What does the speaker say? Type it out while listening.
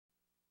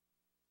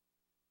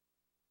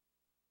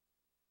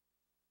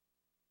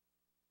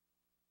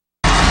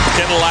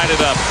to light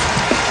it up.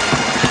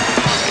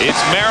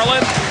 It's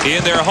Maryland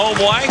in their home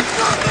white,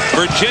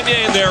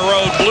 Virginia in their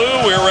road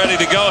blue. We're ready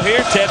to go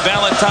here. Ted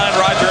Valentine,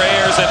 Roger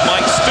Ayers, and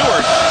Mike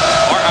Stewart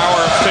are our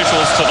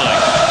officials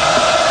tonight.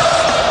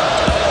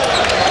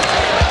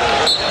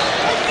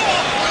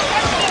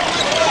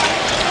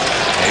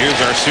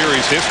 Here's our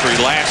series history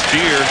last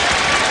year.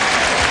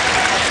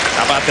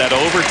 How about that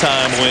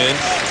overtime win?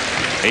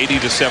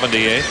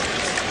 80-78.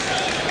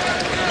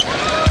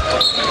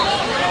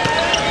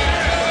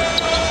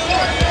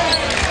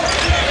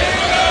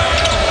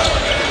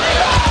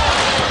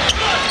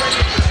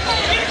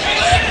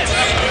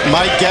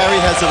 Mike Gary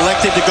has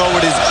elected to go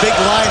with his big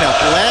lineup.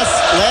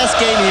 Last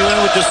game he went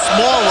with the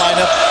small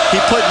lineup.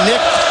 He put Nick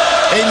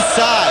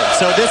inside.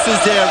 So this is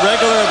their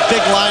regular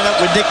big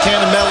lineup with Nick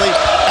Canamelli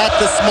at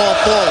the small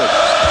forward.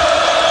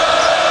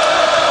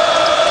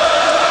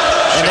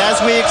 And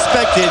as we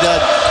expected,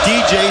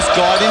 DJ's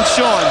guarding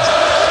Sean.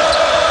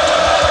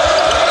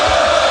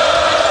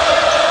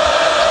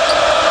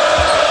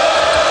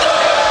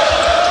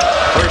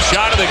 First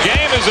shot of the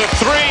game is a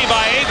three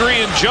by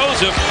Adrian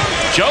Joseph.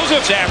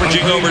 Joseph's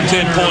averaging over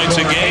 10 points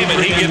a game,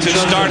 and he gets it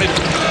started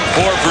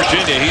for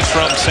Virginia. He's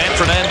from San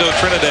Fernando,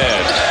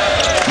 Trinidad.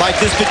 Mike,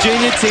 this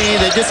Virginia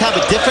team, they just have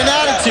a different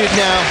attitude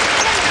now.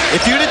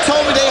 If you'd have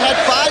told me they had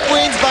 5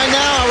 wins by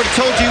now, I would have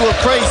told you were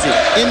crazy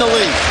in the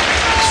league.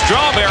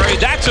 Strawberry,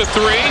 that's a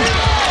three.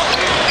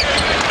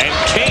 And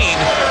Kane,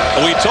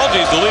 we told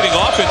you he's the leading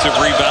offensive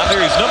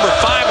rebounder. He's number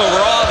 5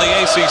 overall in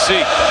the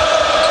ACC.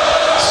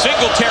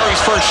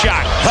 Singletary's first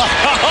shot.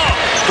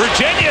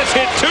 Virginia's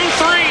hit 2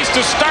 threes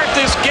to start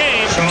this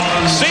game.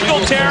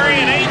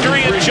 Singletary and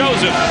Adrian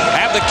Joseph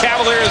have the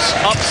Cavaliers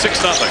up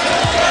 6-0.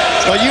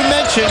 Well, you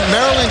mentioned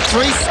Maryland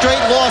 3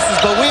 straight losses,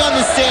 but we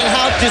understand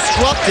how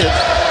disruptive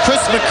Chris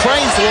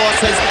McCrane's loss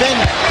has been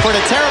for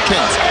the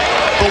Terrapins.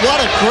 But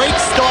what a great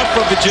start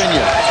for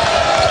Virginia.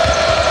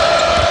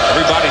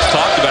 Everybody's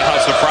talked about how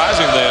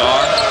surprising they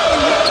are.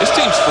 This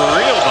team's for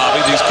real,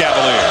 Bobby, these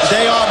Cavaliers.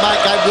 They are, Mike.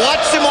 I've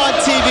watched them on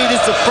TV.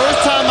 This is the first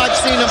time I've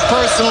seen them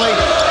personally.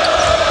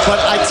 But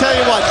I tell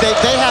you what,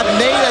 they have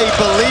made a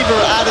believer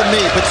out of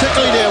me,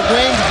 particularly their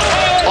win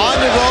on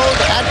the road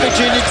at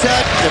Virginia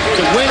Tech,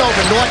 the win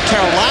over North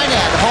Carolina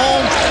at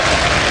home.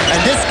 And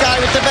this guy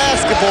with the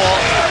basketball,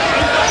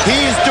 he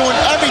is doing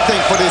everything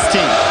for this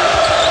team.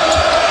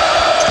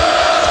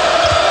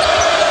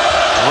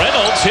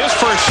 Reynolds, his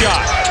first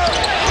shot.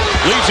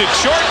 Leaves it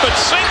short, but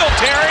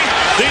Singletary,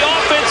 the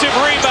offensive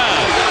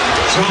rebound.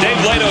 Dave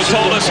Leto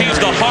told us he's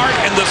the heart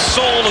and the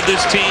soul of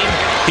this team.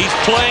 He's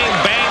playing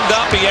banged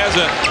up. He has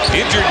an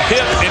injured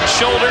hip and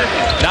shoulder,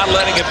 not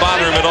letting it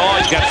bother him at all.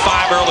 He's got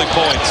 5 early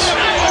points.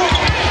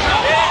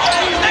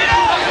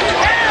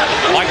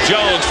 Mike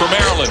Jones for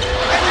Maryland.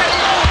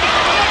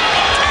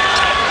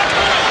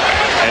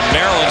 And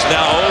Maryland's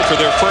now 0 for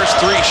their first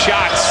 3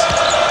 shots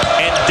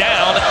and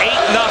down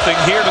 8-0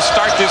 here to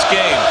start this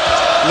game.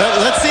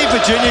 Let's see if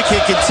Virginia can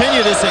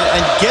continue this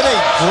and get a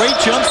great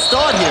jump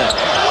start here.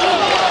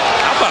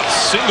 How about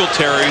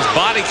Singletary's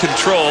body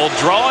control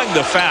drawing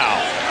the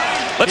foul?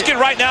 Let's get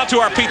right now to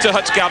our Pizza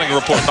Hut scouting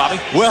report, Bobby.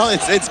 Well,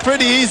 it's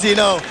pretty easy, you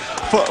know.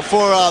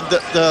 For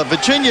the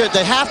Virginia,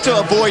 they have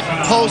to avoid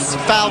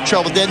post-foul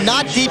trouble. They're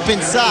not deep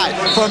inside.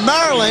 For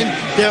Maryland,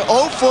 they're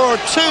 0 for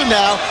 2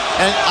 now,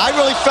 and I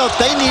really felt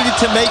they needed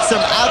to make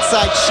some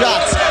outside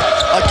shots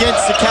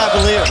against the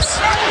Cavaliers.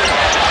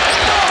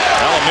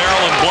 Well,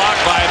 Maryland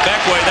blocked by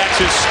Beckway. That's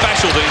his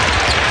specialty.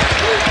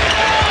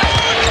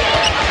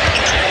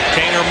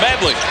 Kaner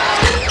Medley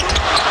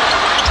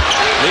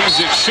leaves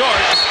it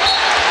short.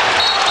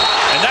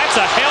 And that's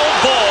a held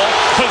ball.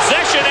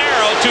 Possession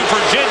arrow to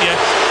Virginia.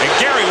 And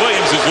Gary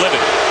Williams is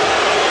livid.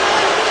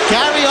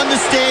 Gary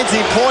understands the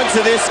importance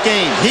of this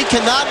game. He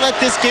cannot let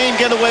this game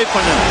get away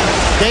from him.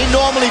 They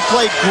normally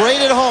play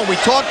great at home. We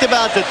talked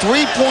about the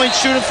 3-point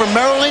shooting from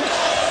Maryland.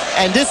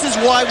 And this is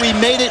why we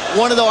made it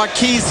one of our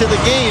keys to the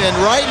game. And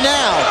right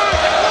now,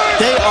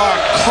 they are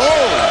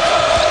cold.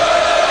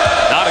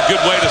 Not a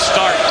good way to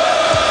start.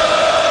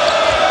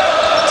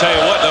 I'll tell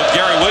you what, though,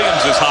 Gary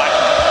Williams is hot.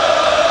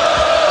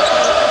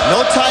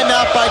 No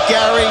timeout by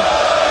Gary.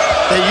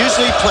 They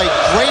usually play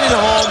great at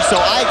home, so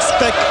I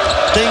expect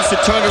things to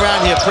turn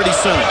around here pretty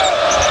soon.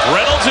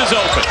 Reynolds is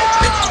open.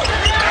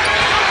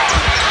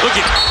 Look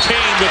at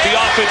Kane with the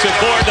offensive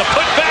board. The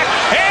putback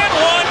and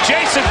one.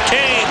 Jason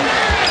Kane.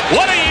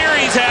 What a year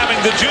he's having,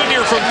 the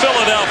junior from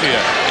Philadelphia.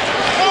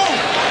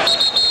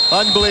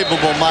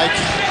 Unbelievable, Mike.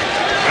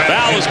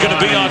 Foul is going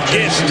to be on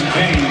Gist.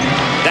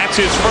 That's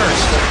his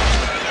first.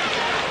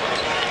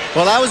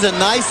 Well, that was a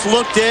nice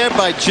look there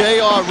by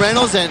J.R.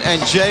 Reynolds, and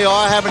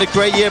J.R. having a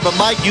great year. But,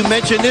 Mike, you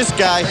mentioned this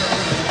guy.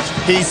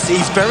 He's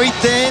very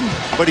thin,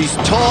 but he's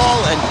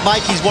tall. And,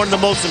 Mike, he's one of the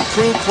most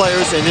improved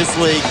players in this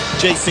league,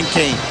 Jason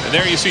Kane. And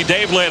there you see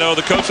Dave Leto,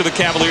 the coach of the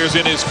Cavaliers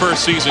in his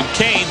first season.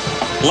 Kane,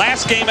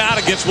 last game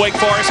out against Wake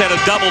Forest, had a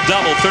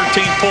double-double,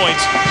 13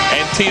 points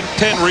and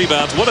 10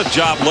 rebounds. What a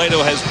job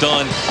Leto has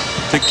done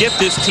to get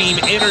this team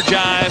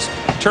energized,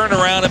 turn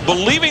around, and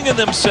believing in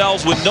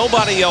themselves when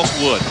nobody else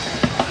would.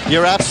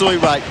 You're absolutely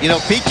right. You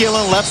know, Pete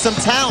Gillen left some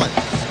talent,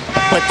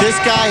 but this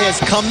guy has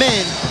come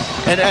in,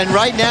 and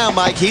right now,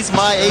 Mike, he's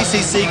my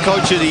ACC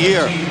Coach of the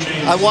Year.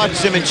 I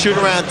watched him in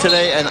shoot-around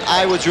today, and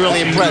I was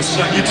really impressed.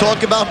 You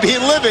talk about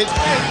being livid.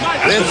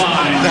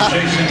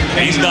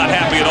 He's not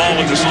happy at all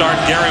with the start.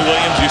 Gary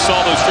Williams, you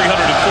saw those 348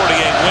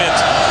 wins.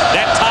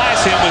 That ties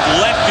him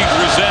with Lefty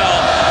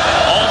Driesell,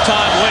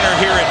 all-time winner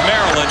here at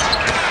Maryland.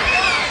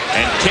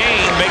 And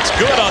Kane makes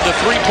good on the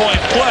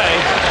three-point play.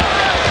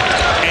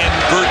 And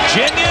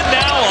Virginia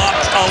now up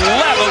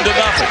 11-0.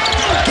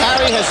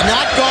 Gary has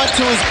not gone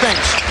to his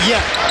bench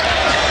yet.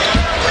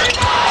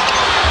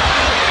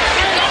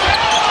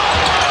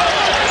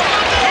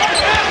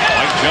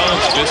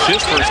 Jones missed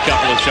his first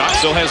couple of shots.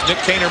 So has Nick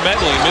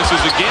Kaner-Medley. Misses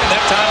again.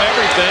 That time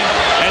everything.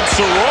 And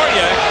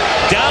Soroya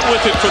down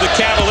with it for the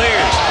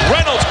Cavaliers.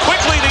 Reynolds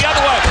quickly the other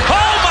way.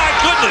 Oh my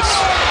goodness.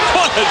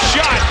 What a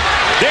shot.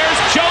 There's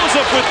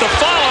Joseph with the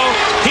follow.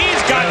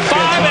 He's got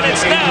 5 and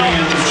it's now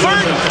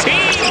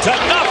 13-0.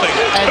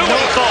 And Who would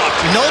have thought?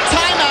 No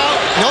timeout.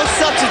 No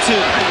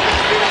substitute.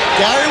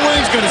 Gary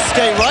Williams going to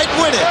stay right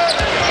with it.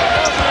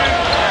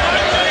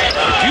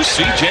 Did you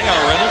see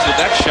J.R. Reynolds with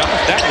that shot?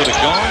 That would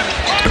have gone.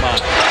 Come on.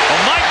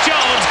 Well, Mike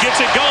Jones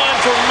gets it going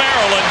for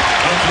Maryland.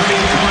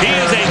 He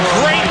is a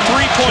great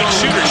three-point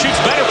shooter. Shoots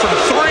better from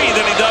 3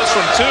 than he does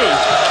from 2.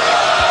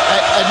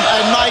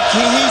 And Mike,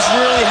 he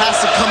really has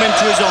to come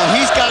into his own.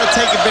 He's got to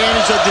take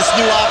advantage of this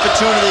new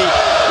opportunity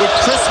with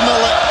Chris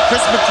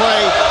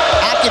McCray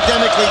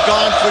academically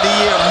gone for the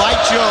year. Mike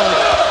Jones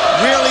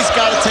really's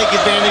got to take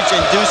advantage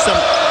and do some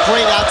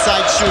great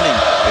outside shooting.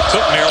 It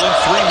took Maryland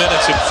 3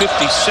 minutes and 50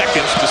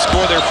 seconds to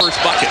score their first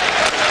bucket.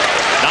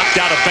 Knocked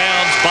out of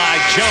bounds by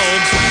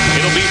Jones.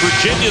 It'll be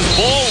Virginia's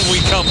ball when we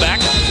come back.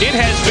 It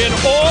has been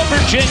all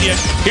Virginia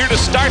here to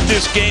start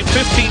this game.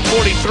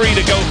 15:43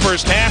 to go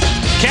first half.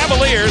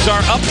 Cavaliers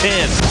are up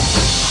 10.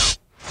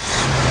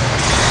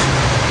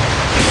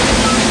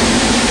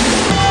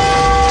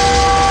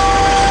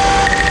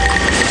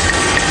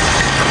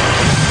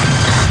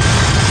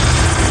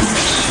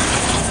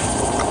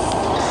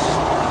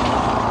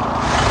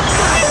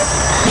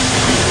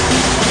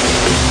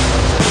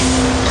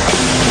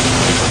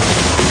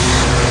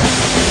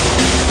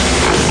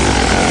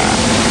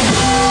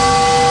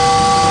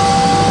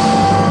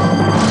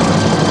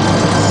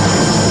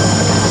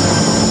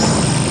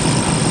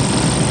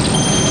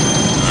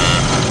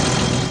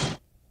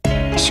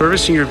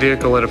 Servicing your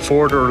vehicle at a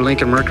Ford or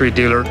Lincoln Mercury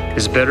dealer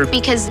is better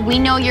because we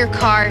know your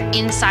car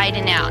inside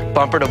and out.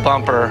 Bumper to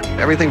bumper,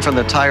 everything from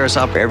the tires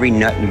up, every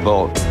nut and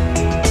bolt.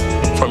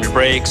 From your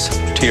brakes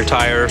to your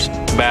tires,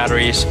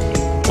 batteries,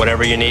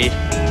 whatever you need.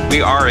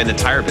 We are in the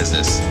tire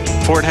business.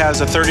 Ford has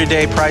a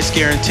 30-day price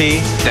guarantee.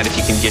 That if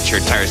you can get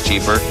your tires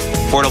cheaper,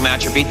 Ford will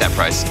match or beat that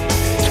price.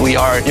 We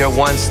are your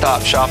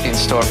one-stop shopping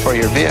store for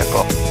your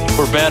vehicle.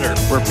 We're better.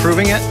 We're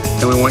proving it,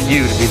 and we want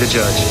you to be the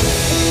judge.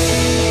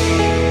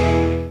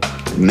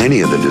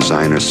 Many of the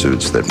designer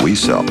suits that we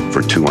sell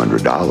for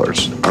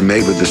 $200 are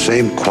made with the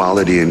same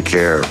quality and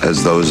care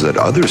as those that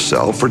others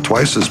sell for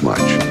twice as much.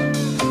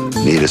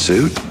 Need a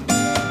suit?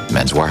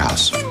 Men's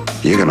Warehouse.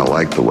 You're gonna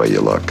like the way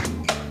you look.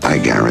 I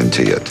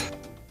guarantee it.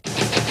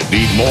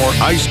 Need more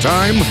ice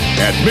time?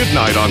 At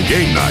midnight on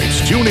game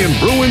nights, tune in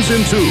Bruins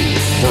in 2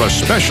 for a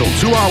special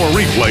 2-hour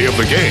replay of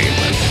the game.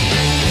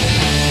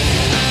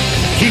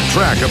 Keep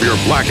track of your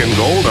black and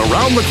gold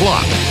around the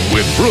clock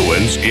with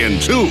Bruins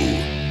in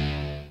 2.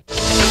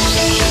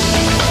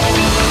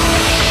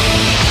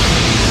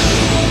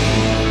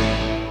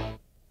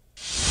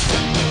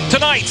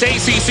 Tonight's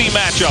ACC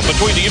matchup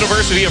between the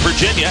University of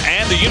Virginia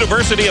and the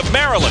University of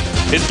Maryland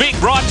is being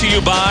brought to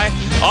you by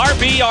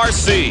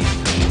RBRC,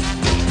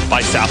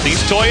 by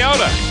Southeast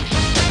Toyota,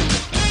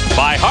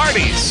 by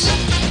Hardee's,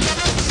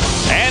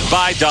 and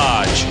by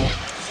Dodge.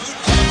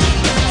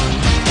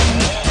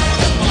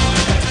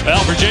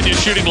 Well, Virginia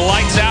shooting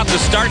lights out to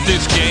start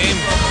this game.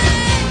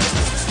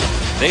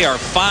 They are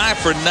 5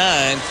 for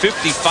 9,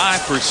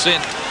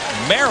 55%.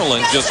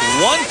 Maryland just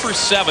 1 for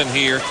 7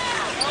 here.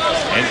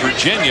 And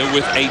Virginia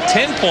with a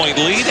 10-point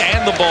lead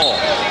and the ball.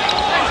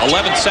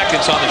 11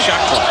 seconds on the shot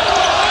clock.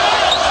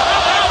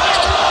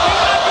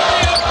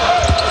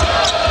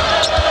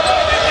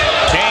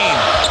 Kane.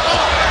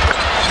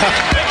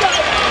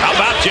 How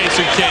about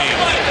Jason Kane?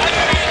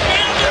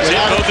 Hit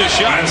both his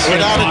shots.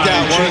 Without a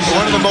doubt,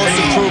 one of the most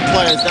improved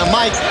players. Now,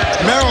 Mike,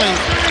 Maryland,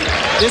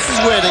 this is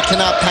where they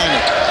cannot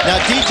panic.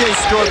 Now, DJ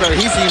Strawberry,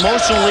 he's the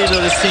emotional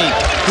leader of this team.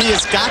 He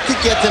has got to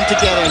get them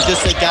together and just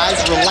say, guys,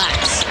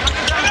 relax.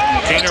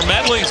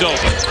 Kaner-Medley's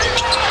open.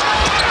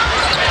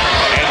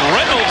 And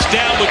Reynolds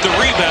down with the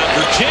rebound.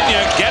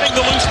 Virginia getting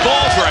the loose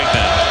balls right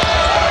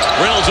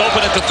now. Reynolds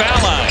open at the foul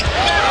line.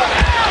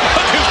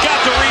 Look who's got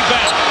the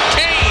rebound.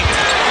 Kane.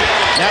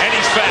 And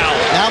he's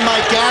fouled. Now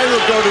Mike Gary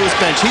will go to his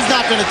bench. He's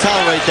not going to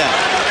tolerate that.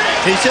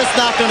 He's just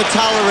not going to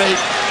tolerate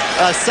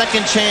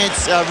second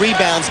chance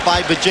rebounds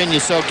by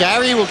Virginia. So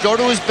Gary will go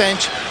to his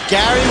bench.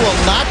 Gary will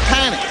not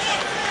panic.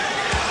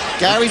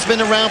 Gary's been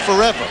around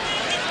forever.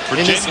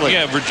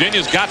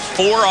 Virginia's got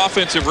 4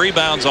 offensive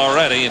rebounds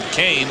already, and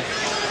Kane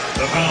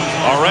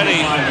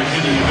already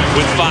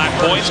with 5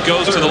 points,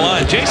 goes to the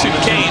line. Jason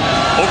Kane,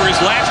 over his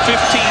last 15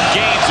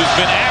 games, has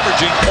been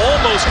averaging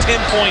almost 10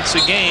 points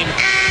a game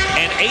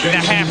and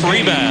 8.5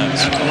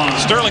 rebounds.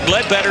 Sterling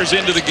Ledbetter's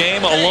into the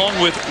game along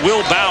with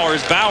Will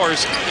Bowers.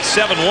 Bowers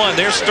 7-1.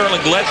 There's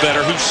Sterling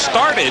Ledbetter, who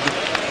started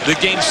the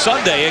game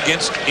Sunday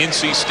against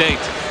NC State.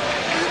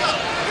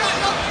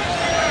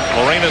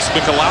 Lorenas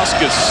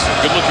Mikalauskas,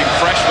 good-looking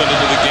freshman,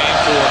 into the game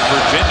for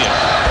Virginia,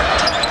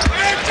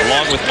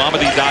 along with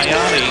Mamadi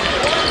Diani,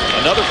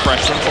 another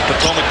freshman from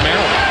Potomac,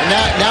 Maryland.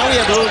 And now we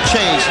have a little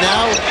change.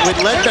 Now with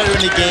Ledbetter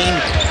in the game,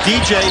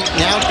 DJ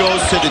now goes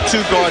to the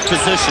 2-guard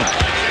position.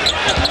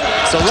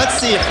 So let's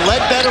see if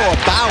Ledbetter or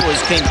Bowers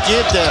can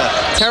give the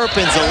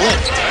Terrapins a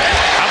lift.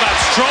 How about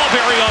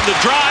Strawberry on the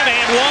drive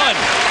and one?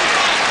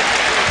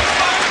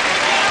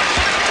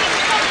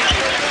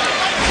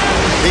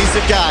 He's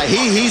the guy.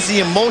 He's the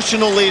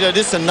emotional leader.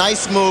 This is a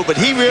nice move, but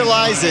he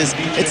realizes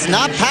it's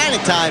not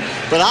panic time,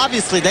 but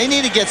obviously they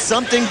need to get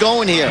something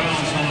going here.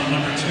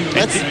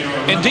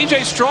 And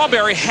DJ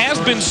Strawberry has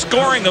been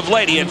scoring of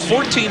late. He had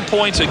 14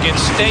 points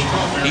against State.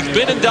 He's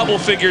been in double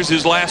figures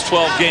his last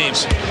 12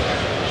 games.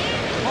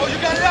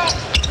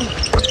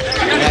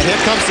 Now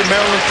here comes the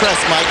Maryland press,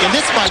 Mike, and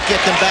this might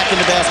get them back in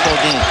the basketball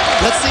game.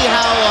 Let's see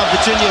how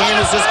Virginia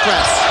handles this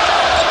press.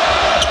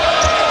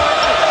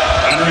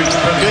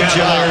 Good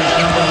job.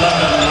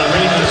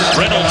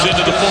 Reynolds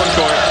into the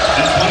forecourt.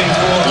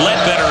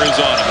 Ledbetter is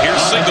on him.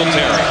 Here's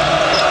Singletary.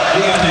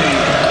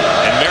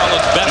 And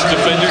Maryland's best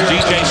defender,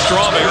 DJ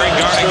Strawberry,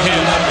 guarding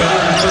him.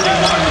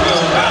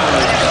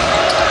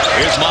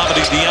 Here's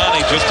Mamadi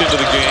Diani just into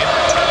the game.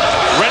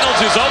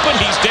 Reynolds is open.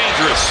 He's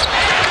dangerous.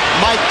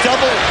 Mike,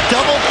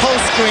 double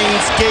post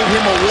screens gave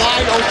him a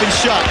wide open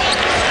shot.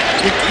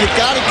 You've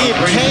got to give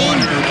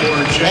Kane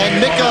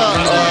and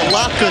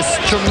Mikalauskas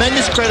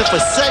tremendous credit for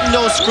setting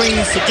those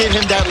screens to give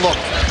him that look.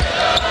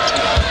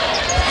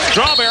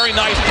 Strawberry,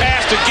 nice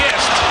pass to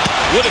Gist.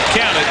 Would have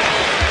counted.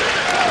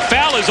 The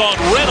foul is on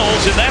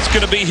Reynolds, and that's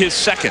going to be his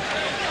second.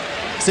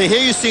 See, here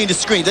you're seeing the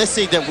screen. Let's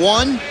see that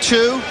 1,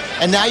 2,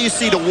 and now you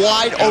see the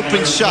wide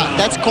open shot.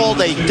 That's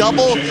called a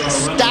double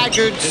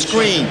staggered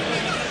screen.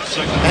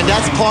 And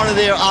that's part of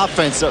their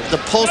offense. The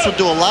post will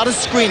do a lot of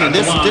screening.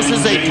 This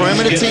is a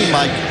perimeter team,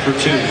 Mike.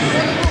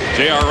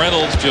 J.R.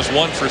 Reynolds just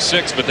 1 for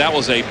 6, but that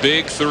was a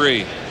big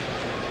 3.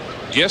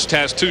 Gist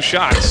has 2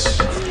 shots.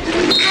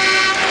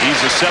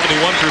 He's a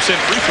 71%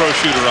 free throw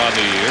shooter on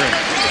the year.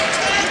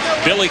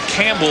 Billy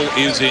Campbell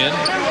is in.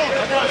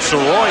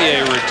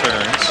 Soroye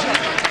returns.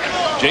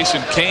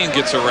 Jason Kane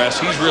gets a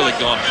rest. He's really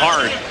gone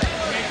hard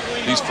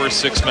these first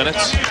 6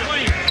 minutes.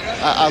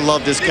 I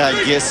love this guy,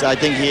 Gist. I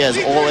think he has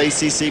all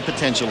ACC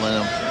potential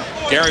in him.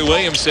 Gary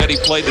Williams said he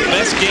played the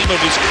best game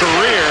of his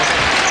career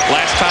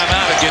last time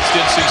out against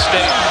NC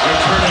State.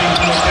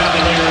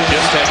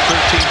 Gist had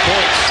 13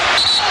 points.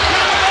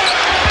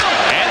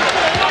 And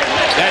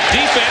that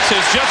defense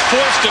has just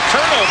forced a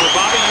turnover,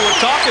 Bobby. You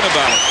were talking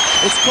about it.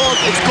 It's called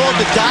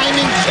the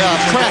diamond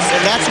press,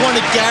 and that's one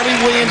of Gary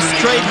Williams'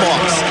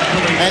 trademarks.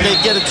 And they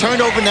get a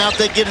turnover now. If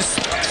they get a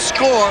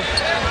score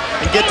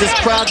and get this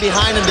crowd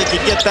behind them, they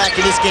can get back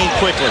in this game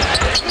quickly.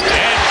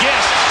 And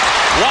Gist,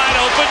 wide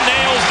open,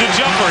 nails the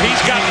jumper. He's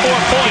got 4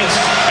 points.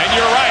 And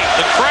you're right,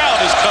 the crowd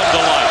has come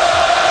to life.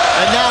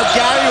 And now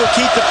Gary will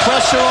keep the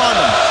pressure on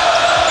them.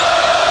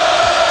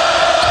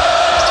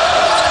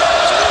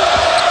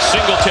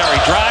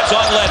 Singletary drives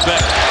on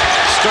Ledbetter.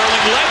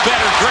 Sterling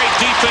Ledbetter, great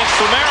defense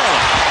for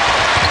Maryland.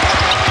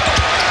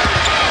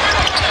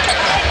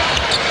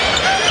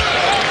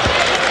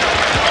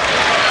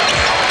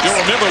 You'll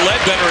remember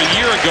Ledbetter a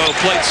year ago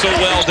played so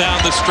well down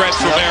the stretch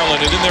for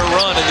Maryland and in their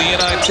run in the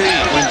NIT.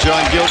 When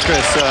John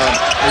Gilchrist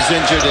was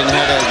injured and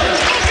had to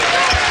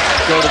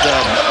go to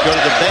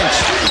the bench,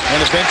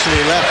 and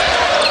eventually left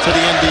to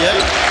the NBA.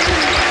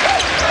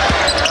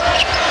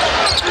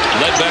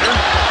 Ledbetter.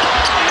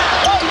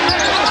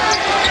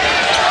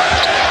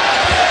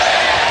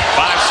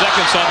 5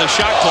 seconds on the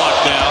shot clock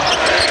now.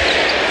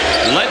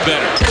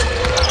 Ledbetter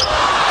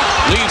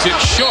leaves it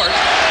short,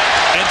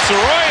 and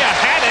Soroya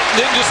had it and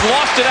then just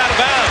lost it out of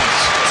bounds.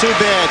 Too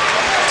bad.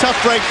 Tough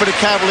break for the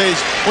Cavaliers.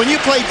 When you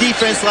play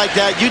defense like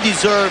that, you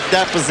deserve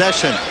that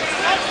possession.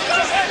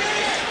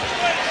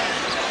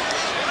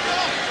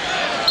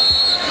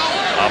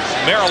 A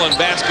Maryland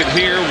basket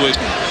here would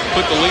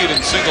put the lead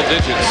in single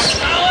digits.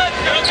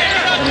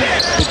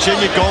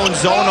 Virginia going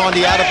zone on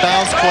the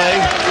out-of-bounds play.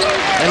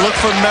 And look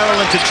for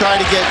Maryland to try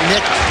to get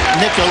Nick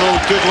a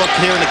little good look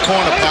here in the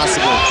corner,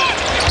 possibly.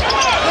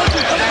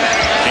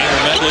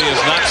 Kaner Medley has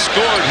not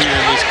scored here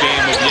in this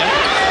game as yet.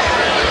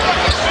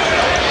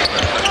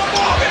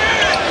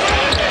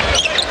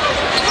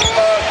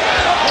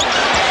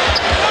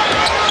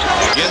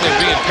 Again, they're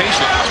being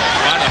patient,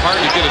 finding it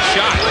hard to get a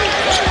shot.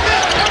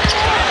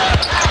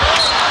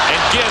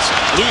 And Gist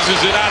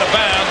loses it out of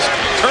bounds.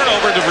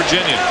 Turnover to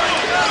Virginia.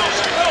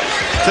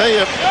 Tell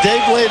you,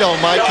 Dave Lato,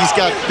 Mike, he's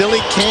got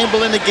Billy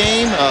Campbell in the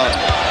game,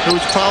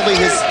 who's probably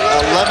his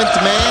 11th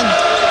man.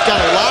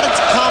 Got a lot of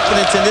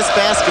confidence in this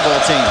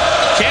basketball team.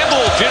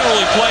 Campbell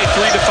generally played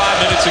 3 to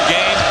 5 minutes a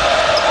game.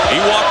 He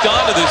walked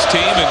onto this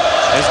team and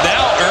has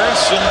now earned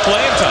some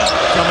playing time.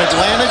 From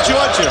Atlanta,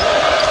 Georgia.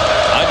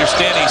 I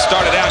understand he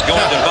started out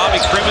going to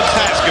Bobby Crimmins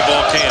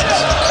basketball camps.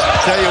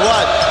 Tell you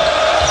what.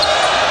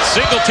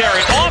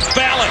 Singletary off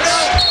balance.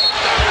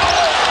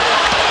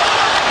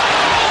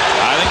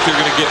 I think they're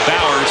going to get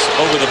Bowers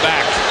over the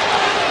back.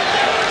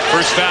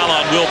 First foul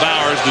on Will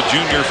Bowers, the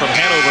junior from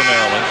Hanover,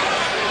 Maryland.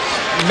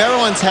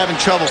 Maryland's having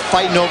trouble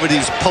fighting over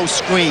these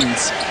post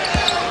screens.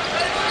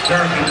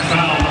 Character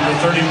foul, number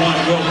 31,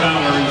 Will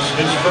Bowers,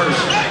 his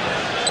first,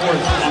 fourth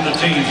on the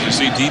team. You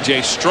see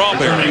DJ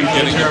Strawberry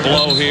getting a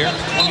blow here.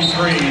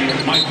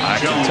 23, Mike I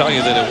can Jones. tell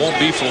you that it won't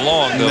be for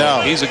long, though.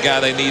 No. He's a guy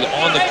they need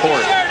on the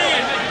court.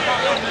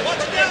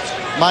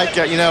 Mike,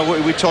 you know,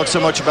 we talk so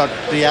much about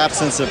the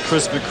absence of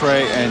Chris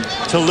McCray, and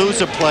to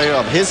lose a player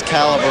of his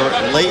caliber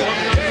late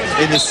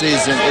in the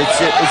season,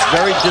 it's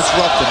very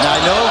disruptive. Now,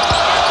 I know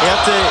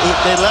after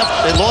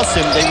they lost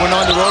him, they went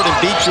on the road and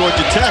beat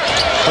Georgia Tech,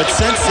 but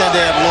since then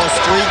they have lost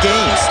 3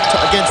 games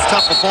against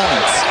tough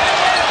opponents.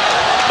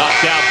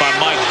 Knocked out by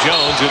Mike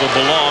Jones. It'll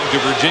belong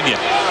to Virginia.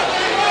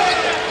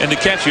 And to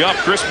catch you up,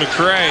 Chris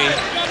McCray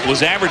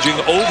was averaging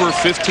over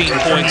 15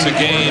 points a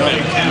game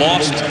and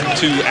lost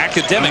to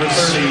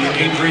Academics.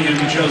 Adrian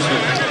Joseph.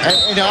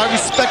 And I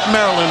respect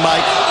Maryland,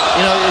 Mike.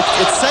 You know,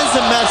 it sends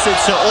a message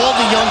to all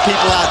the young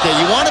people out there.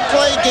 You want to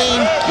play a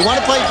game, you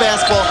want to play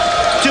basketball,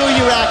 do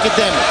your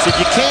academics. If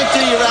you can't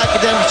do your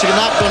academics, you're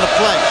not going to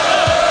play.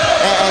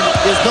 And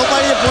there's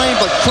nobody to blame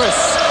but Chris.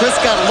 Chris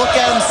got to look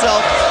at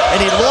himself,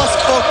 and he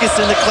lost focus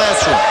in the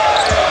classroom.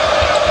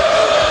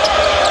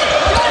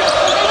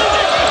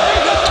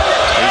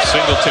 Here's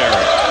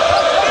Singletary.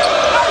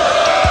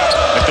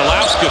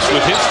 Mikalauskas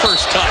with his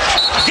first touch.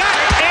 Got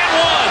it, and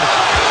one.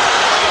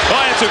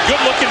 Oh, it's a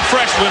good-looking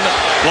freshman.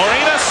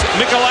 Laurynas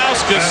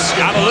Mikalauskas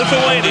out of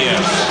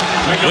Lithuania.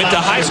 Went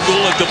to high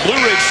school at the Blue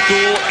Ridge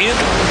School in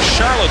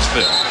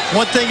Charlottesville.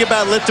 One thing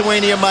about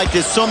Lithuania, Mike,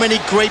 there's so many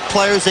great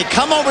players. They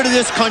come over to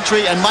this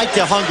country, and, Mike,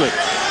 they're hungry.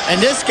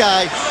 And this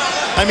guy,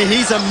 I mean,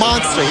 he's a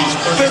monster. He's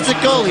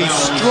physical. He's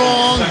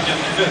strong.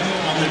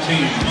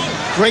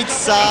 Great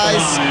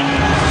size.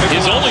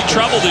 His only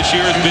trouble this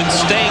year has been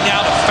staying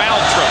out of foul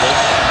trouble.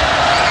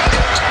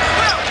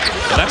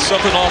 And that's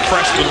something all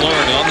freshmen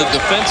learn. On the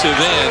defensive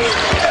end,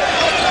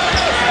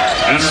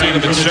 we've seen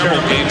him in several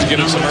games get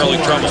in some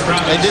early trouble.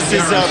 And this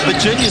is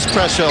Virginia's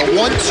pressure.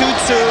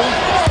 1-2-2.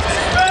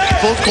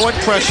 Full court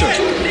pressure.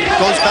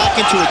 Goes back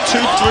into a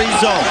 2-3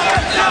 zone.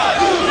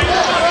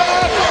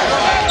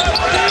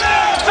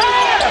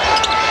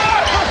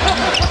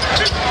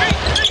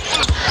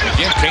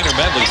 Again, Painter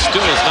Medley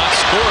still has not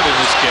scored in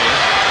this game.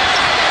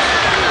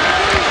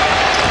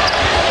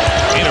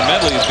 Painter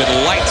Medley has been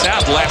lights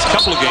out the last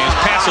couple of games.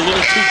 Pass a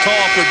little too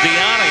tall for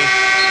Diani.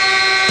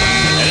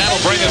 And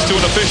that'll bring us to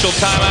an official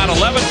timeout.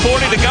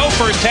 11:40 to go,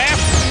 first half.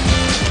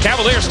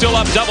 Cavaliers still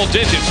up double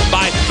digits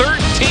by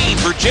 13.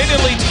 Virginia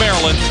leads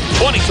Maryland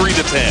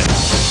 23-10.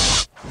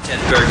 Ted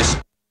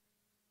Ferguson.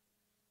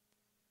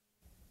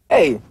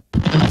 Hey.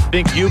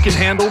 Think you can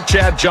handle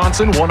Chad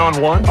Johnson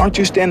one-on-one? Aren't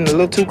you standing a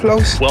little too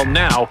close? Well,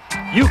 now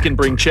you can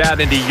bring Chad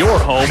into your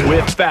home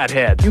with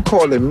Fathead. You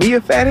calling me a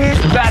fathead?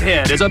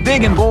 Fathead is a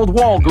big and bold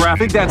wall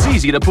graphic that's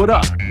easy to put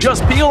up.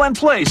 Just peel and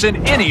place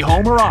in any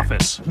home or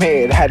office.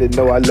 Man, I didn't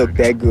know I looked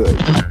that good.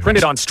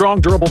 Printed on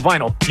strong, durable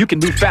vinyl, you can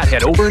move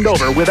Fathead over and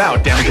over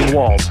without damaging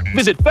walls.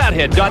 Visit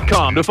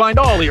fathead.com to find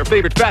all of your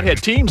favorite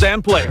Fathead teams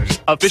and players.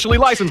 Officially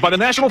licensed by the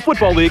National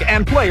Football League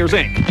and Players,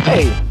 Inc.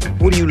 Hey,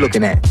 what are you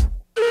looking at?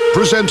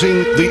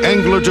 Presenting the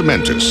Angler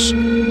Dementis,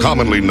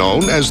 commonly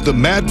known as the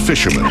Mad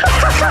Fisherman.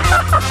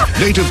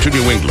 Native to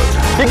New England,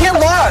 You get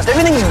lost.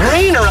 Everything's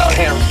green around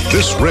here.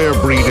 this rare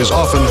breed is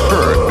often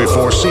heard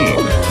before seen.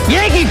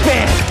 Yankee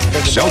fan.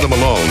 Seldom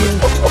alone,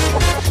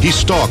 he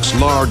stalks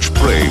large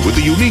prey with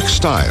a unique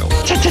style.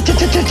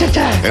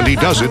 And he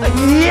does it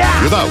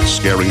without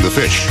scaring the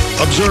fish.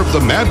 Observe the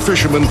Mad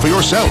Fisherman for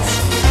yourself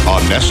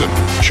on Nesson.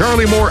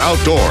 Charlie Moore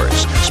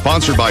Outdoors,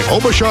 sponsored by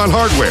Obashan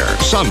Hardware,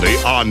 Sunday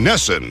on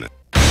Nesson.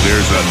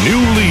 There's a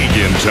new league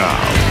in town,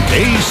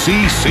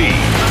 ACC,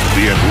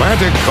 the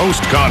Atlantic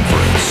Coast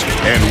Conference,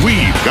 and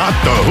we've got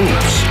the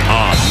hoops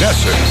on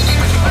Nesson.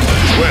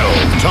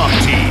 12 top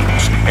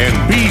teams, and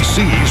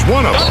BC's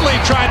one of them. Dudley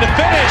trying to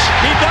finish.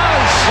 He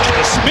does.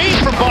 The speed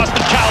from Boston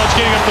College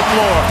getting up the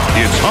floor.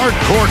 It's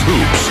hardcourt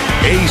hoops,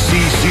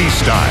 ACC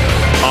style,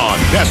 on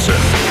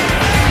Nesson.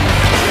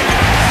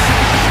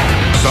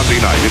 Sunday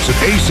night, it's an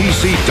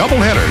ACC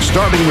doubleheader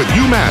starting with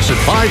UMass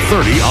at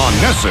 5:30 on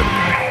Nesson.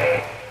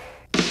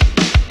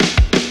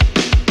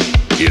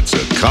 It's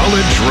a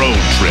college road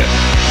trip,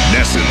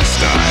 Nesson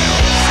style.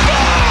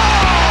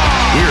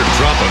 We're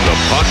dropping the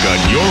puck on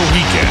your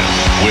weekend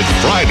with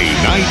Friday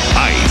Night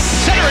Ice.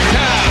 Centering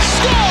pass.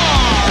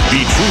 Score!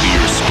 Be true to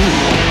your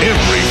school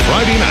every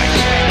Friday night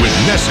with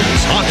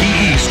Nesson's Hockey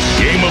East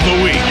Game of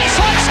the Week.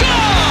 Score!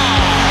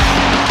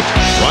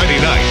 Friday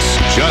nights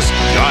just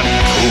got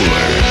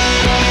cooler.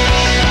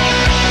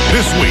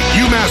 This week,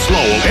 UMass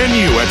Lowell,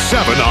 NU at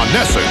 7 on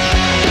Nesson.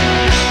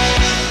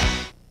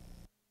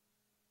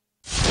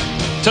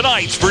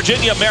 Tonight's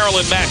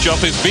Virginia-Maryland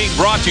matchup is being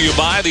brought to you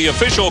by the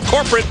official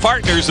corporate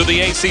partners of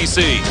the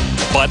ACC,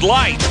 Bud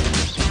Light,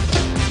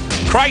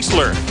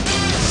 Chrysler,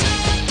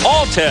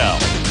 Alltel,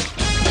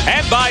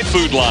 and by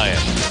Food Lion.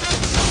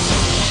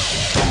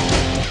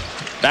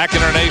 Back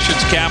in our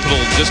nation's capital,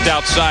 just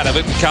outside of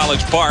it in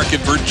College Park,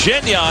 in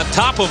Virginia on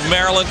top of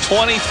Maryland,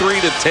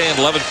 23-10,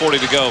 11:40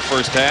 to go,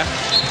 first half.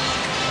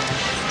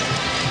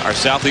 Our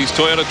Southeast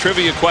Toyota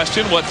trivia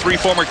question: what 3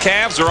 former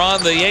Cavs are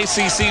on the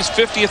ACC's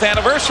 50th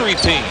anniversary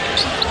team?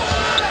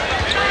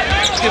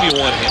 Let's give you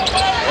one hint.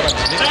 What I'm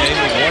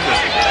nicknaming Wonder.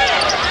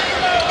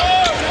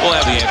 We'll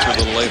have the answer a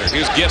little later.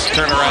 Here's Gist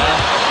turnaround.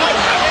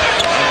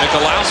 And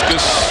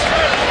Nikolauskas,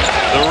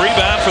 the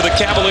rebound for the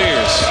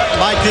Cavaliers.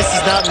 Mike, this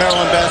is not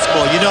Maryland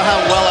basketball. You know how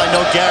well I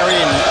know Gary,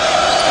 and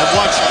I've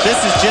watched.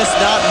 This is just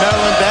not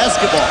Maryland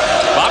basketball.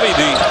 Bobby,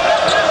 the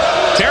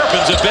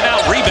Terrapins have been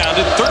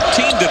out-rebounded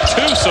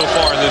 13-2 so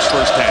far in this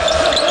first half.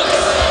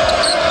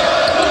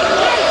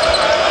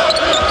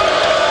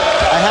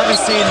 I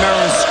haven't seen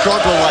Maryland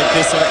struggle like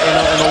this in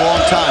a long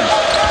time.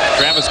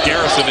 Travis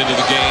Garrison into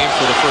the game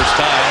for the first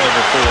time,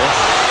 number 4.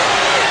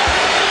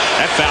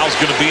 That foul's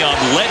going to be on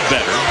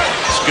Ledbetter.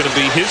 It's going to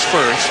be his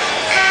first.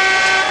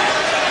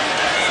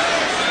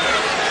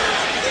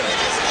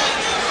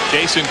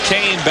 Jason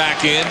Kane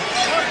back in.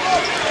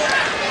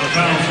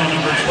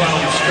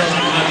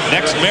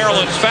 Next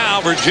Maryland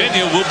foul,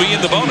 Virginia will be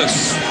in the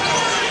bonus.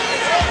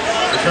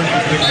 Returning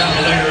to the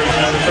Cavaliers,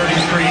 number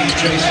 33,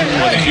 Jason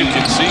Kane. As you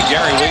can see,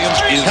 Gary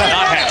Williams is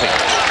not happy.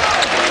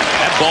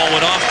 That ball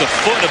went off the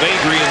foot of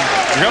Adrian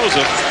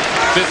Joseph.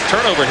 5th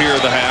turnover here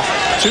of the half.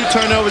 2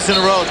 turnovers in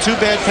a row. 2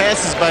 bad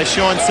passes by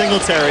Sean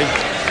Singletary.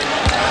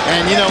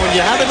 And, you know, when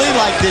you have a lead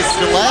like this,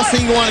 the last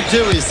thing you want to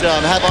do is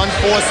have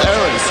unforced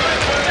errors.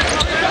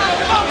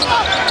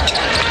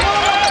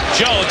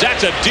 Jones,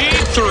 that's a deep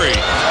 3.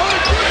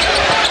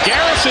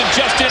 Garrison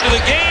just into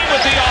the game with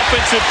the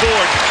offensive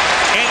board.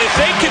 And if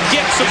they could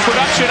get some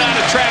production out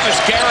of Travis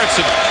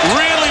Garrison,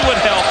 really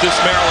would help this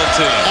Maryland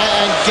team.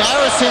 And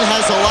Garrison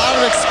has a lot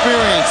of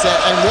experience,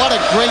 and what a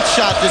great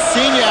shot. The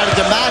senior out of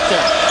DeMatha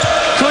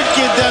could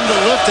give them the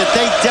lift that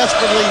they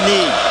desperately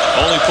need.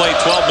 Only played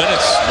 12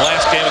 minutes in the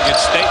last game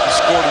against State and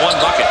scored 1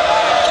 bucket.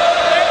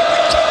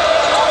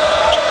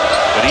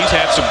 But he's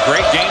had some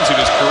great games in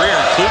his career,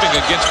 including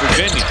against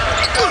Virginia.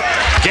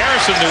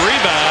 Garrison the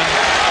rebound.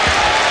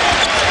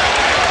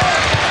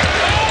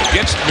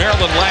 Against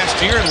Maryland last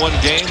year in 1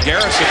 game,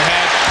 Garrison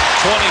had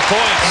 20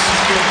 points.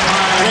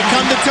 Here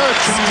come the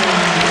Turks.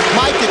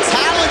 Mike, the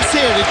talent's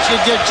here.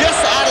 They're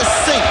just out of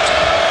sync.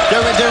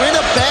 They're in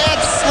a bad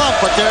slump,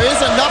 but there is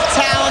enough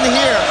talent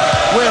here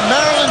where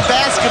Maryland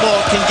basketball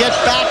can get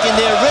back in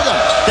their rhythm.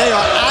 They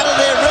are out of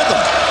their rhythm.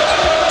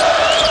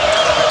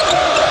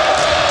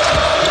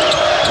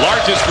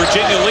 Largest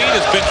Virginia lead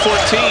has been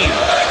 14.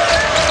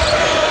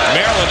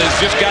 Maryland has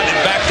just gotten it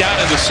back down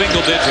into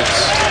single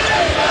digits.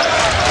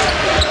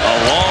 A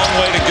long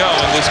way to go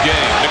in this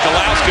game.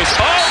 Nikolauskas,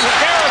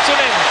 Garrison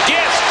and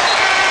Gist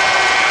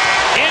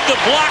in to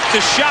block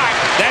the shot.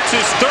 That's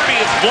his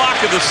 30th block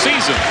of the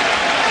season.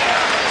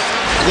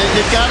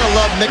 You've got to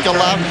love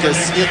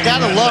Nikolauskas. You've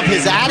got to love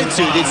his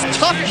attitude, his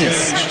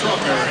toughness.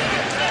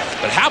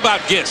 But how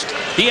about Gist?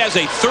 He has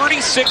a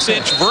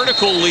 36-inch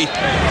vertical leap,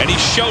 and he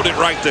showed it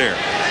right there.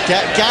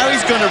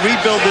 Gary's going to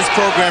rebuild this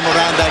program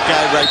around that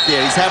guy right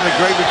there. He's having a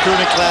great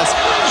recruiting class.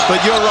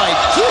 But you're right,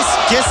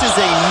 Gist is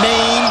a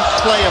main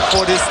player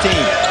for this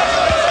team.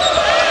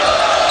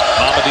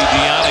 Mamadi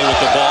Diani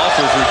with the ball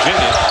for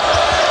Virginia.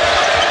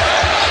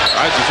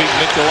 Tries to feed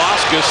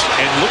Nikolauskas,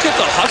 and look at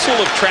the hustle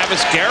of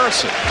Travis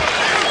Garrison.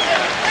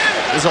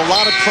 There's a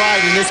lot of pride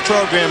in this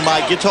program,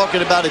 Mike. You're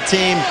talking about a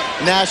team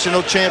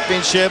national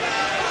championship.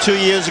 2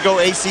 years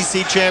ago,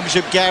 ACC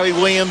championship. Gary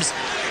Williams,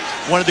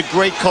 one of the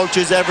great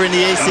coaches ever in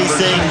the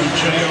ACC.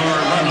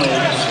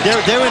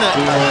 They're in a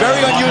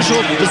very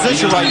unusual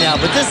position right now,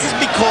 but this is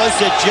because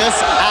they're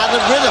just out of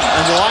rhythm.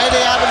 And why are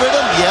they out of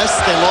rhythm? Yes,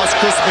 they lost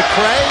Chris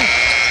McCray.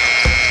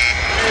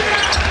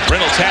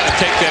 Reynolds had to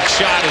take that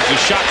shot as the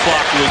shot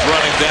clock was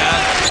running down.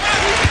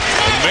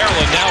 And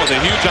Maryland now with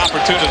a huge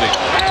opportunity.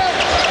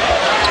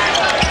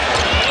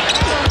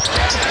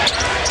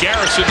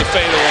 Garrison to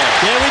fade away.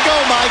 There we go,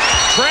 Mike.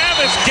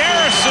 Travis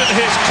Garrison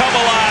has come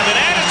alive and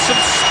added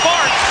some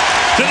spark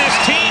to this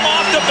team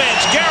off the bench.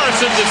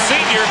 Garrison, the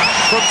senior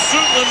from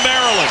Suitland,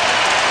 Maryland.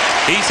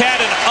 He's had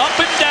an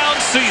up-and-down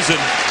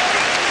season.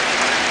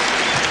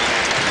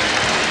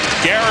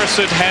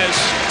 Garrison has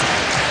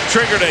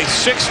triggered a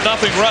 6-0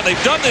 run. They've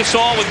done this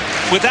all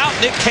without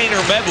Nick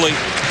Kaner-Medley.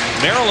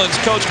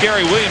 Maryland's coach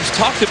Gary Williams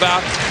talked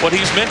about what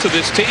he's meant to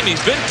this team.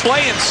 He's been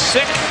playing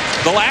sick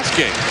the last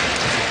game.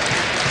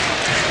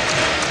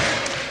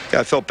 Yeah,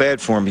 I felt bad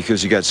for him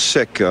because he got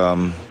sick.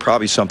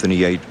 Probably something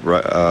he ate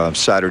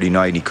Saturday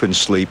night, and he couldn't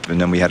sleep.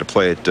 And then we had to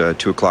play at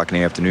 2 o'clock in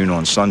the afternoon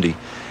on Sunday.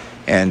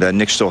 And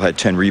Nick still had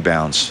 10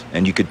 rebounds.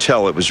 And you could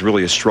tell it was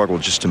really a struggle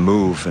just to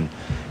move. And,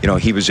 you know,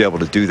 he was able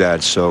to do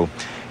that. So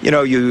you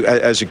know, you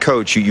as a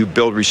coach, you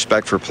build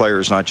respect for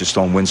players, not just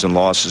on wins and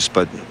losses,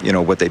 but, you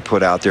know, what they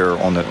put out there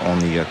on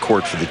the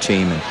court for the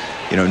team. And,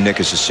 you know, Nick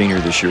as a senior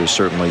this year has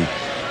certainly,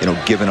 you know,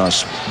 given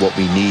us what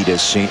we need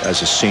as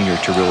a senior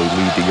to really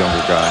lead the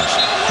younger guys.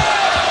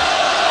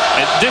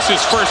 And this is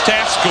first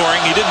half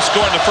scoring. He didn't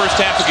score in the first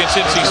half against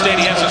NC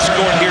State. He hasn't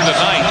scored here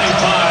tonight.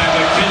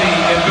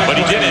 But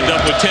he did end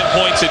up with 10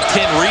 points and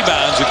 10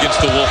 rebounds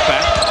against the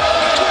Wolfpack.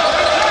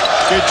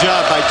 Good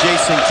job by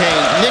Jason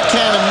Kane. Nick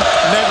Cannon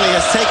Medley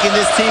has taken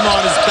this team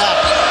on his back.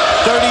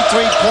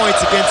 33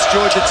 points against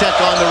Georgia Tech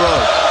on the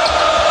road.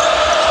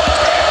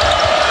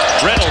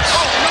 Reynolds.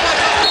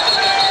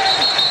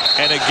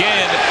 And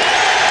again,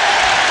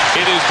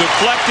 it is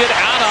deflected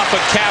out off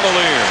of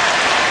Cavalier.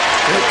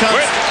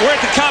 We're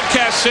at the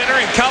Comcast Center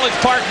in College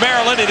Park,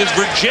 Maryland. It is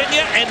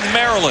Virginia and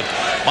Maryland.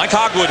 Mike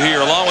Hogwood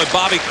here, along with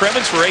Bobby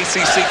Crimmins for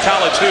ACC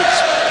College Hoops.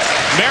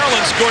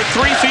 Maryland scored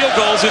 3 field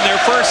goals in their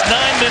first 9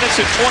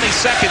 minutes and 20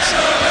 seconds.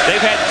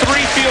 They've had 3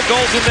 field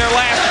goals in their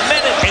last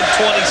minute and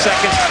 20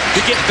 seconds to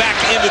get back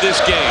into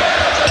this game.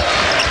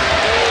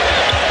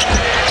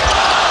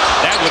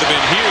 That would have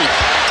been huge.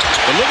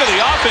 But look at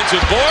the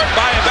offensive board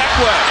by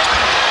Ibekwe.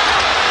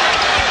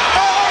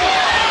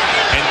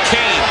 And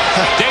Kane,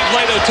 Dave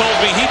Lato told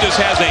me he just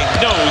has a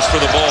nose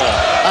for the ball.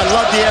 I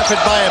love the effort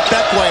by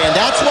Ibekwe, and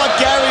that's what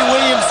Gary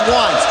Williams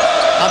wants.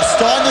 I'm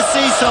starting to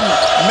see some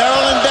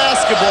Maryland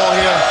basketball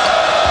here.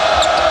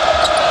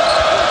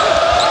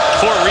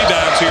 4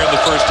 rebounds here in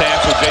the first half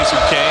with Jason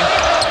Kane.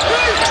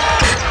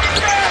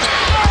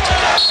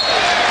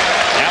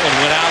 That one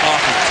went out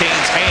off of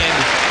Kane's hand.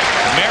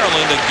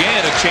 Maryland,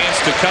 again, a chance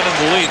to cut in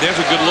the lead.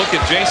 There's a good look at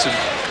Jason.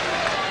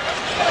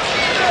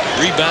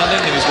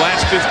 Rebounding in his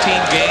last 15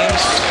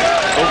 games,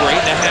 over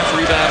 8.5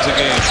 rebounds a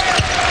game.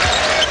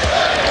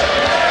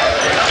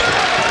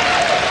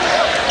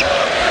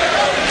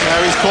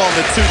 Gary's calling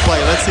the 2-play.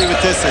 Let's see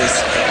what this is.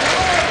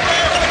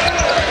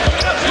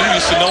 You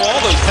used to know all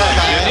those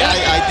plays, didn't you?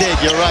 I did.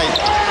 You're right.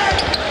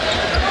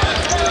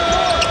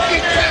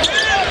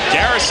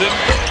 Garrison,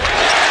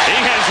 he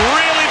has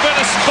really been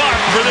a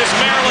spark for this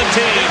Maryland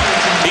team.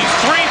 He's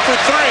 3 for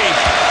 3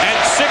 and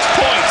 6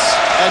 points.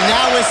 And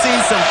now we're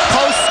seeing some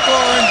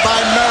post-scoring by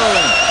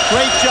Maryland.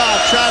 Great job,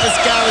 Travis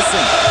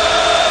Garrison.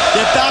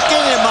 Get back in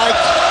here, Mike.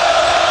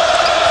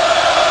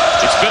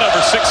 It's been over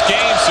 6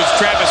 games since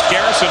Travis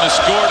Garrison has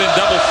scored in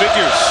double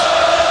figures.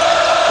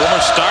 Former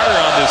starter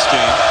on this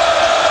team.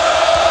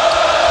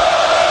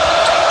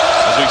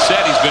 As we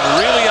said, he's been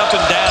really up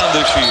and down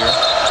this year,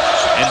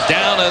 and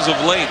down as of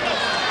late.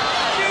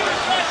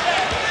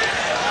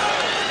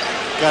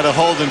 Got a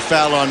holding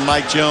foul on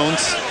Mike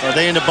Jones. Are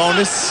they in the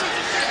bonus?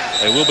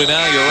 They will be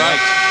now, you're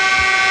right.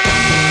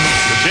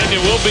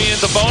 Virginia will be in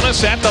the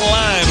bonus at the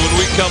line when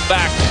we come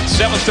back.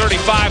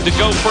 7:35 to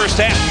go first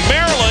half.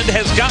 Maryland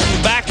has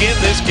gotten back in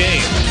this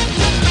game.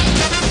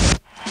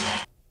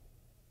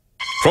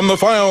 From the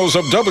files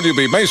of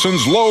W.B.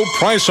 Mason's Low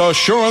Price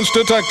Assurance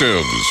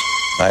Detectives.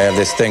 I have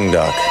this thing,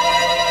 Doc.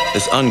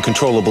 This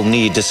uncontrollable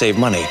need to save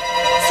money.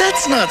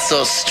 That's not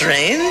so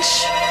strange.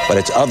 But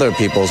it's other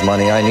people's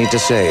money I need to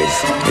save.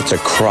 It's a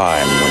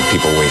crime when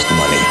people waste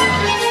money.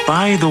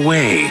 By the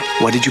way,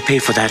 what did you pay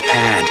for that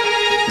pad?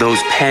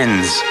 Those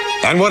pens?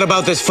 And what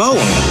about this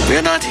phone?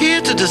 We're not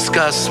here to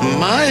discuss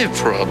my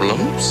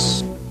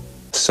problems.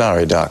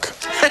 Sorry, Doc.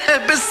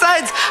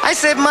 Besides, I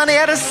save money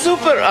at a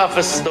super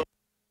office store.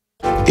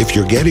 If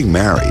you're getting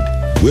married,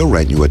 we'll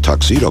rent you a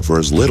tuxedo for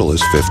as little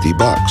as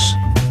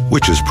 $50,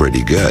 which is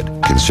pretty good,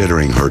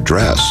 considering her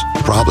dress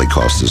probably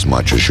costs as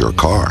much as your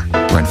car.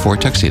 Rent 4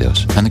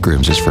 tuxedos, and the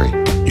groom's is free.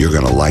 You're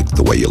gonna like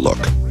the way you look.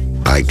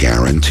 I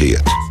guarantee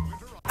it.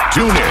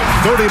 Tune in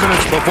 30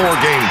 minutes before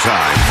game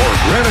time for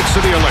Granite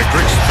City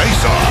Electric's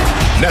Face Off,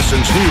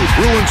 Nesson's new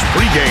Bruins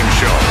pregame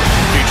show,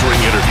 featuring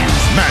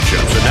interviews,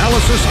 matchups,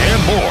 analysis, and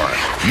more.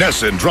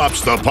 Nesson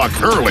drops the puck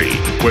early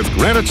with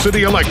Granite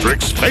City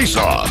Electric's Face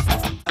Off.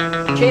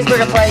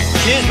 Cheeseburger plate,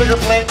 cheeseburger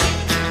plate,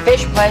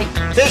 fish plate,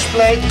 fish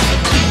plate.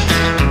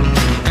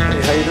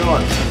 Hey, how you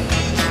doing?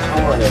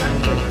 How are you?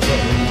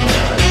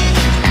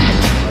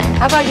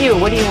 How about you?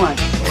 What do you want?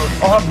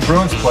 I'll have the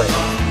Bruins plate.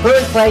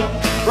 Bruins plate.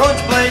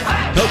 Bruins plate.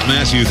 Help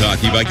Mass Youth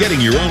Hockey by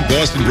getting your own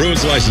Boston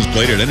Bruins license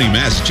plate at any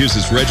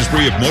Massachusetts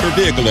Registry of Motor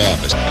Vehicle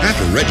office.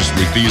 After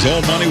registry fees,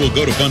 all money will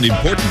go to fund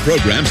important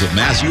programs of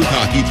Mass Youth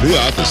Hockey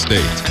throughout the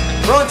state.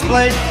 Bruins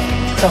plate.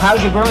 So how's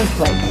your Bruins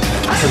plate?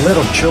 It's a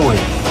little chewy.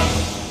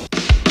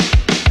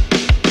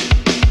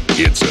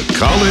 It's a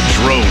college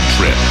road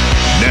trip,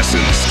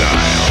 Nesson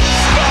style.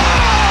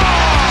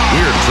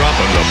 We're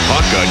dropping the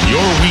puck on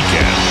your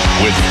weekend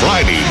with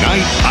Friday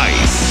Night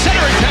Ice.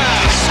 Centering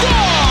pass,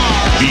 score!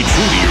 Be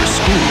true to your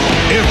school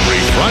every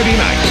Friday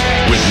night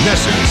with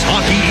Nesson's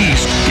Hockey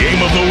East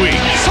Game of the Week.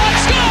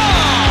 Score!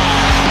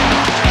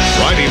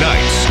 Friday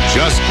nights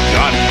just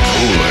got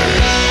cooler.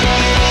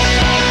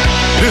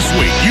 This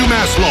week,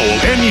 UMass Lowell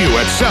NU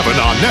at 7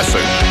 on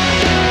Nesson.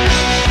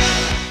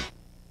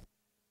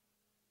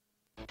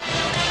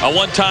 A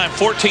one-time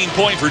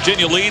 14-point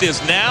Virginia lead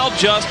is now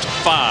just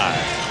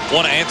 5.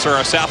 Want to answer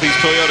our Southeast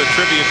Toyota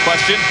trivia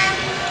question?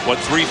 What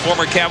 3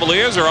 former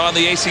Cavaliers are on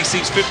the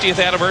ACC's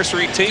 50th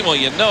anniversary team? Well,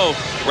 you know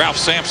Ralph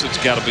Sampson's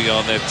got to be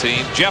on that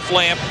team. Jeff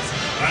Lamp,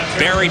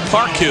 Barry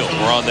Parkhill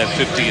were on that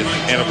 50th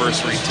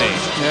anniversary team.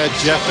 Yeah,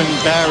 Jeff and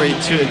Barry,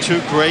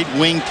 two great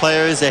wing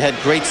players. They had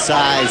great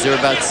size. They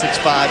were about 6'5",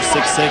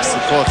 6'6".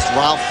 Of course,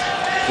 Ralph,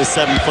 the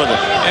 7-footer.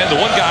 And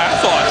the one guy I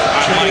thought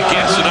I might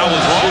guess and I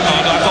was wrong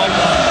on, I thought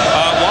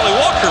Wally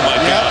Walker might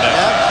be on that.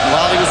 Yeah,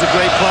 Wally was a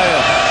great player.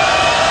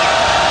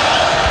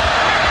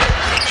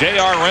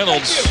 J.R.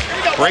 Reynolds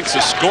breaks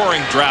a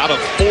scoring drought of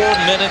 4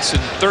 minutes and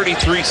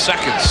 33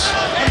 seconds.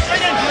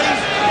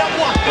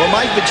 Well,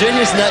 Mike,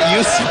 Virginia's not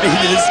used to being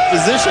in this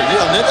position. You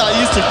know, they're not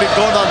used to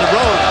going on the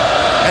road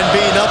and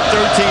being up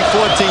 13,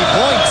 14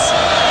 points.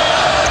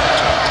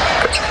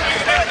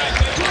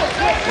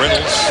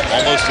 Reynolds,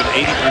 almost an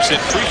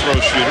 80% free throw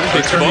shooter.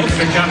 Hits both.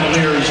 The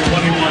Cavaliers,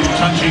 21,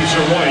 Tunji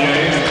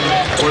Soroye.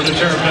 For the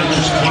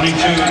Terrapins,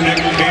 22, Nick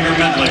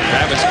Gator-Bentley.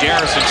 Travis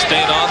Garrison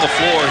staying on the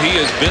floor.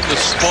 He has been the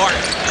spark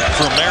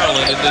for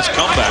Maryland in this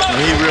comeback.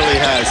 He really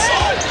has.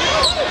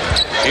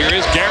 Here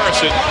is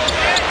Garrison.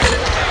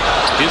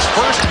 His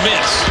first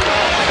miss.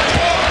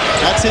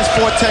 That's his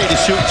forte, to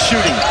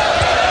shooting.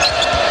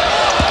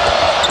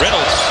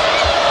 Reynolds.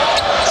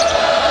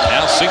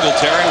 Now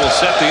Singletary will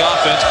set the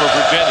offense for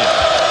Virginia.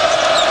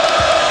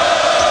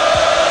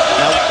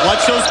 Now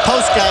watch those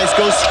post guys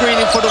go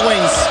screening for the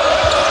wings.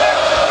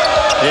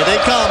 Here they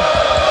come.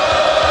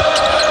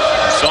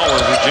 Saw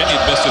where Virginia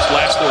missed his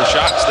last 4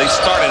 shots. They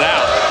started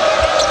out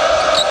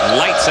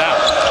lights out.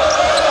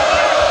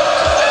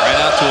 Ran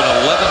out to an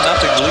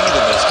 11-0 lead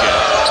in this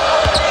game.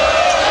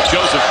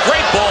 Joseph,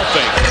 great ball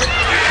fake.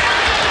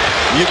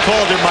 You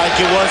called it, Mike.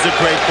 It was a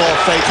great ball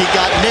fake. He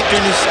got Nick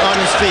on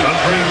his feet.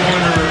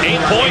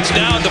 8 points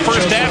now in the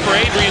first half for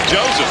Adrian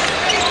Joseph.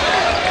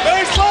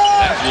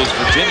 That was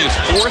Virginia's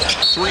 4th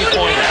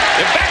three-pointer.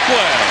 And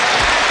Beckway.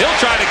 He'll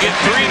try to get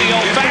 3 the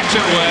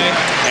old-fashioned way,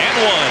 and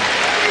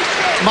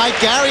 1. Mike,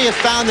 Gary has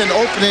found an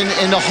opening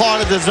in the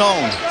heart of the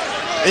zone.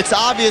 It's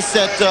obvious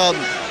that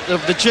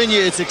Virginia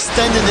is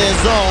extending their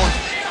zone,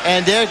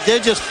 and they're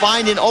just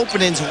finding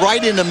openings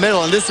right in the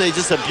middle. And this is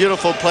just a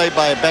beautiful play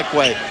by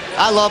Beckway.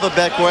 I love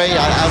Beckway.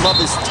 I love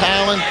his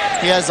talent.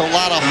 He has a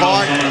lot of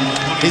heart.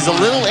 He's a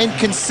little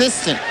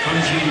inconsistent.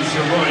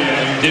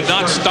 Did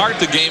not start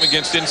the game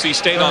against NC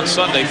State on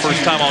Sunday.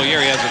 First time all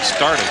year he hasn't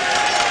started.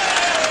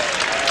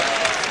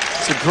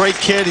 He's a great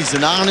kid. He's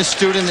an honest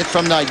student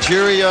from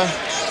Nigeria.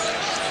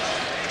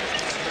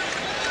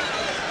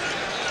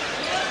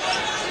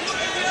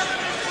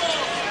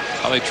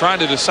 Are they trying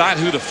to decide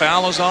who the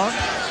foul is on?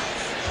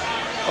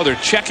 Oh, they're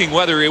checking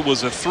whether it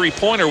was a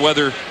 3-pointer,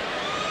 whether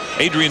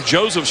Adrian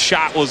Joseph's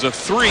shot was a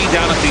 3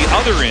 down at the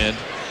other end.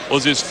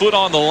 Was his foot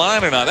on the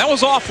line or not? That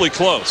was awfully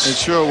close. It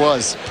sure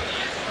was.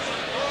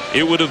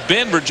 It would have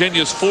been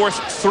Virginia's 4th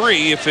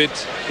 3 if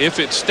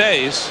it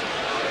stays.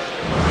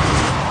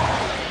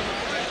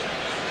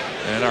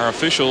 And our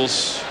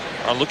officials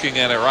are looking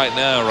at it right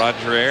now.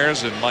 Roger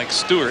Ayers and Mike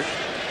Stewart.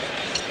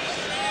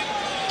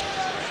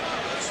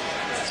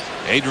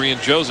 Adrian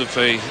Joseph,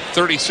 a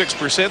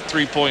 36%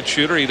 3-point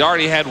shooter. He'd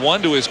already had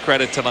 1 to his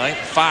credit tonight.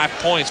 5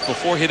 points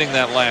before hitting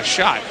that last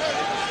shot.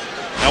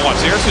 Now watch,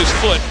 there's his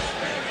foot.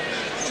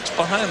 It's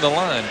behind the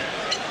line.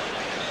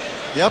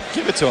 Yep,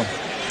 give it to him.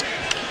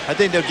 I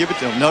think they'll give it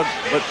to him. No,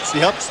 but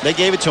yep, they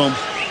gave it to him.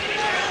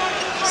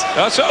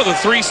 So the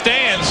 3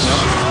 stands.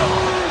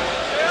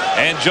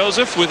 And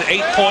Joseph with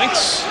 8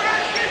 points.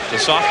 The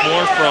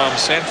sophomore from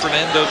San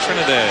Fernando,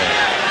 Trinidad.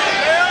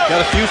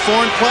 Got a few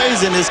foreign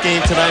players in this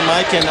game tonight,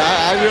 Mike, and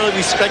I really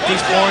respect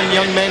these foreign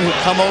young men who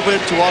come over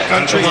to our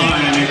country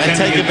and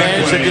take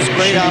advantage of this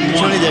great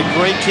opportunity. They're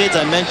great kids.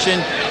 I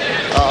mentioned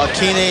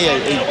Akine,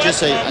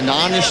 just an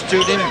honest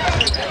student,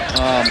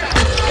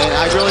 and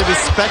I really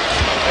respect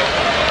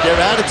their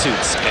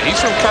attitudes. Yeah,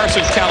 he's from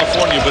Carson,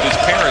 California, but his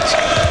parents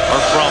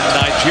are from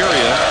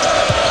Nigeria.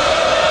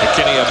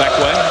 Akine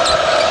Beckway.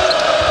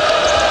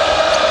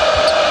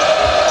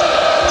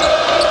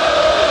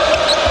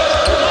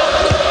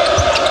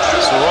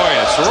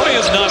 Soroye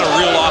is not a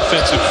real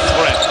offensive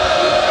threat,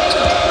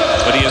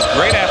 but he has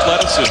great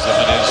athleticism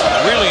and has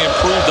really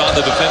improved on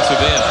the defensive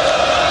end.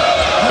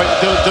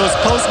 Those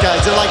post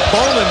guys, they're like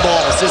bowling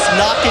balls, just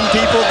knocking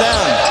people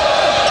down.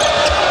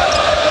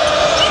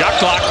 Shot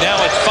clock now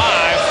at 5.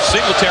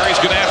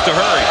 Singletary's going to have to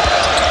hurry.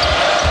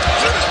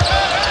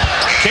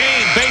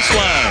 Kane,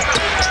 baseline.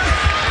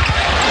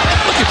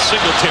 Look at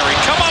Singletary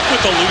come up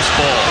with the loose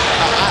ball.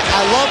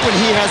 I love when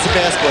he has the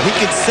basketball. He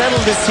can settle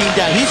this team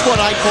down. He's what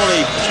I call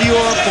a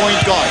pure point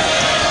guard.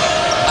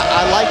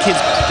 I like his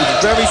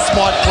very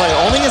smart play.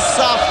 Only a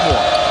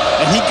sophomore.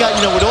 And he got,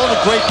 you know, with all the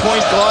great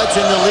point guards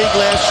in the league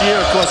last year,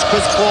 of course,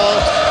 Chris Paul,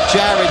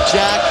 Jared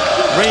Jack,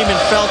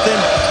 Raymond Felton.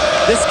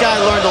 This guy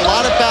learned a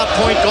lot about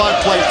point guard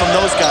play from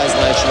those guys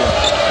last year.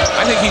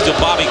 I think he's a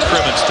Bobby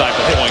Crimmins type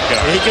of point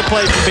guard. He can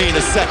play for me in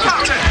a second.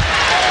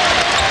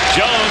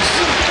 Jones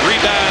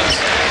rebounds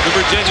the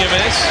Virginia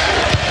miss.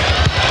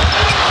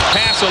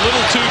 Pass a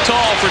little too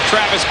tall for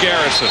Travis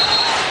Garrison.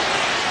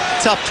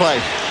 Tough play.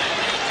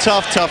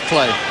 Tough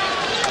play.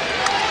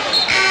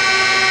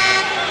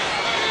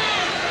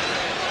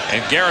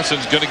 And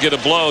Garrison's going to get a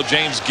blow.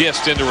 James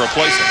Gist in to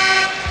replace him.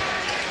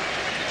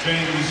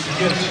 James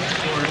Gist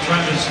for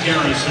Travis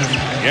Garrison.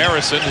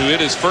 Garrison, who hit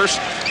his first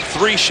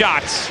 3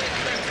 shots,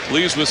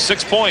 leaves with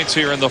 6 points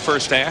here in the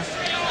first half.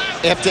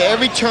 After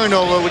every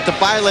turnover with the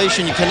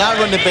violation, you cannot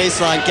run the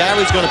baseline.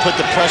 Gary's going to put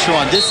the pressure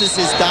on. This is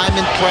his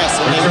diamond press.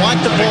 When they want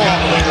the ball,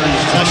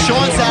 now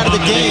Sean's out of the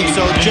game,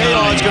 so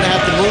JR is going to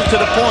have to move to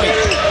the point.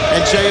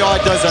 And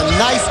JR does a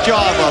nice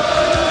job of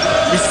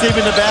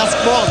receiving the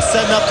basketball and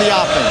setting up the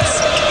offense.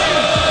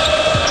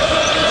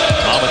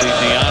 Mamadi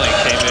Diani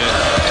came in.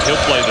 He'll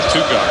play the 2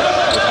 guard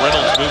with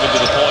Reynolds moving to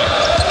the point.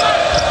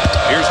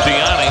 Here's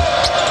Diani.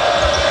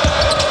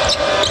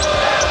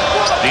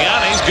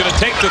 Diani's going to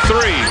take the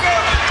 3.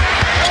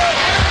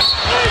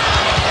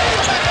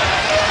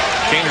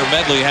 Kaner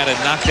Medley had it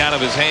knocked out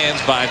of his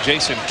hands by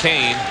Jason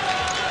Kane.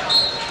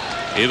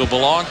 It'll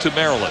belong to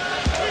Maryland.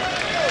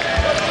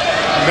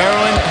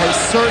 Maryland has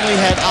certainly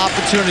had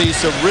opportunities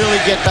to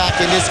really get back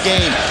in this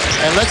game.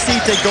 And let's see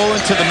if they go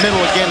into the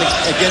middle again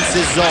against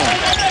this zone.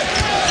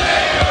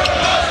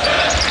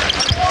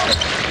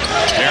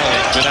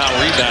 Maryland's been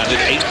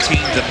out-rebounded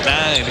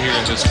 18-9 here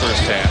in this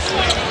first half.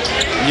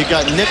 You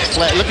got Nick,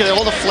 look at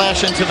all the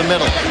flash into the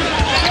middle.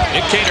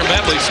 Nick Kaner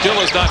Medley still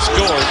has not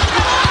scored.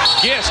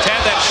 Gist had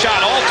that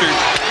shot altered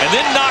and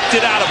then knocked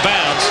it out of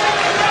bounds.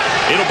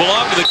 It'll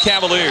belong to the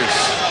Cavaliers.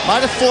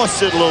 Might have forced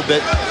it a little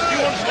bit.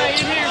 You want to stay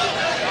in here?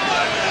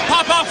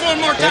 Pop off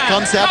one more time. Here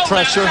comes that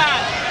pressure.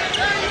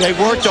 They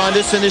worked on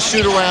this in the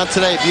shoot-around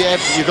today.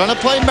 If you're going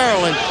to play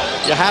Maryland,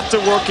 you have to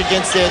work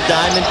against their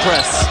diamond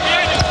press.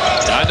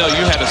 I know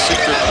you had a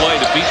secret play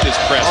to beat this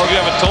press. You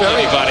haven't told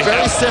anybody.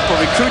 Very simple.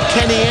 Recruit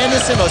Kenny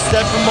Anderson or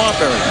Stephen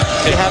Marbury.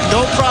 They have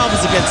no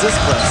problems against this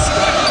press.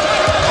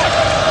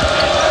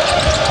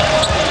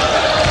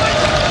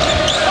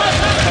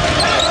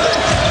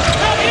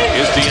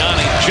 Here's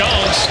Diani.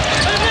 Jones.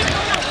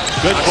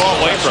 Good ball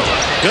away from him.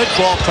 Good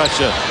ball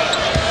pressure.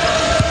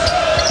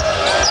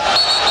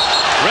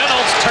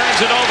 Reynolds turns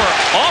it over.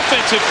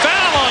 Offensive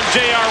foul on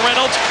J.R.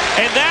 Reynolds,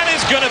 and that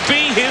is going to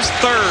be his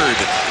 3rd.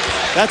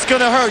 That's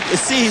going to hurt. You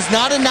see, he's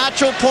not a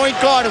natural point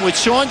guard, and with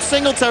Sean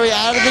Singletary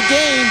out of the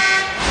game,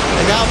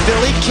 and now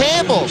Billy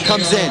Campbell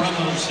comes in.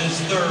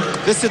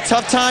 This is a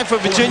tough time for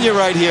Virginia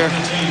right here.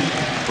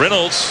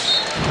 Reynolds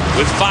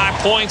with 5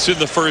 points in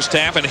the first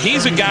half, and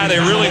he's a guy they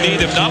really need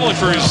him, not only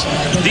for his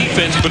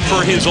defense, but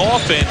for his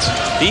offense.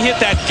 He hit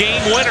that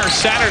game winner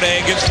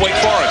Saturday against Wake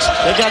Forest.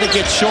 They got to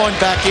get Sean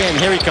back in.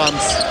 Here he comes.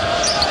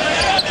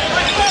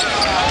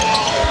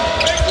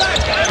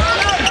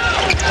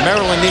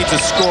 Maryland needs a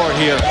score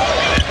here.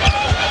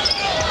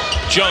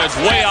 Jones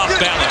way off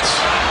balance.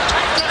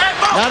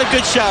 Not a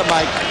good shot,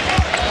 Mike.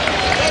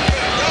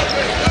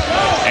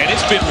 And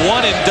it's been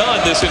one and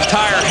done this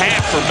entire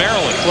half for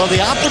Maryland. Well,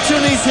 the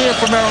opportunities here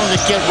for Maryland to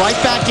get right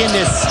back in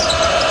this.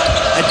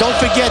 And don't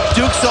forget,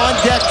 Duke's on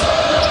deck.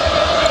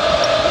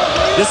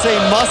 This is a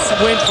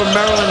must-win for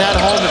Maryland at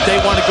home if they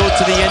want to go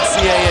to the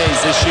NCAAs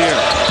this year.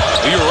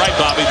 Well, you're right,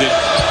 Bobby, that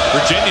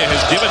Virginia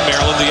has given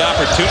Maryland the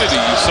opportunity.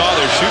 You saw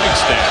their shooting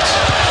stats.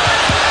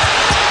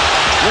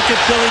 Look at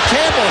Billy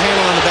Campbell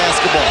handling the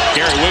basketball.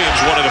 Gary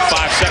Williams wanted a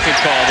 5-second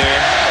call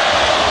there.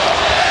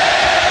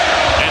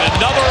 And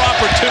another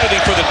opportunity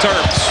for the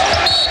Terps.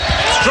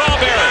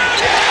 Strawberry.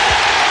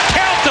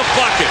 Count the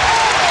bucket.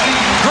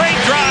 Great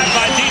drive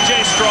by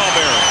DJ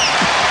Strawberry.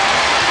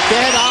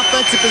 They had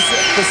offensive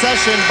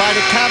possession by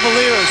the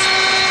Cavaliers.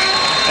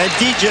 And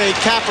DJ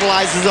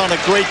capitalizes on a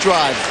great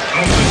drive.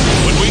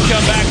 When we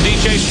come back,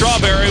 DJ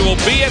Strawberry will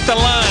be at the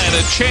line.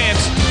 A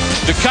chance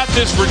to cut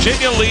this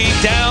Virginia lead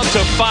down to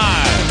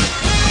 5.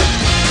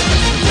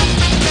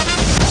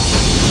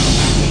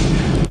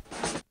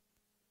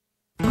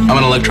 I'm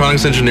an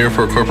electronics engineer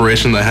for a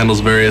corporation that handles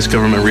various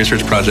government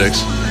research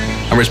projects.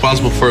 I'm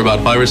responsible for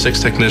about 5 or 6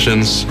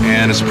 technicians,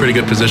 and it's a pretty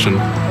good position.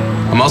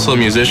 I'm also a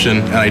musician,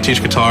 and I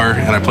teach guitar,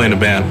 and I play in a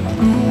band.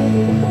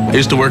 I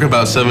used to work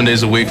about 7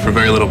 days a week for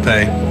very little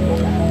pay,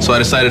 so I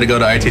decided to go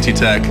to ITT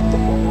Tech.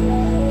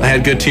 I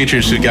had good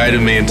teachers who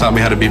guided me and taught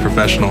me how to be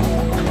professional.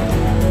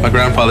 My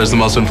grandfather is the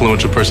most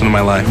influential person in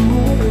my life.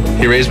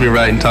 He raised me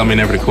right and taught me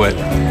never to quit.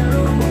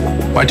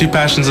 My 2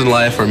 passions in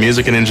life are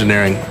music and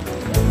engineering.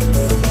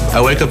 I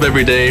wake up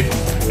every day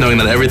knowing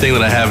that everything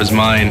that I have is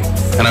mine,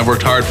 and I've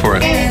worked hard for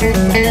it.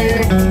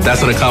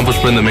 That's an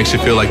accomplishment that makes you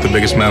feel like the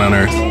biggest man on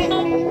earth.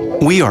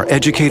 We are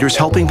educators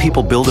helping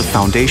people build a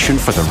foundation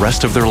for the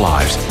rest of their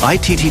lives.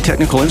 ITT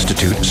Technical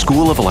Institute,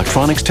 School of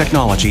Electronics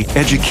Technology,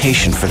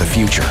 education for the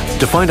future.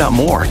 To find out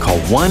more, call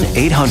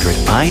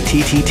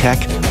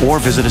 1-800-ITT-TECH or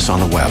visit us on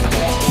the web.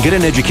 Get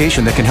an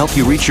education that can help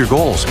you reach your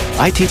goals.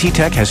 ITT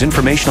Tech has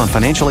information on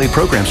financial aid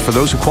programs for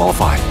those who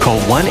qualify. Call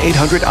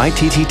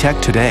 1-800-ITT-TECH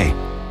today.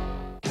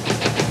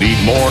 Need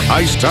more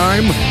ice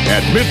time?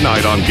 At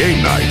midnight on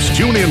game nights,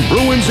 tune in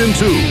Bruins in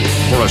 2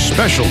 for a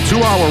special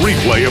 2-hour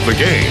replay of the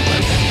game.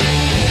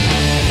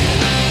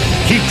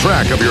 Keep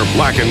track of your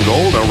black and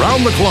gold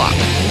around the clock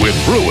with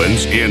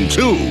Bruins in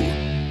 2.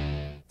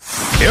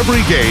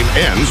 Every game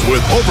ends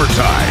with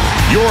overtime.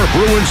 Your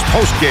Bruins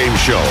post-game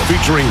show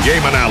featuring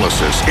game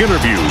analysis,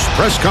 interviews,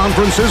 press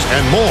conferences,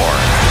 and more.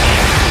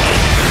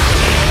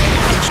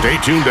 Stay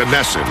tuned to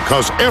NESN,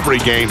 because every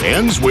game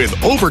ends with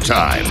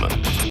overtime.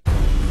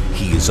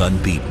 He is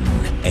unbeaten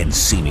and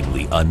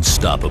seemingly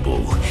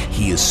unstoppable.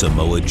 He is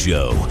Samoa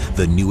Joe,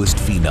 the newest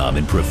phenom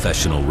in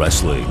professional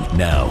wrestling.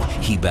 Now,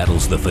 he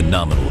battles the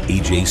phenomenal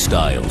AJ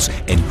Styles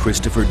and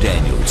Christopher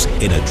Daniels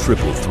in a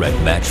triple threat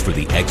match for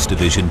the X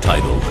Division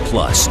title.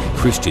 Plus,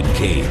 Christian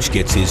Cage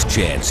gets his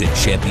chance at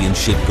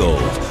championship gold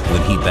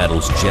when he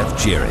battles Jeff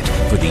Jarrett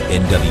for the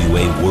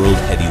NWA World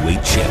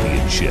Heavyweight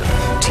Championship.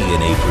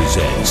 TNA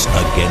presents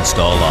Against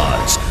All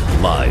Odds,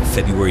 live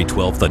February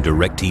 12th on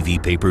DirecTV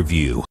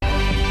pay-per-view.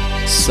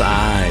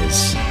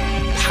 Size,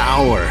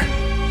 power,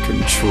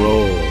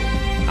 control.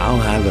 I'll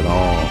have it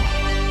all.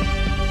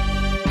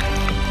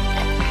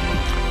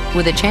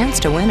 With a chance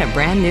to win a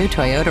brand new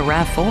Toyota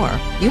RAV4,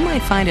 you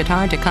might find it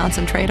hard to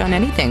concentrate on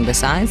anything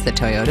besides the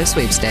Toyota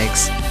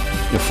sweepstakes.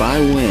 If I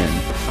win,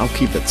 I'll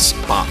keep it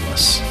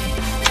spotless.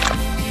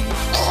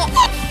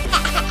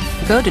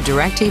 Go to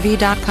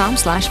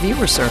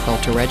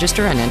directv.com/viewercircle to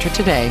register and enter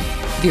today.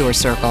 Viewer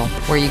Circle,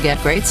 where you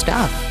get great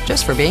stuff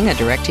just for being a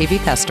DirecTV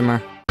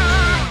customer.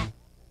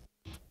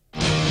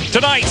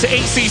 Tonight's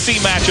ACC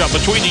matchup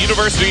between the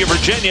University of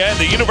Virginia and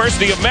the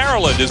University of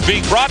Maryland is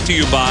being brought to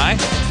you by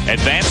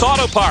Advance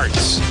Auto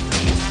Parts,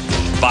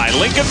 by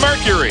Lincoln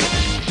Mercury,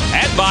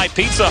 and by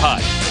Pizza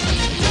Hut.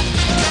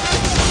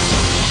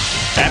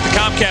 At the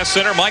Comcast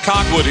Center, Mike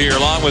Hawkwood here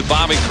along with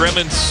Bobby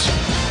Crimmins.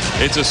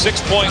 It's a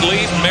 6-point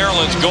lead.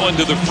 Maryland's going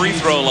to the free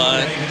throw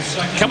line.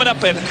 Coming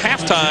up at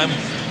halftime,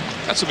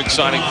 got some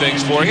exciting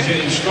things for you.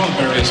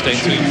 Stay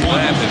tuned for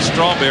that. And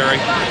Strawberry.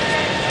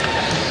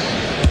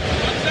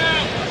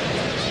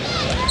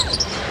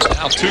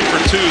 Now 2 for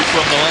 2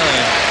 from the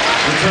line.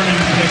 Returning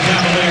to the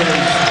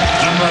Cavaliers,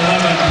 number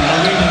 11,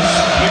 Marinas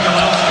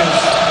Mikalauskas,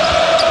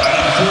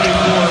 and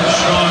 44,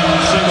 Sean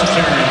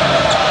Singletary.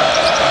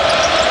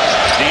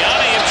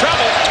 Diani in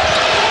trouble.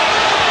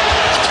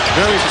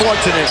 Very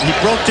fortunate. He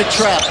broke the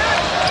trap.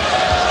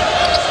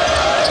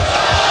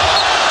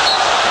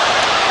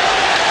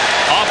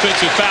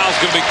 Offensive foul's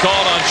going to be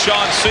called on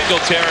Sean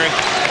Singletary.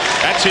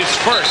 That's his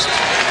first.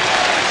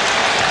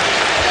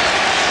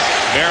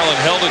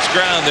 Maryland held its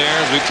ground there.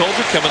 As we told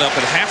you, coming up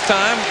at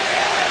halftime,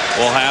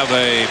 we'll have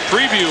a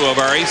preview of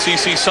our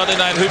ACC Sunday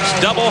Night Hoops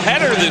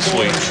doubleheader this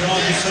week.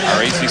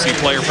 Our ACC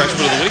Player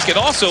Freshman of the Week.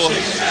 And also,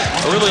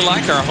 I really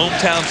like our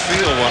hometown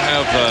feel. We'll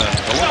have the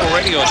local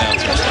radio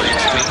announcements for each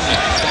team.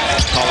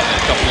 Calling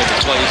a couple of the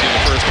plays in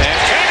the first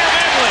half. Tanner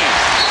Medley,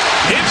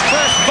 his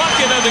first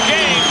bucket of the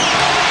game.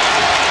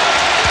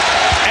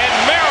 And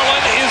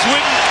Maryland is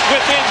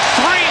within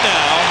 3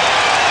 now.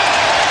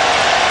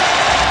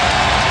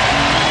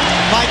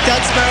 Mike,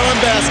 that's Maryland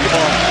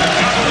basketball.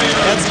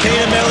 That's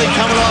Caden Medley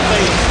coming off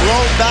a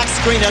low back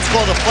screen. That's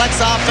called a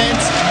flex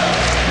offense.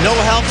 No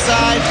help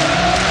side.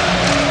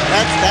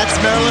 That's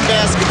Maryland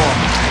basketball.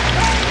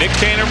 Nick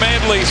Tanner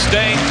Medley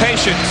staying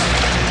patient.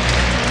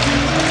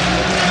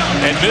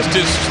 And missed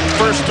his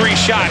first 3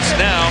 shots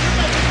now.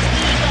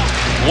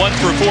 1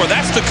 for 4.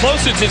 That's the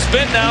closest it's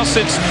been now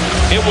since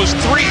it was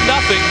 3-0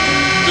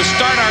 to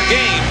start our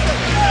game.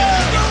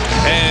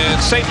 And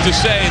safe to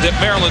say that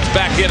Maryland's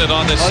back in it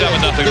on this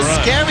 7-0 run. The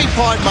scary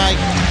part, Mike,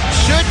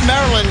 should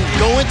Maryland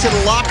go into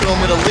the locker room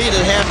with a lead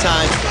at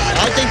halftime,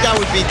 I think that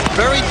would be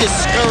very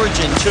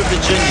discouraging to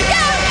Virginia.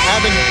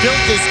 Having built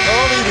this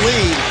early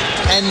lead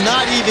and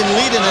not even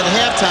leading at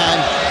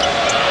halftime,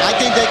 I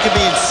think they could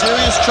be in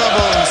serious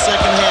trouble in the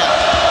second half.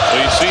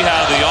 Well, you see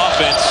how the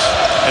offense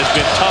has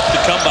been tough to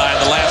come by in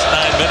the last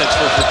 9 minutes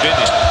for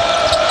Virginia.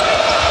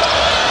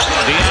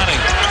 Diani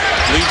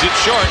leaves it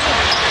short.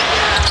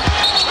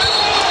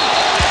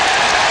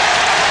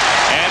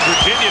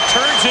 Virginia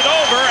turns it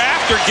over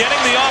after getting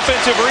the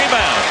offensive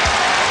rebound.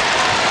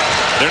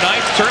 Their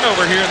 9th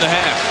turnover here in the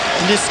half.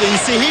 And you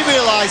see, he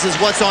realizes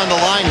what's on the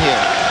line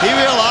here. He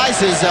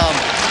realizes the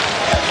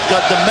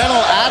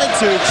mental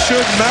attitude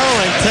should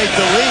Maryland take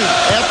the lead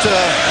after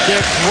their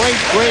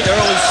great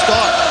early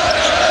start.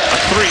 A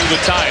 3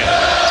 would tie it.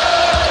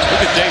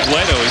 Look at Dave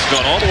Leto. He's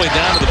gone all the way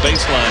down to the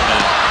baseline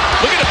now.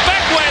 Look at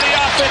Ebekwe, the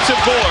offensive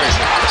board.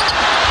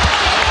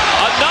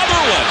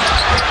 Another one.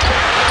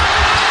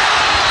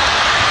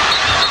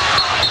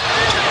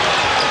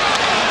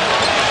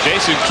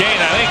 Jason Kane,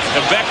 I think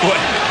Ebekwe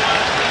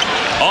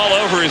all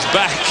over his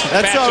back.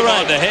 That's all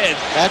right. On the head.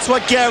 That's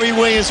what Gary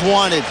Williams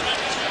wanted.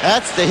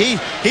 He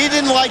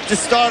didn't like the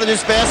start of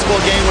this basketball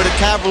game where the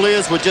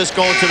Cavaliers were just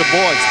going to the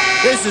boards.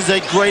 This is a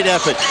great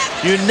effort.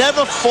 You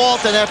never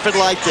fault an effort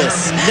like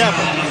this.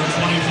 Never.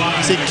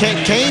 See,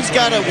 Kane's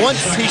got to,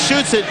 once he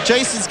shoots it,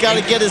 Jason's got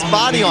to get his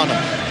body on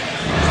him.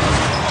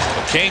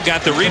 Kane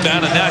got the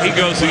rebound, and now he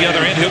goes to the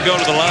other end. He'll go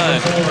to the line.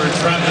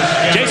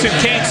 Jason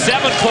Kane,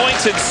 7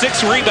 points and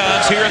 6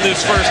 rebounds here in this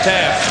first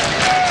half.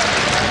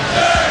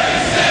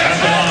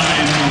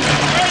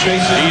 He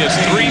is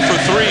 3 for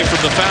 3 from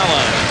the foul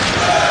line.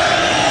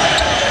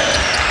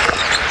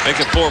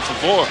 Make it 4 for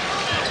 4.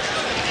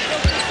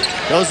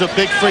 Those are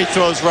big free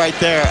throws right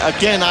there.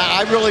 Again,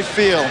 I really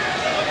feel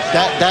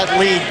that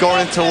lead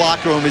going into the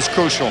locker room is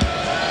crucial.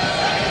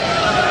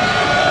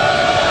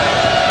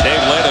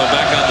 Dave Leto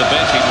back on the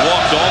bench. He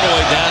walked all the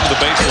way down to the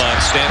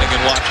baseline, standing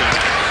and watching.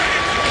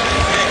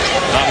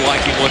 Not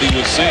liking what he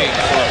was seeing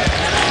from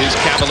his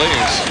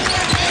Cavaliers,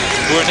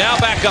 who are now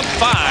back up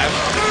 5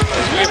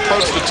 as we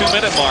approach the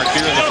 2-minute mark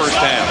here in the first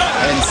half.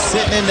 And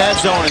sitting in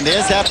that zone, and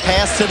there's that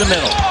pass to the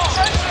middle.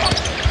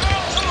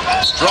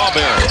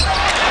 Strawberry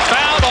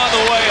fouled on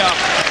the way up.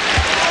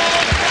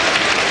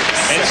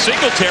 And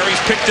Singletary's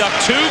picked up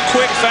 2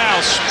 quick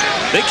fouls.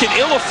 They can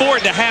ill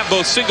afford to have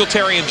both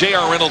Singletary and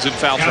J.R. Reynolds in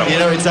foul trouble. You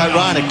know, it's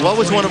ironic. What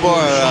was one of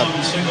our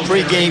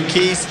pre-game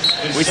keys?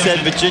 We said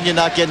Virginia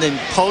not getting in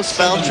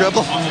post-foul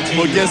trouble.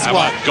 Well, guess How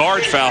what? about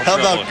guard foul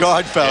trouble? How about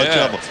guard foul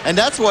trouble? And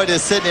that's why they're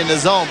sitting in the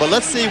zone. But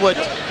let's see what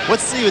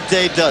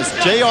Dave does.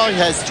 J.R.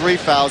 has 3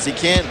 fouls. He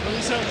can't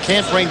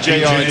bring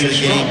J.R. into the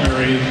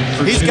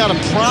game. He's got to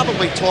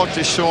probably talk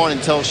to Sean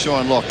and tell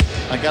Sean, look,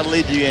 I got to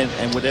lead you in,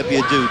 and whatever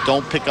you do,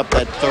 don't pick up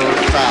that 3rd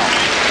foul.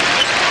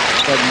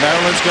 But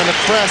Maryland's going to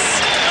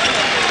press.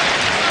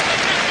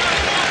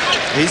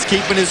 He's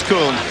keeping his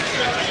cool.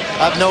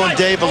 I've known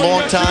Dave a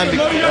long time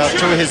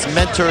through his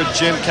mentor,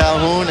 Jim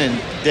Calhoun,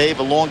 and Dave,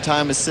 a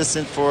long-time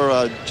assistant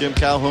for Jim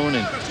Calhoun.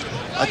 And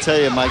I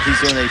tell you, Mike, he's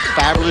doing a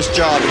fabulous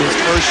job in his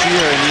first year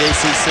in the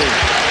ACC.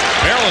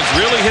 Maryland's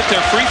really hit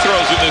their free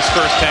throws in this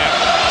first half.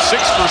 6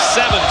 for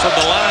 7 from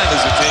the line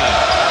as a team.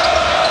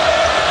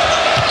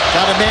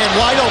 Got a man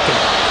wide open.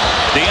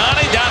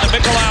 Diani down to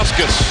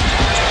Mikalauskas.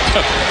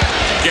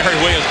 Gary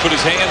Williams put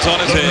his hands on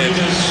his head.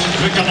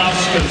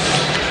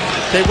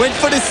 They went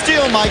for the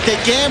steal, Mike. They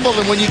gambled,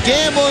 and when you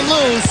gamble and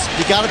lose,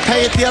 you got to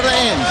pay at the other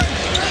end.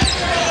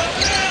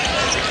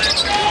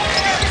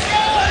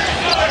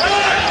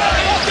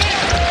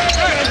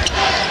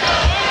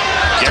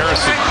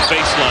 Garrison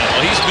baseline.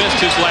 Well, he's missed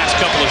his last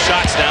couple of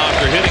shots now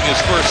after hitting his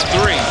first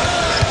 3.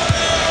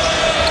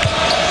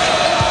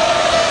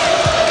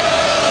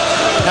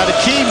 Now the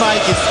key,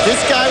 Mike, is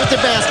this guy with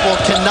the basketball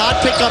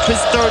cannot pick up his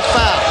 3rd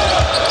foul.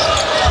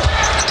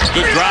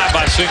 Good drive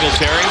by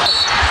Singletary.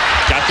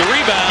 Got the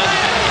rebound.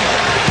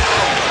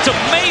 It's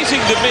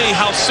amazing to me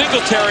how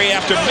Singletary,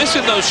 after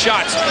missing those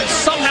shots,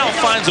 somehow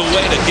finds a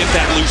way to get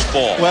that loose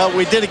ball. Well,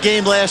 we did a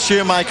game last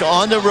year, Mike,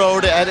 on the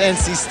road at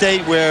NC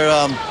State where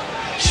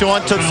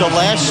Sean took the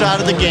last shot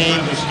of the game.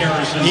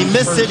 He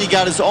missed it. He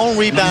got his own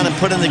rebound and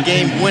put in the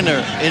game winner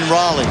in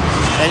Raleigh.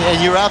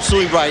 And you're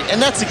absolutely right. And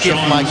that's a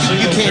gift, Mike.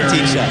 You can't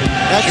teach that.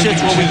 That's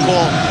just what we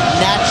call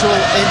natural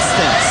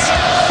instincts.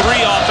 3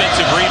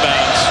 offensive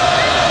rebounds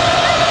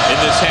in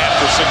this half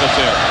for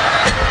Singletary.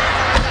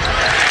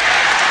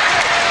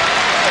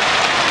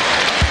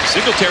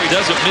 Singletary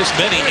doesn't miss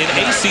many. In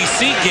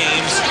ACC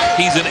games,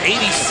 he's an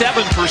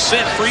 87%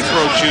 free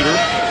throw shooter.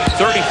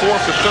 34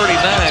 for 39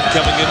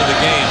 coming into the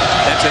game.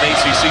 That's an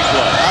ACC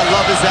play. I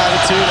love his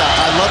attitude.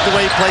 I love the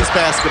way he plays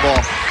basketball.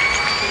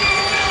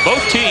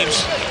 Both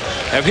teams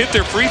have hit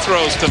their free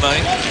throws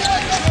tonight.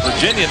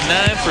 Virginia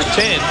 9 for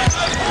 10.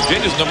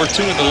 Virginia's number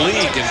 2 in the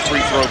league in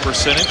free throw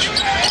percentage.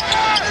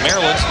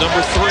 Maryland's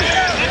number 3.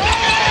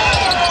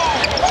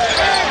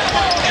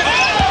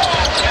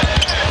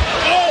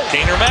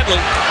 Kaner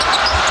Medley.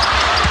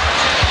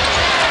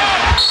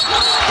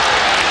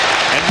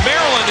 And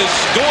Maryland is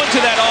going to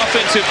that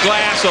offensive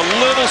glass a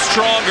little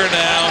stronger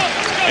now,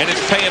 and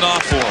it's paying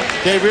off for them.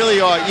 They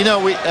really are. You know,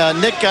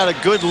 Nick got a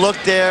good look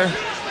there.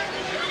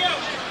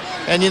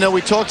 And, you know, we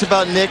talked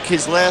about Nick,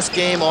 his last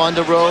game on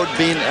the road,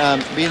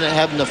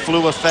 having the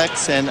flu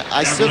effects, and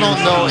I still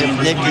don't know if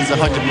Nick is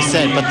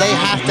 100%, but they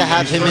have to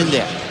have him in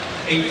there.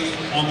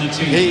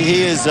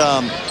 He is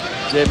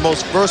the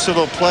most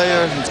versatile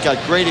player. He's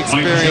got great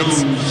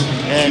experience,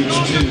 and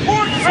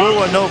flu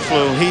or no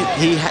flu,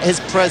 his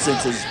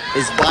presence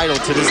is vital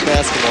to this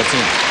basketball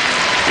team.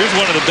 Here's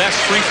one of the best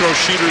free throw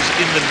shooters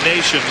in the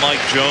nation,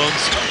 Mike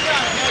Jones.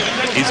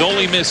 He's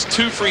only missed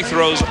 2 free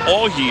throws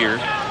all year.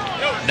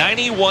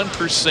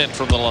 91%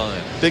 from the line.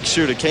 Big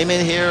shooter. Came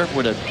in here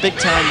with a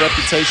big-time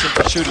reputation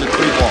for shooting the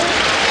 3-ball.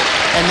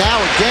 And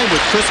now, again, with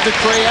Chris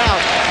McCray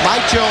out,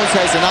 Mike Jones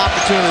has an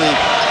opportunity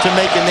to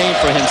make a name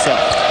for himself.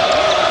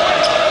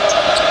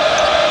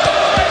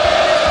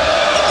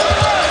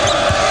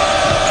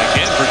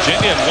 Again,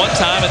 Virginia at one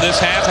time in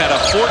this half had a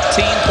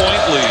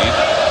 14-point lead.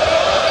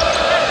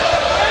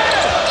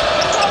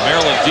 The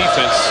Maryland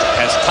defense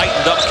has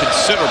tightened up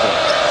considerably.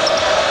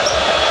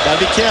 Gotta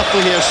be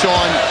careful here,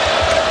 Sean.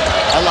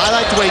 I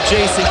like the way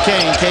Jason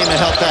Kane came and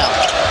helped out.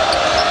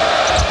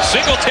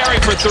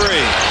 Singletary for 3.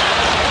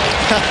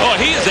 Oh,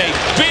 he is a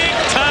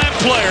big-time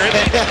player,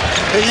 isn't he?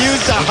 He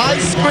used a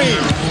high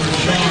screen.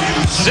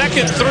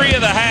 Second 3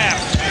 of the half.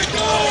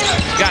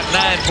 Got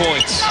 9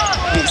 points.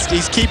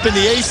 He's keeping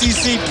the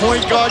ACC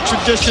point guard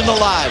tradition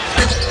alive.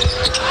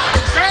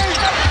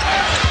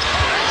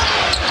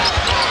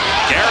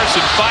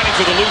 Garrison fighting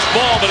for the loose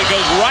ball, but it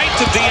goes right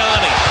to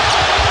Diani.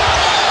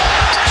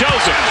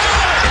 Joseph.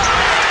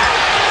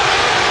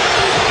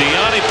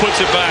 Diani puts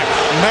it back.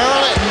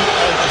 Maryland,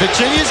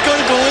 Virginia's going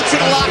to go into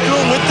the locker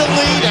room with the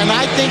lead, and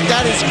I think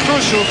that is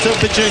crucial to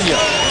Virginia.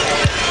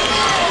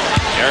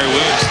 Gary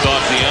Williams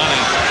thought Deani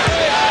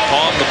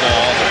pawned the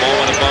ball. The ball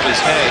went above his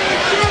head.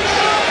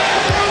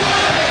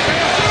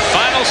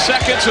 Final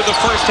seconds of the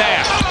first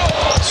half.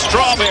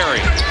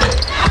 Strawberry.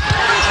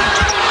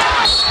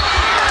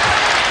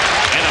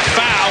 And a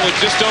foul with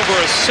just over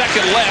a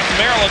second left.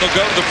 Maryland will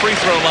go to the free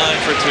throw line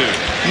for two.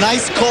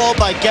 Nice call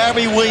by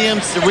Gary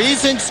Williams. The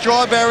reason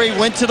Strawberry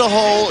went to the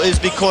hole is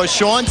because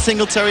Sean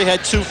Singletary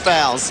had 2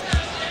 fouls.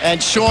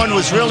 And Sean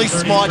was really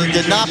smart. He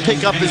did not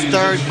pick up his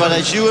third, but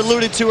as you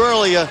alluded to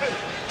earlier,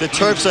 the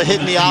Terps are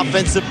hitting the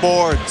offensive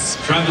boards.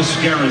 Travis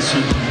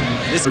Garrison.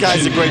 This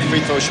guy's a great free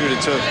throw shooter,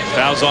 too.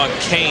 Fouls on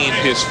Kane,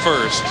 his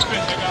first.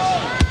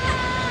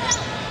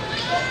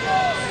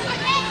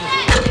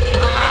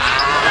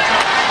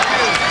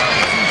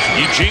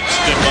 You jinxed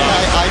him.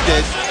 I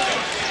did.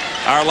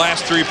 Our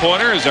last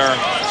three-pointer is our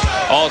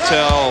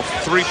all-tell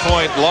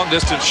three-point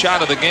long-distance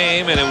shot of the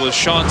game, and it was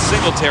Sean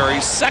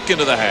Singletary's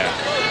second of the half.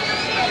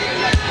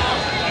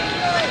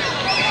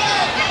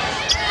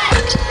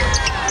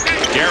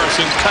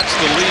 Garrison cuts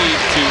the lead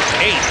to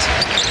 8.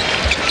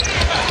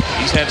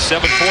 He's had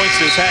 7 points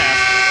this half.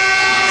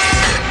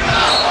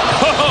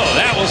 Oh,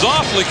 that was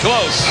awfully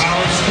close.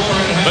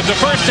 But the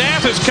first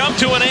half has come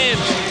to an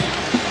end.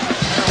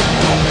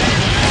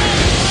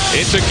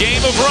 It's a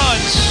game of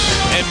runs,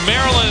 and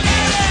Maryland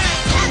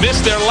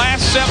missed their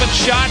last 7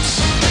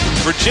 shots.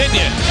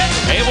 Virginia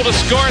able to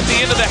score at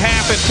the end of the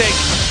half and take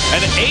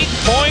an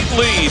 8-point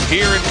lead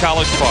here in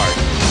College Park.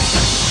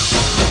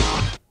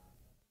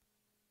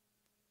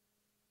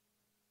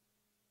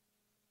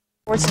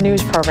 Sports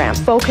news program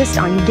focused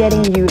on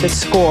getting you the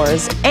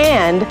scores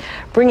and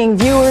bringing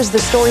viewers the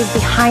stories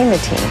behind the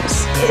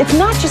teams. It's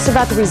not just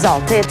about the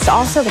result, it's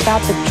also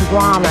about the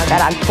drama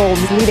that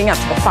unfolds leading up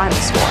to the final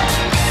score.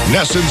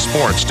 NESN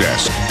Sports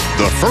Desk,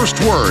 the first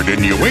word in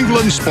New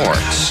England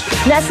sports.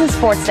 NESN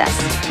Sports Desk,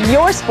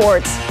 your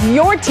sports,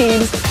 your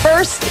teams,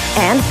 first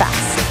and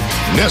fast.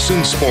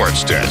 NESN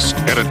Sports Desk,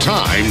 at a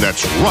time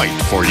that's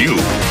right for you.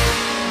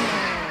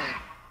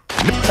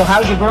 So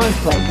how's your Bruins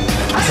play?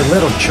 It's a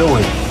little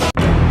chewy.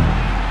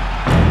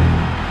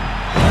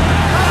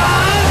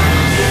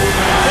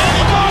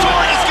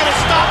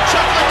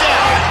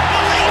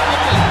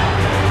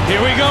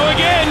 Here we go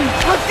again.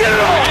 Let's get it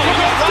on.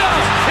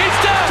 He's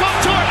down.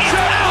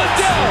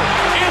 Liddell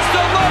is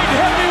the light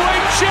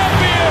heavyweight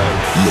champion.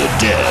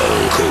 Liddell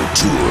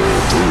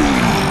Couture 3.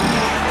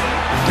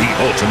 The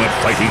Ultimate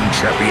Fighting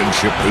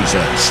Championship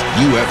presents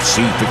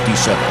UFC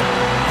 57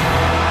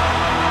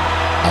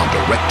 on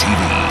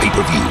DirecTV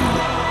pay-per-view.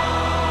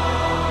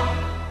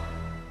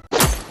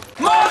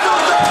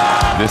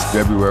 This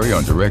February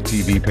on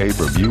DirecTV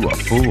pay-per-view, a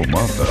full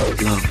month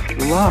of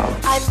love.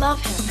 I love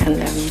him.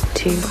 I love you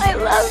too. I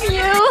love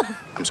you.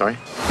 I'm sorry?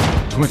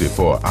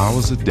 24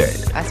 hours a day.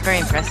 That's very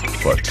impressive.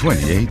 For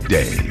 28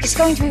 days. It's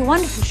going to be a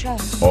wonderful show.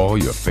 All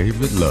your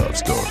favorite love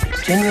stories.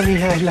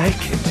 Generally, I like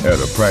it. At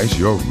a price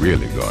you're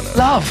really gonna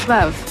Love.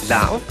 Love.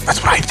 Love? That's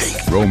what I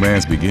think.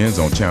 Romance begins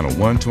on channel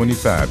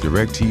 125,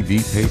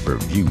 DirecTV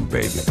pay-per-view,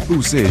 baby.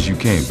 Who says you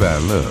can't buy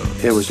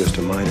love? It was just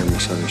a minor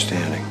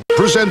misunderstanding.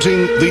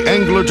 Presenting the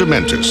Angler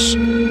Dementis,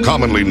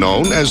 commonly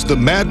known as the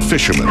Mad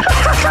Fisherman.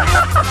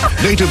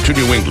 Native to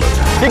New England,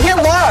 You get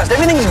lost.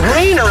 Everything's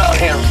green around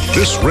here.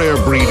 this rare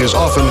breed is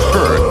often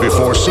heard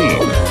before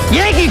seen.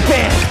 Yankee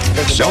fan.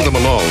 Seldom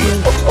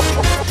alone,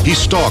 he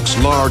stalks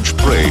large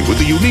prey with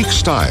a unique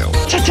style.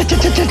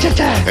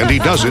 And he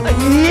does it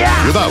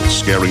without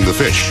scaring the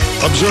fish.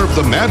 Observe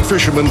the Mad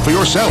Fisherman for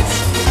yourself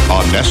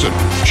on NESN.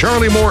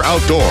 Charlie Moore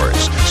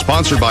Outdoors,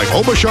 sponsored by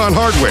Obashan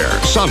Hardware,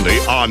 Sunday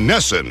on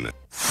NESN.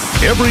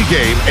 Every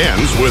game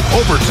ends with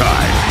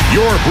overtime.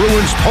 Your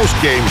Bruins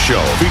post-game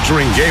show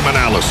featuring game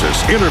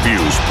analysis,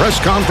 interviews, press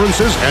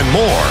conferences, and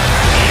more.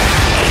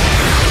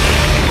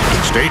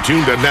 Stay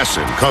tuned to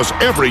NESN, because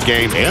every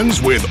game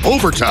ends with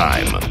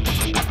overtime.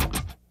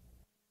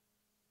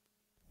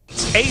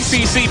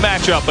 ACC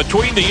matchup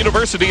between the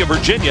University of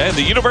Virginia and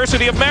the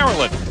University of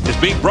Maryland is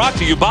being brought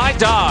to you by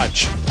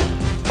Dodge,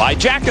 by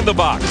Jack in the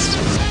Box,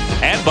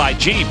 and by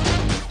Jeep.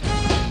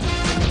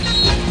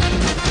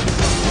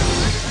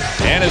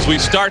 And as we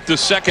start the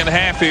second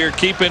half here,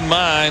 keep in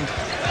mind,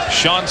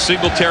 Sean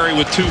Singletary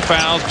with 2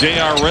 fouls,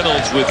 J.R.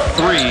 Reynolds with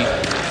 3.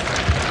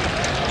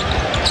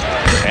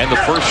 And the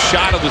first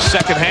shot of the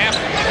second half,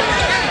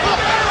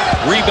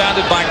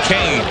 rebounded by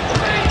Kane.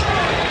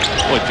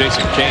 Boy,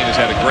 Jason Kane has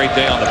had a great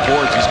day on the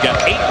boards. He's got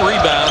 8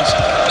 rebounds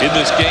in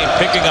this game,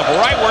 picking up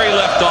right where he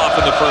left off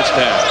in the first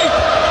half.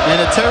 And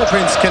the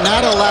Terrapins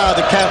cannot allow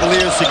the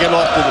Cavaliers to get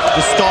off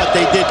the start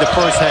they did the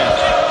first half.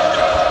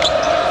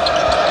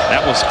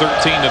 That was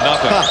 13-0.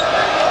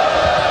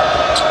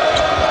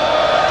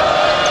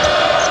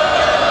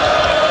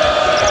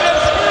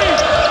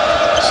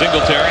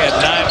 Singletary had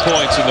 9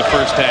 points in the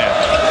first half.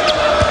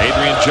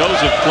 Adrian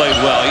Joseph played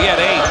well. He had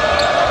 8.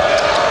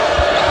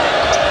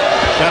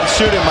 Got to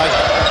shoot him, Mike.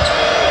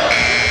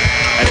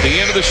 At the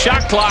end of the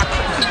shot clock.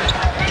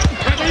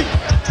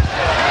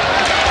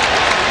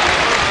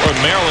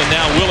 Maryland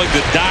now willing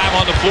to dive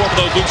on the floor for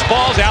those loose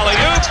balls.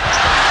 Alley-oop.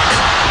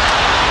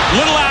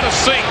 Little out of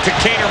sync to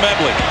Kaner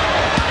Medley.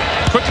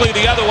 Quickly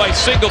the other way,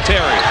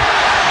 Singletary.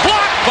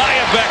 Blocked by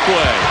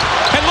Ibekwe.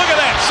 And look at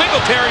that,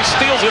 Singletary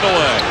steals it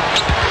away.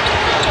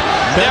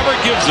 Never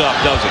gives up,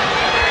 does he?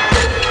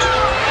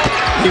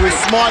 He was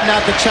smart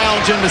not to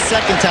challenge him the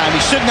second time. He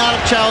should not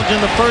have challenged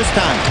him the first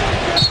time.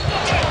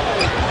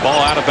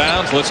 Ball out of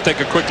bounds. Let's take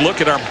a quick look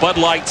at our Bud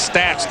Light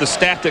stats. The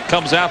stat that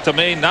comes out to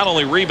me, not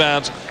only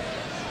rebounds,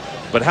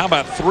 but how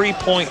about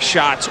three-point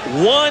shots?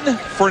 1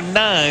 for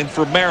 9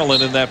 for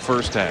Maryland in that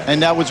first half.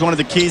 And that was one of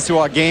the keys to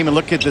our game. And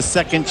look at the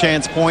second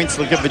chance points.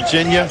 Look at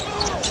Virginia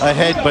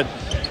ahead, but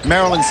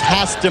Maryland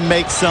has to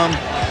make some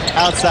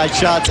outside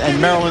shots, and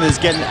Maryland is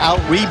getting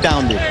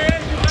out-rebounded.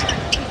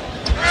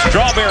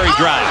 Strawberry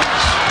drives.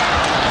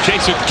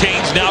 Jason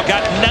Kane's now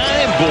got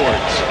 9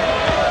 boards.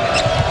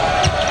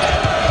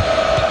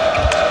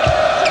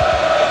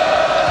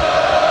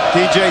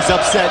 DJ's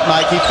upset,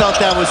 Mike. He felt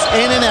that was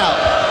in and out.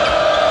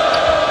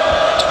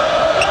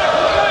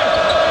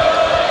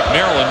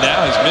 Maryland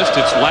now has missed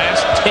its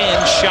last 10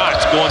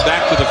 shots going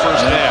back to the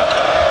first half.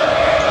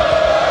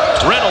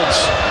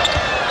 Reynolds.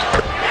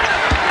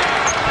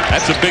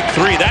 That's a big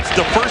three. That's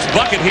the first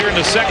bucket here in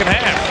the second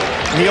half.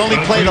 He only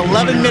played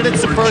 11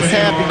 minutes the first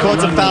half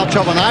because of foul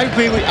trouble. And I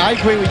agree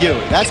with you.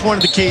 That's one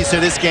of the keys to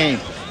this game.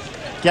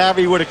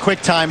 Gary with a quick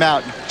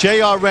timeout.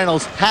 J.R.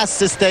 Reynolds has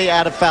to stay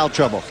out of foul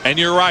trouble. And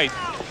you're right.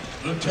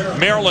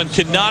 Maryland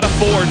cannot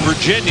afford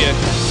Virginia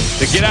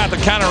to get out the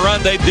kind of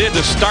run they did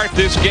to start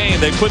this game.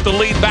 They put the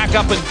lead back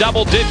up in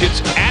double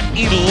digits at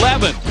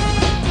 11.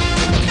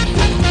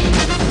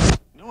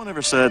 No one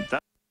ever said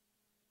that.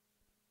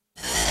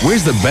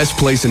 Where's the best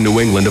place in New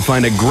England to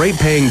find a great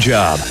paying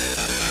job?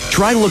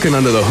 Try looking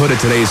under the hood of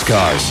today's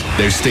cars.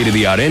 There's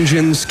state-of-the-art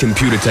engines,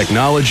 computer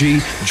technology,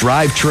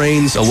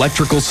 drivetrains,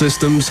 electrical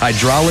systems,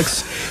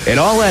 hydraulics. It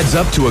all adds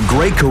up to a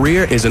great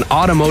career as an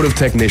automotive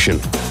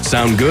technician.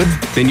 Sound good?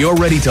 Then you're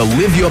ready to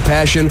live your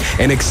passion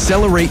and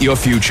accelerate your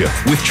future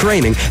with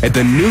training at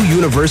the new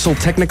Universal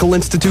Technical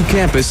Institute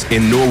campus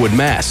in Norwood,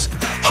 Mass.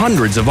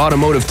 Hundreds of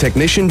automotive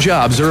technician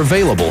jobs are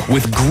available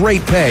with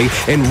great pay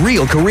and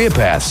real career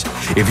paths.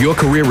 If your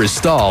career is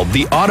stalled,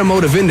 the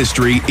automotive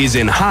industry is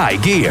in high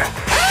gear.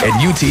 At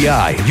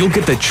UTI, you'll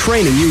get the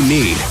training you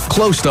need,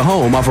 close to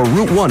home off of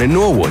Route 1 in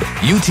Norwood.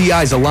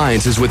 UTI's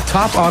alliances with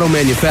top auto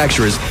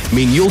manufacturers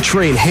mean you'll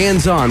train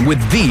hands-on with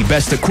the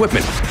best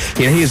equipment.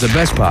 And here's the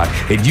best part.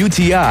 At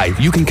UTI,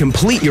 you can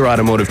complete your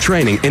automotive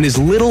training in as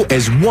little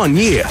as 1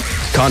 year.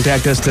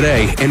 Contact us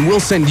today and we'll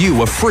send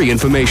you a free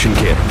information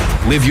kit.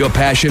 Live your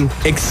passion,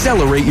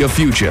 accelerate your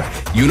future.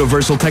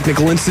 Universal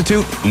Technical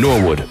Institute,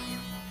 Norwood.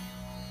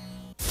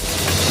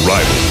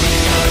 Rivalry.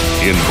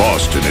 In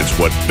Boston, it's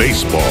what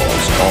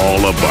baseball's all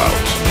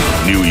about.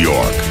 New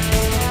York.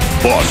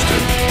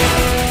 Boston.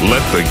 Let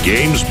the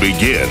games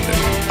begin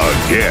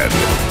again.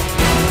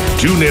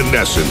 Tune in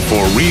NESN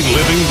for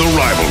reliving the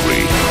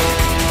rivalry.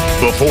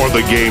 Before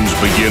the games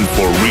begin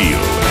for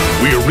real,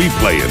 we're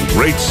replaying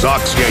great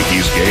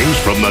Sox-Yankees games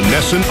from the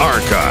NESN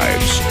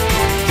archives.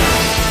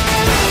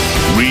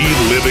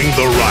 Reliving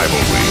the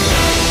rivalry.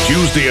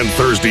 Tuesday and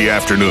Thursday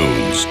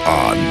afternoons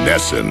on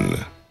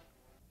NESN.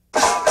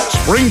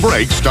 Spring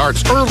break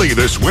starts early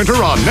this winter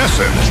on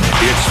NESN.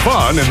 It's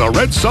fun in the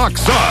Red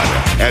Sox sun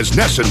as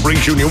NESN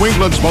brings you New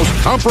England's most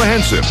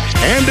comprehensive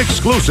and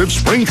exclusive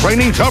spring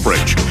training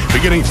coverage.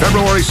 Beginning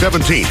February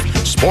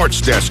 17th, Sports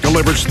Desk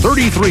delivers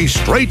 33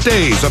 straight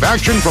days of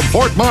action from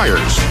Fort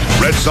Myers.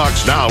 Red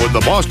Sox Now and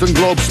the Boston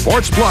Globe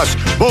Sports Plus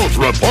both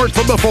report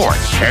from the fort.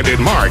 And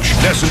in March,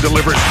 NESN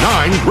delivers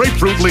 9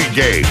 Grapefruit League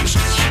games.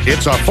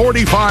 It's a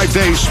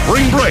 45-day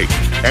spring break,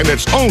 and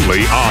it's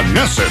only on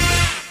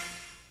NESN.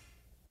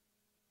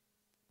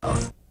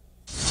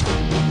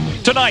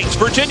 Tonight's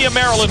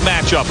Virginia-Maryland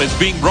matchup is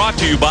being brought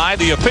to you by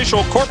the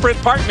official corporate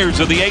partners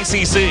of the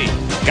ACC,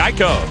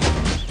 Geico,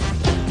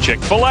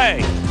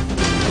 Chick-fil-A,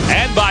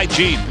 and by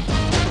Jeep.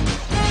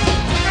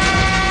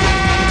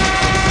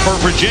 For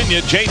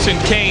Virginia, Jason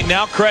Kane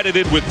now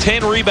credited with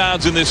 10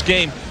 rebounds in this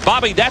game.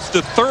 Bobby, that's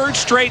the 3rd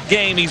straight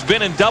game he's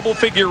been in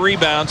double-figure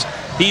rebounds.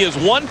 He is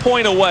 1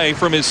 point away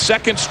from his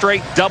 2nd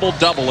straight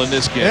double-double in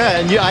this game. Yeah,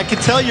 and I can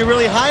tell you're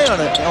really high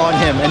on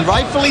him, and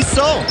rightfully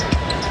so.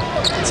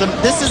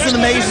 This is an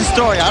amazing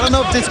story. I don't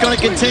know if this is going to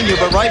continue,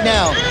 but right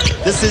now,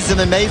 this is an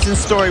amazing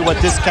story what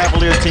this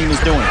Cavalier team is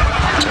doing.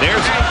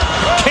 There's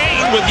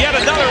Kane with yet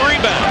another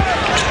rebound.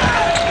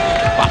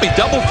 Bobby,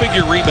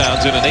 double-figure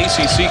rebounds in an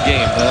ACC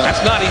game.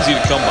 That's not easy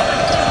to come by.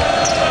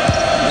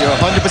 You're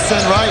 100%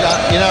 right.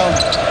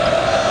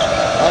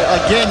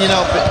 Again,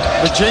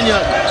 Virginia,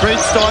 great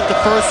start the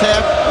first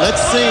half.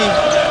 Let's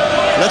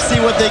see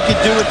what they can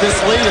do with this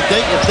lead.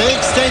 If they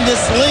extend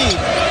this lead,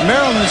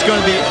 Maryland is going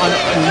to be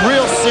in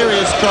real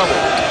serious trouble.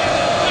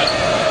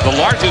 The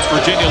largest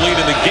Virginia lead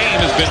in the game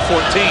has been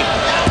 14.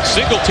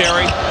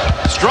 Singletary,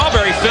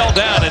 Strawberry fell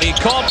down and he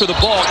called for the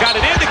ball. Got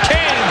it into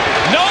Kane.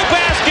 No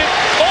basket.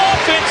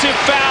 Offensive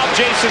foul,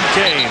 Jason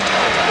Kane.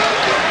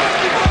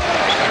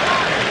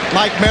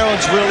 Mike,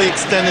 Maryland's really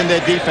extending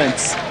their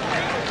defense.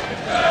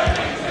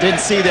 Didn't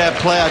see that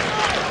play.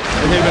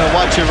 And they're going to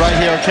watch it right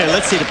here. Okay,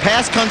 let's see. The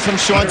pass comes from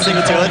Sean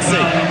Singletary. Let's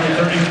see.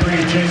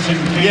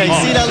 Yeah, you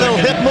see that little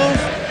hip move?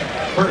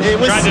 It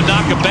was, tried to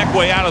knock a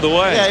Beckway out of the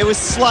way. Yeah, it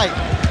was slight.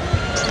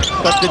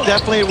 But there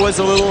definitely was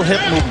a little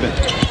hip movement.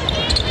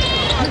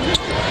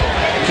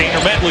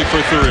 Kaner Medley for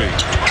three.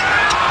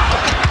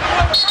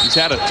 He's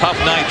had a tough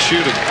night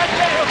shooting.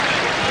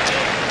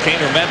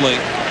 Kaner Medley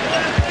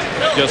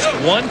just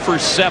 1 for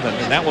 7,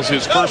 and that was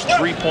his first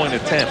three-point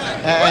attempt.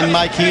 And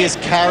Mike, he has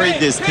carried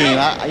this team.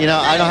 I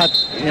don't have,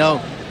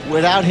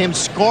 without him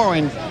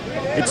scoring,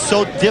 it's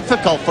so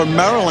difficult for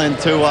Maryland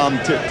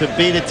to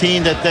beat a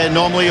team that they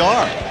normally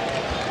are.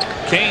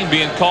 Kane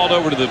being called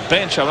over to the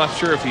bench. I'm not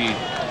sure if he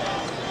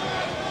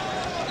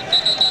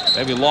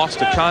maybe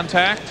lost a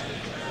contact.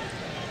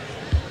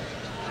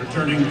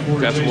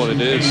 That's what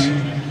it is.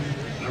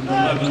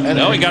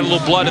 No, he got a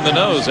little blood in the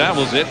nose. That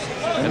was it.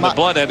 And the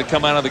blood had to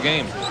come out of the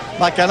game.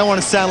 Mike, I don't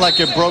want to sound like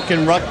a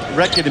broken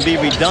record to be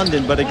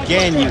redundant, but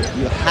again, you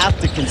have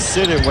to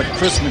consider what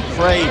Chris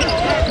McCray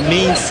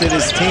means to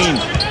this team.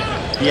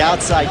 The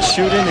outside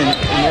shooting and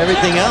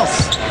everything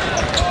else.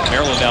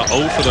 Maryland now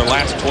 0 for their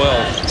last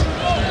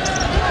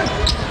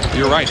 12.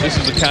 You're right, this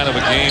is the kind of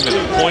a game and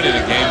a point in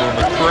a game where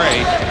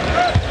McCray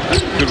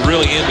could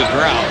really end a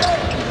drought.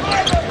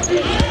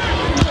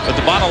 But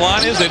the bottom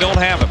line is they don't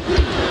have him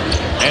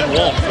and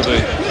won't for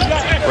the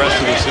rest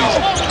of the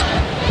season.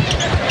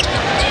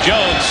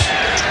 Jones,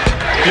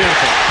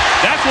 beautiful.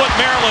 That's what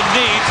Maryland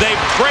needs. They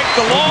break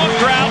the long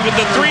drought with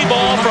the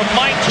 3-ball from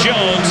Mike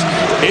Jones.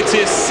 It's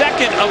his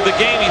second of the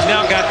game. He's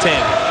now got 10.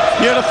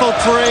 Beautiful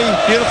three,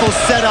 beautiful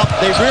setup.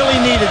 They really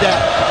needed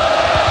that.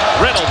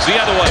 Reynolds the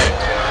other way.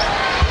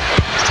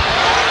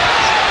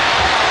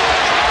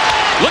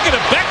 Look at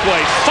a Beckway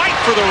fight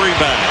for the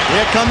rebound.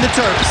 Here come the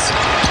Terps.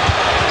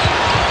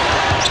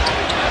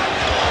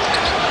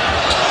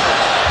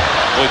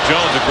 Boy,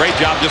 Jones, a great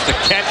job just to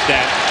catch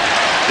that.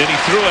 Then he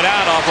threw it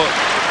out off of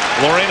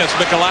Laurenas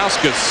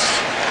Mikalauskas.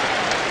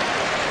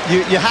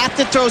 You have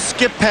to throw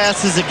skip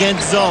passes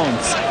against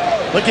zones.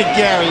 Look at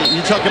Gary.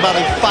 You talk about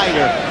a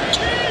fighter.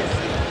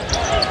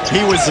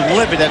 He was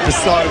livid at the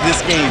start of this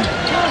game.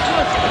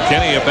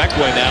 Kenny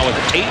Beckway now with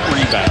 8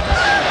 rebounds.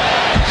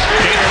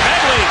 Kaner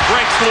Medley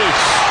breaks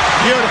loose.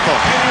 Beautiful.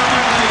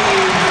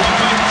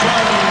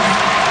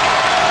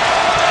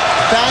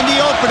 Found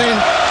the opening.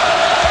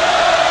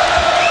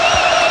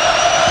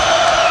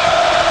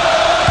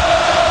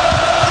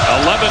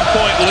 An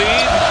 11-point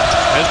lead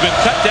has been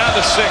cut down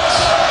to 6.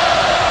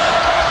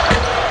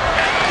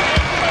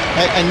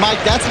 And Mike,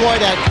 that's why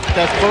that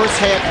first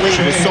half lead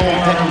was so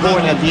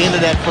important at the end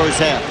of that first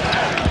half.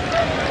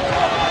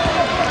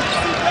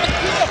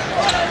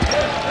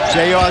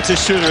 JR's a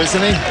shooter,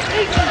 isn't he?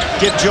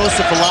 Give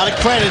Joseph a lot of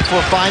credit for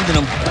finding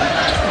him.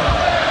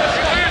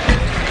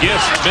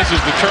 Yes,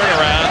 misses the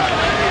turnaround.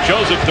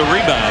 Joseph the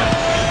rebound.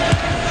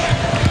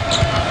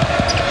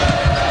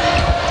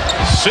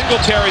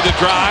 Singletary the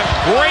drive.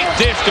 Great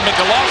dish to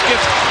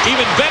Mikalauskas.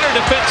 Even better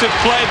defensive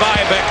play by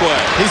Beckway.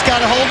 He's got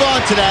to hold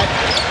on to that.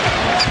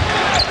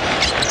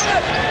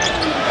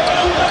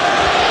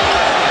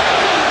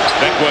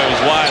 Beckway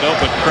was wide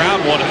open. Crowd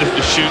wanted him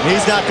to shoot.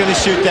 He's not going to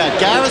shoot that.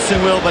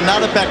 Garrison will, but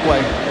not a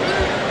Beckway.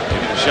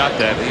 If he shot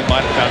that, he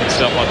might have found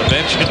himself on the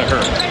bench in a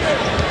hurry.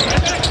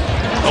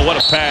 Oh, what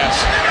a pass.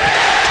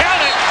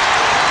 Count it!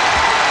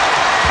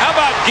 How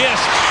about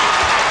Gist?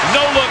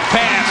 No-look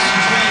pass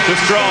to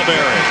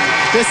Strawberry.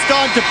 They're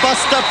starting to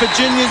bust up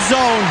Virginia's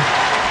zone.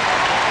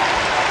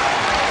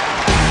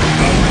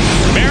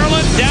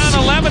 Maryland down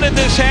 11 in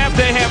this half.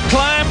 They have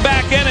climbed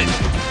back in it.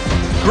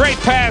 Great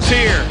pass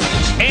here.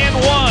 And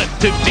 1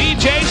 to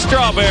DJ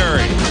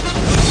Strawberry.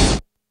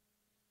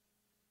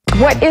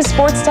 What is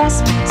Sports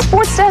Desk?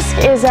 Sports Desk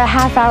is a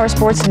half-hour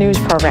sports news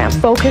program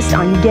focused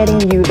on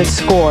getting you the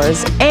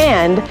scores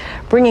and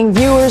bringing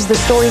viewers the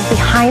stories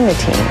behind the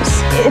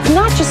teams. It's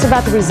not just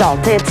about the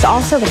result, it's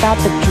also about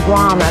the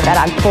drama that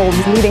unfolds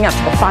leading up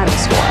to the final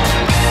score.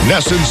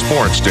 NESN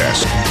Sports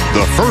Desk,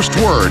 the first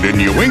word in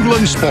New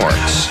England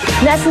sports.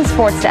 NESN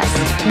Sports Desk,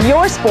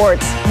 your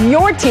sports,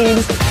 your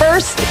teams,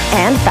 first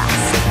and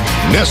fast.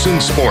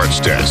 NESN Sports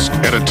Desk,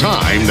 at a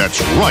time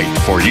that's right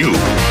for you.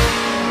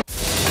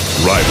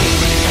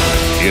 Rivalry.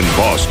 In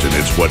Boston,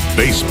 it's what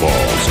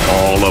baseball's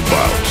all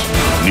about.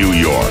 New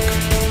York.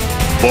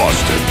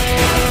 Boston.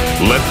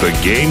 Let the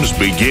games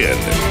begin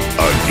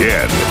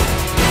again.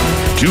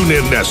 Tune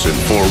in NESN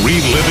for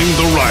reliving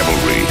the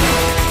rivalry.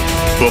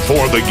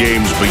 Before the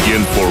games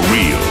begin for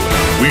real,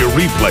 we're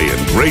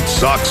replaying great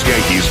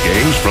Sox-Yankees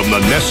games from the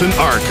NESN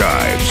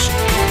archives.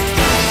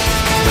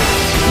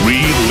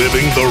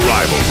 Reliving the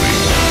rivalry.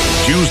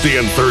 Tuesday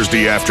and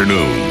Thursday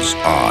afternoons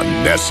on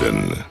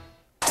NESN.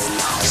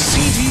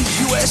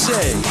 CDUSA.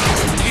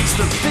 It's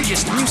the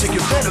biggest music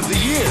event of the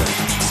year.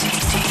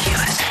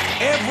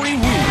 Every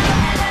week,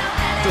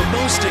 the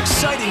most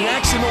exciting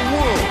acts in the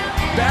world.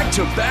 Back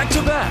to back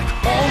to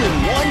back, all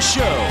in one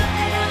show.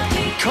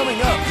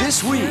 Coming up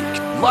this week,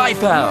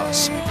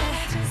 Lifehouse,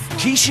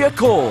 Keisha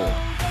Cole,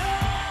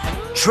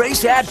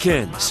 Trace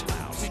Adkins,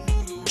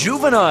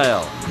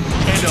 Juvenile,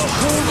 and and a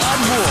whole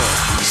lot more.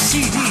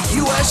 CD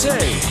USA,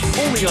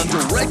 only on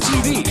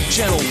DirecTV,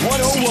 channel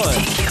 101.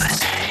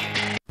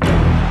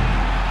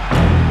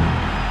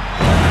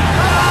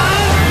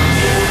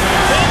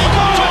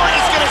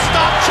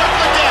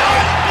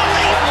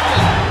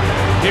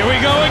 Here we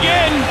go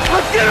again.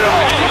 Let's get it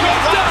on.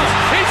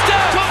 He's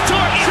down.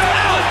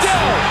 Chad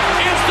Liddell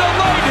is the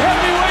light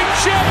heavyweight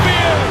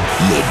champion.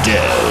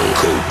 Liddell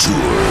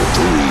Couture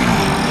 3.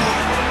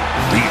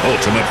 The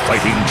Ultimate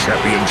Fighting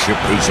Championship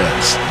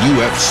presents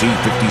UFC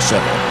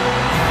 57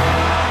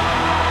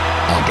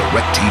 on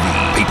DirecTV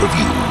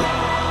pay-per-view.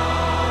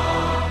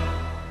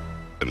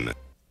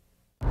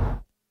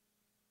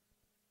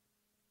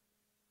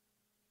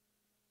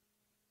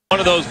 One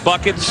of those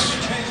buckets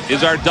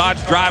is our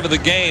Dodge drive of the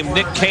game.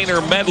 Nick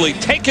Kaner Medley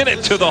taking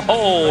it to the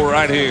hole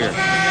right here.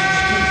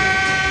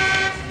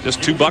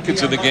 Just 2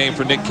 buckets in the game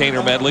for Nick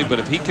Kaner Medley, but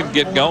if he can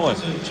get going.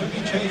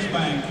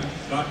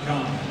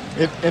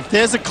 If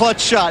there's a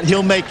clutch shot,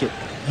 he'll make it.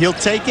 He'll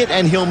take it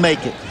and he'll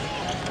make it.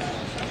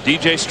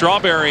 DJ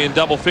Strawberry in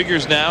double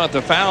figures now at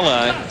the foul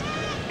line.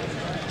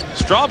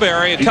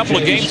 Strawberry, a couple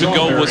of games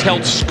ago, was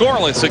held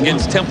scoreless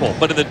against Temple,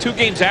 but in the 2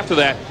 games after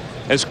that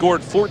has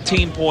scored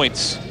 14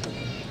 points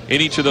in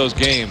each of those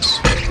games.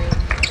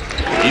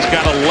 He's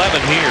got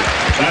 11 here.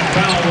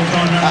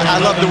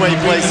 I love the way he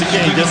plays the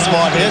game. Just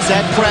smart. Here's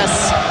that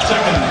press.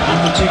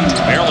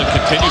 Maryland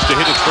continues to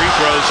hit his free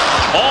throws.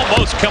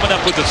 Almost coming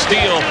up with the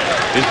steal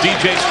is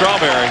DJ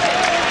Strawberry.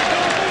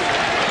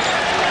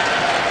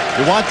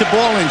 You want the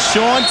ball in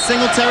Sean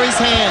Singletary's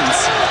hands.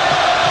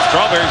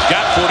 Strawberry's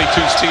got 42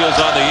 steals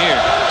on the year.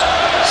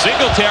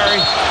 Singletary.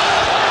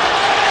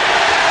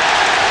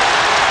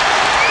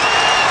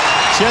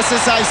 Just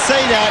as I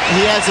say that,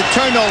 he has a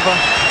turnover.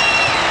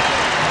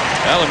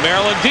 Well, the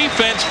Maryland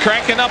defense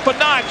cranking up a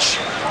notch.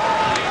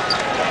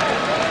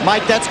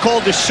 Mike, that's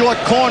called a short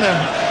corner,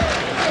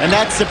 and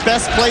that's the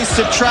best place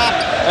to trap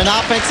an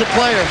offensive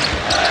player.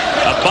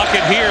 A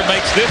bucket here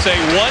makes this a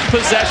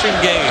 1-possession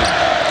game.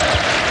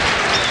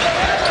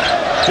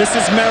 This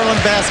is Maryland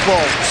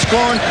basketball,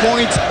 scoring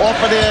points off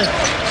of their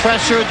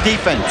pressure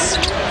defense.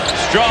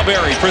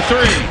 Strawberry for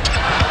 3.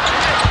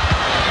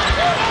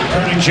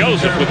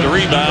 Joseph with the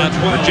rebound.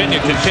 Virginia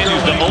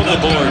continues to own the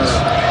boards.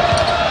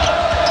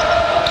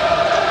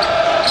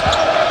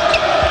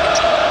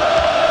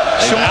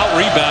 They've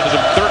out-rebounded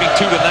them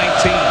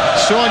 32-19.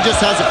 Sean just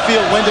has a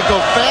feel when to go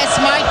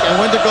fast, Mike, and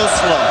when to go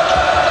slow.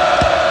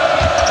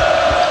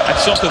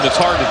 That's something that's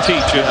hard to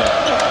teach, isn't it?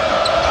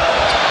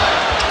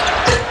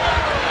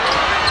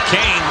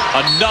 Kane,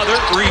 another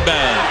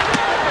rebound.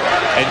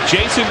 And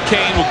Jason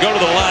Kane will go to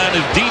the line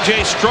as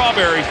DJ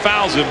Strawberry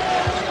fouls him.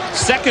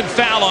 Second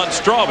foul on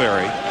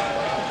Strawberry.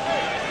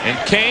 And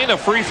Kane, a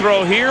free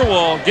throw here,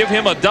 will give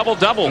him a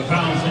double-double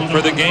for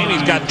the game.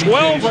 He's got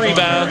 12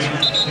 rebounds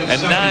and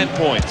 9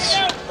 points.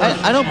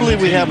 I don't believe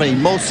we have a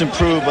most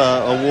improved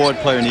award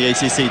player in the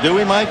ACC, do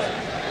we, Mike?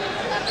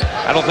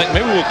 I don't think.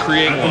 Maybe we'll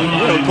create one.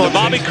 The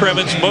Bobby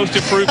Crimmins Most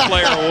Improved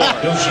Player Award.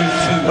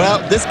 Well,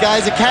 this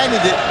guy's a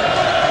candidate.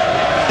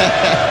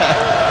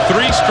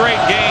 3 straight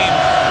games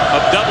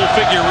of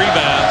double-figure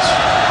rebounds.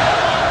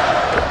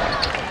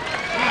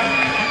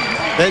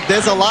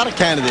 There's a lot of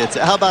candidates.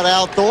 How about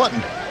Al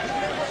Thornton?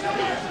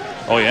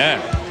 Oh, yeah.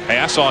 Hey,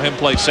 I saw him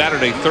play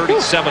Saturday,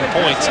 37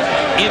 points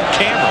in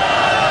camera.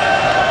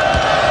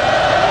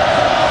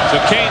 So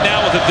Kane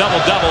now with a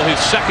double-double, his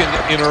second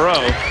in a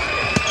row.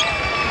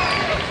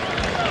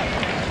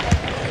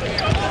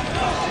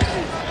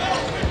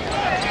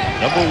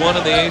 Number 1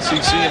 in the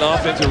ACC in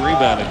offensive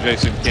rebounding,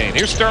 Jason Kane.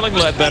 Here's Sterling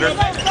Ledbetter.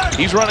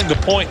 He's running the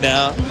point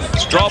now.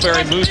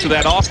 Strawberry moves to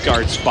that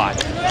off-guard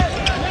spot.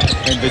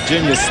 And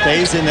Virginia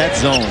stays in that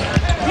zone.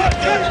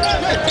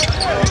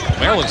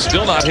 Maryland's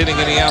still not hitting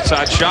any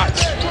outside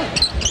shots.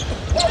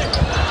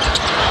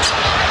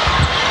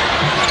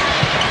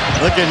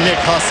 Look at Nick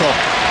hustle.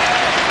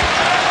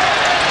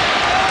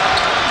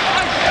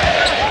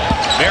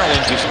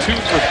 Maryland is 2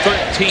 for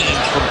 13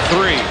 from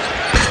 3.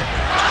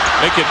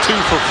 Make it 2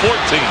 for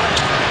 14.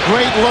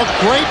 Great look,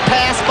 great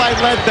pass by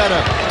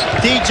Ledbetter.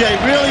 DJ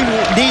really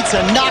needs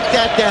to knock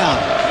that down.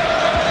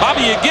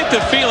 Bobby, you get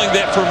the feeling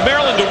that for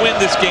Maryland to win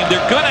this game,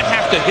 they're going to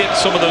have to hit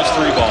some of those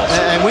 3 balls.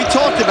 And we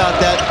talked about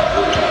that.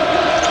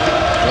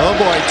 Oh,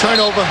 boy,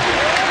 turnover.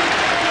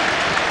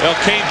 Well,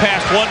 Kane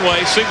passed one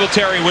way,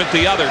 Singletary went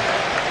the other.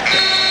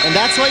 And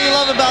that's what you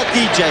love about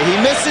DJ.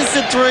 He misses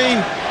the 3,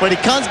 but he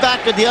comes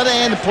back at the other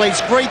end and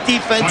plays great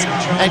defense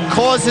and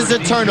causes a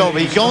turnover.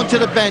 He's going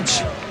to the bench.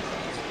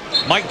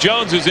 Mike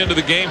Jones is into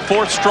the game.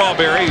 4th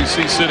Strawberry, you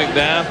see sitting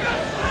down.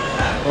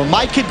 Well,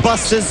 Mike could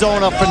bust his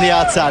zone up from the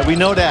outside. We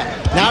know that.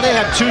 Now they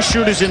have 2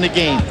 shooters in the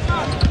game.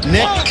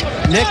 Nick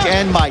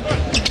and Mike.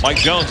 Mike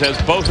Jones has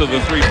both of the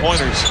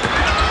 3-pointers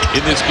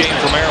in this game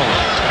for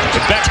Maryland.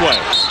 And Beckway.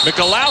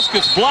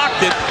 Michalauskas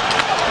blocked it.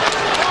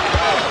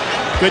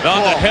 Good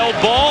on call. the held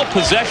ball,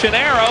 possession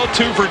arrow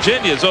to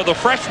Virginia. So the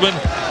freshman,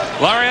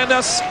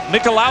 Larianas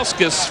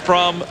Michalauskas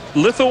from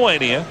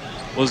Lithuania,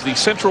 was the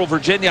Central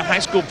Virginia High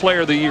School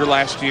Player of the Year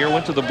last year.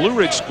 Went to the Blue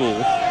Ridge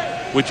School,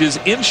 which is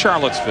in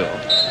Charlottesville.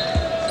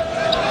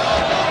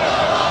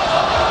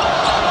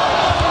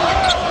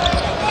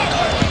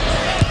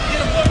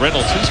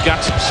 Reynolds, he's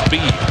got some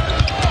speed.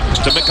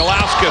 To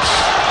Mikalauskas.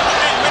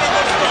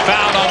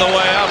 Fouled on the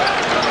way up.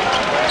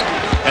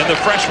 And the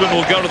freshman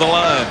will go to the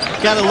line.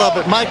 Gotta love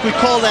it. Mike, we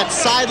call that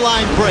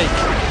sideline break.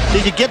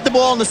 You get the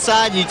ball on the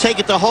side and you take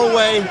it the whole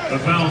way.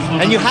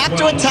 And you have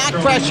to attack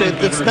pressure.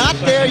 If it's not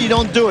there, you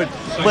don't do it.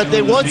 But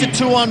there was a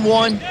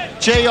 2-on-1.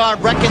 JR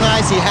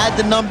recognized he had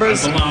the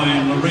numbers.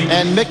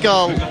 And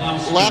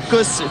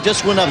Mikalauskas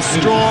just went up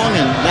strong,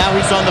 and now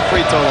he's on the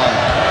free throw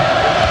line.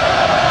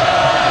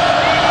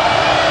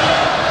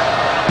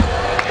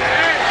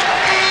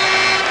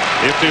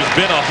 If there's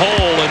been a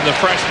hole in the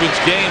freshman's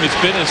game,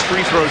 it's been his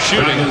free throw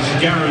shooting.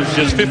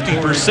 Just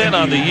 50%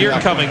 on the year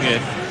coming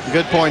in.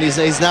 Good point.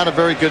 He's not a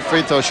very good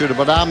free throw shooter,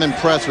 but I'm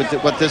impressed with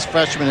what this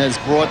freshman has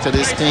brought to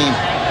this team.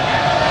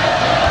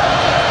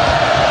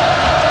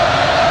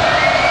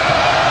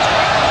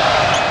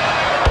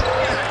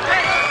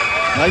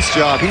 Nice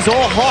job. He's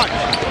all heart.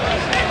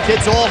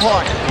 Kid's all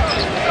heart.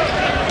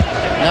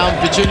 Now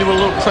Virginia with a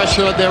little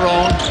pressure of their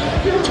own.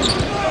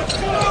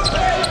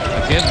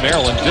 Again,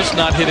 Maryland just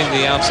not hitting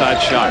the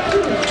outside shot.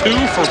 2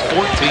 for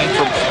 14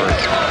 from 3.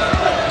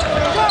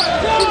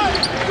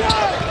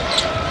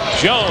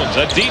 Jones,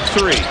 a deep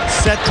 3.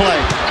 Set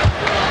play.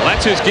 Well,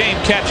 that's his game,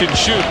 catch and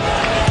shoot.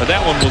 But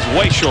that one was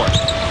way short.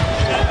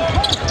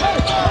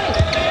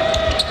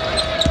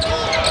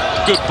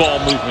 Good ball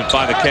movement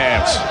by the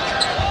Cavs.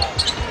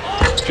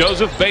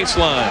 Joseph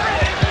baseline.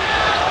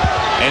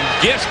 And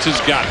Gist has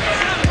got it.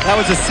 That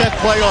was a set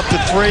play off the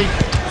 3.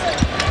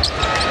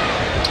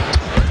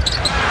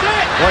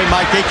 Boy,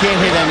 Mike, they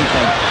can't hit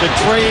anything. The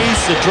threes,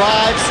 the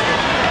drives.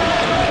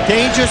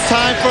 Dangerous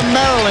time for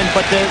Maryland,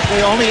 but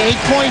they're only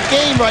 8-point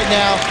game right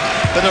now.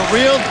 But a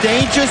real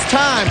dangerous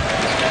time.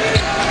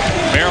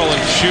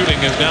 Maryland's shooting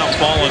has now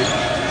fallen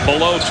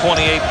below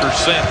 28%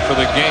 for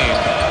the game.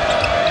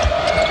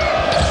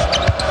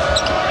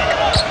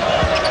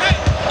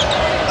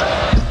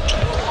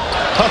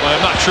 Well,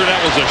 I'm not sure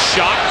that was a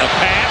shot, a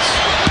pass.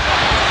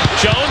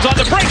 Jones on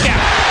the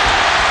breakout.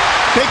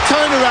 Big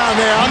turnaround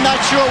there. I'm not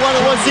sure what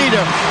it was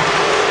either.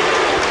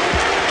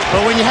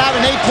 But when you have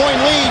an 8-point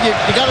lead,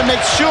 you got to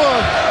make sure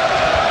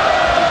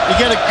you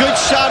get a good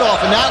shot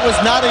off, and that was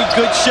not a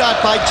good shot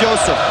by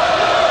Joseph.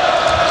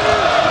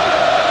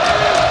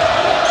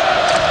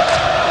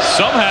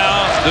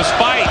 Somehow,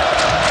 despite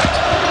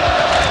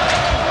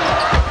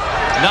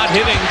not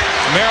hitting,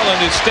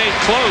 Maryland has stayed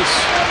close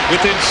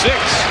within 6.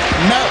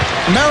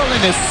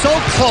 Maryland is so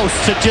close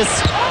to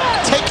just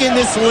taking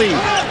this lead.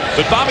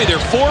 But Bobby, they're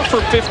 4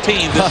 for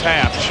 15 this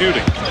half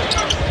shooting.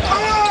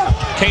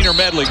 Kaner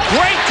Medley,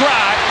 great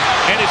drive,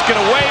 and it's going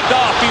to waved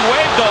off. He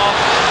waved off.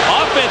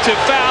 Offensive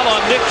foul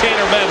on Nick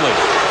Kaner Medley.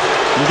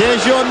 And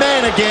there's your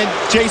man again.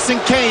 Jason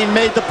Kane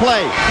made the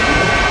play.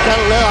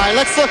 All right,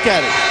 let's look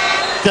at it.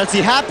 Does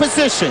he have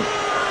position?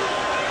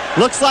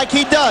 Looks like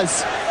he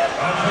does.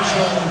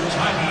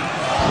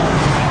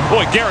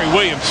 Boy, Gary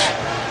Williams,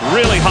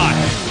 really hot.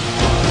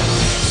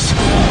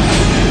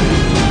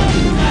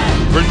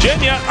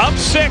 Virginia up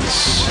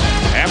 6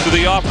 after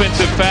the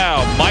offensive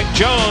foul. Mike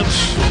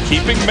Jones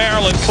keeping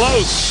Maryland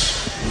close.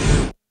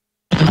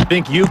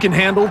 Think you can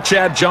handle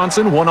Chad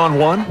Johnson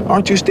one-on-one?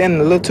 Aren't you standing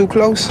a little too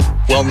close?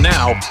 Well,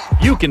 now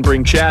you can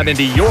bring Chad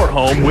into your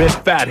home with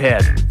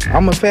Fathead.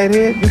 I'm a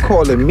fathead? You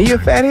calling me a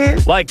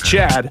fathead? Like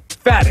Chad,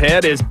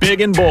 Fathead is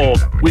big and bold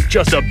with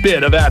just a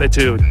bit of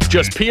attitude.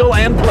 Just peel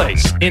and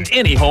place in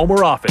any home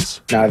or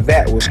office. Now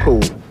that was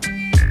cool.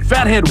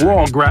 Fathead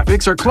wall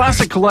graphics are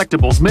classic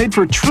collectibles made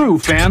for true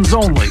fans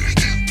only.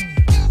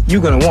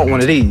 You're gonna want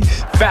one of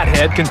these.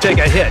 Fathead can take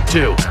a hit,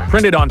 too.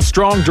 Printed on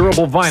strong,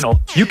 durable vinyl,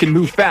 you can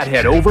move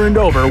Fathead over and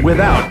over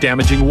without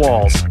damaging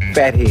walls.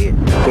 Fathead.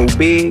 Go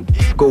big,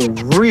 go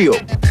real.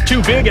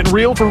 Too big and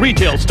real for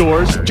retail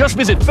stores? Just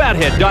visit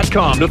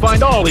Fathead.com to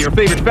find all of your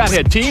favorite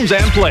Fathead teams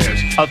and players.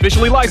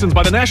 Officially licensed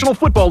by the National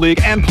Football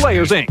League and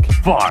Players, Inc.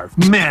 Favre,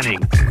 Manning,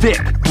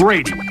 Vick,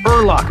 Brady,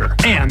 Urlacher,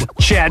 and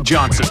Chad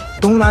Johnson.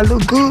 Don't I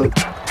look good?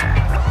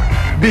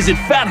 Visit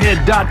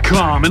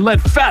Fathead.com and let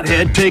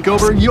Fathead take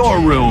over your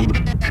room.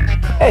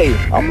 Hey,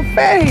 I'm a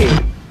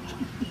fathead.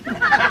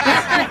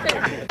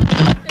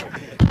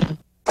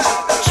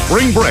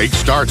 Spring break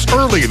starts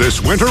early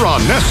this winter on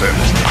NESN.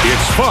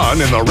 It's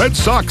fun in the Red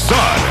Sox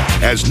sun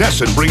as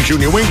NESN brings you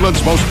New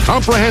England's most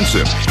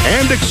comprehensive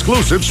and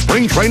exclusive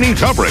spring training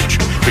coverage.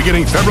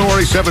 Beginning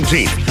February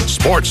 17th,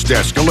 Sports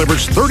Desk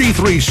delivers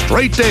 33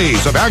 straight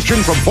days of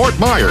action from Fort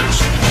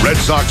Myers. Red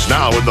Sox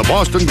Now and the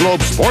Boston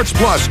Globe Sports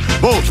Plus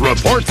both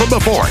report from the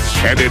fort.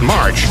 And in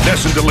March,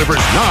 NESN delivers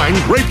 9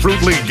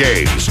 Grapefruit League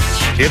games.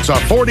 It's a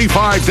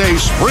 45-day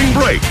spring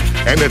break,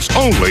 and it's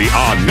only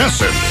on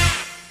NESN.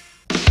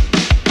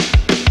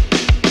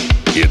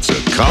 It's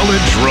a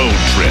college road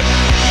trip,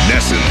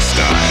 NESN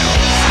style.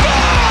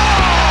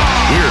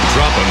 We're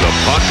dropping the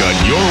puck on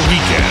your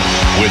weekend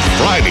with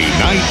Friday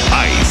Night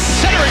Ice.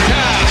 Centering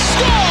pass,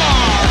 score!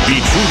 Be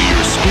true to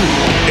your school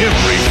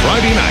every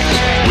Friday night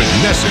with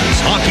NESN's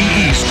Hockey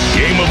East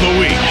Game of the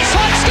Week.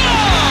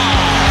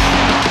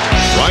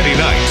 Friday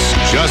nights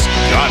just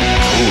got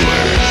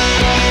cooler.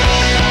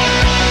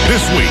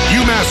 This week,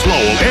 UMass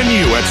Lowell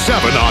NU at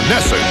 7 on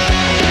NESN.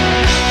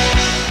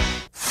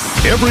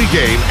 Every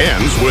game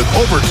ends with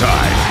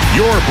overtime.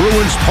 Your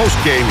Bruins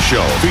post-game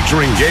show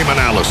featuring game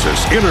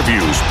analysis,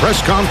 interviews,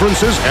 press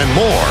conferences, and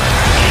more.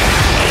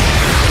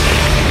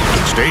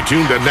 Stay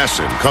tuned to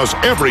NESN, because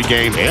every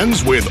game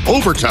ends with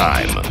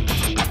overtime.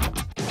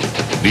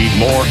 Need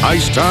more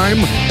ice time?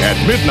 At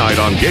midnight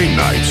on game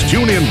nights,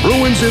 tune in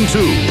Bruins in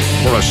 2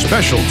 for a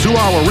special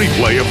 2-hour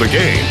replay of the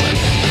game.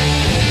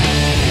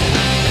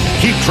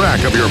 Keep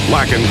track of your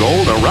black and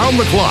gold around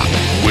the clock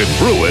with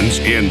Bruins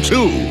in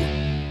 2.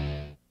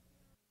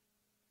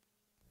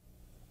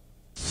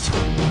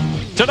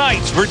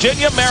 Tonight's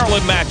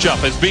Virginia-Maryland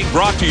matchup is being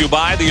brought to you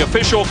by the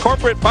official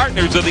corporate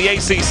partners of the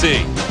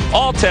ACC,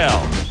 Alltel,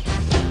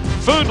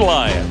 Food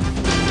Lion,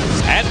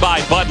 and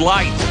by Bud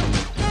Light.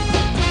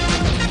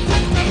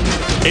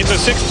 It's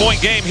a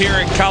 6-point game here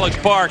in College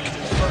Park.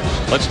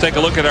 Let's take a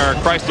look at our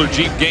Chrysler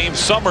Jeep game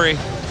summary.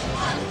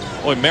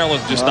 Boy,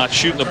 Maryland's just not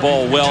shooting the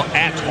ball well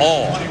at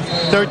all.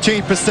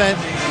 13%.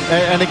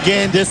 And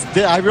again,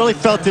 I really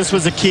felt this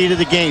was a key to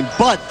the game.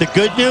 But the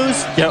good news,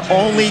 they're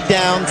only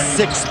down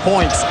 6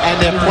 points, and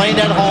they're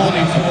playing at home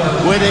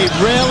where they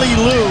rarely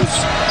lose.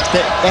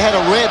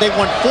 They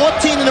won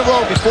 14 in a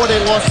row before they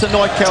lost to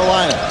North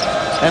Carolina.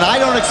 And I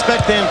don't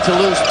expect them to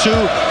lose 2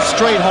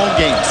 straight home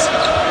games.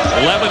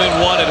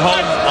 11-1 at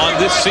home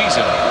on this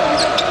season.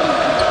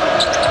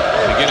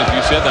 And again, as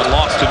you said, that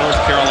loss to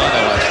North Carolina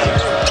last week.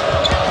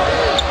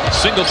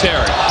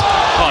 Singletary.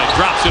 Oh, he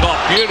drops it off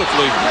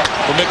beautifully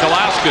for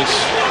Mikalauskas.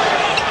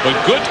 But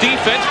good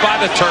defense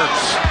by the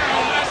Terps.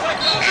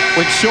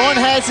 When Sean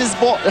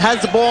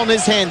has the ball in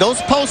his hand, those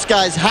post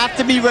guys have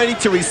to be ready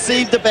to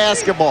receive the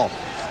basketball.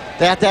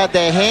 They have to have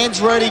their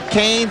hands ready.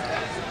 Kane,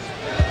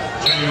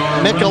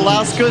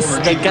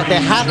 Mikalauskas, they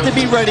have to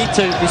be ready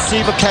to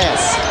receive a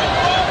pass.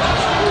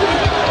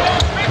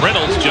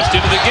 Reynolds just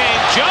into the game.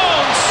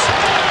 Jones!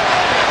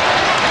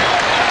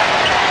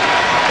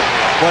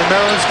 Well,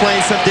 Maryland's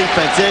playing some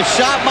defense. Their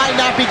shot might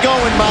not be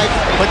going, Mike,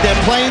 but they're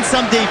playing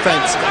some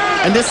defense.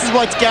 And this is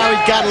what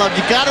Gary's got to love.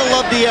 You got to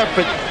love the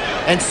effort.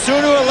 And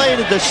sooner or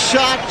later, the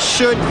shot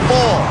should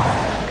fall.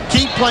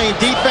 Keep playing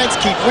defense,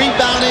 keep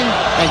rebounding,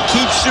 and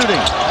keep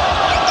shooting.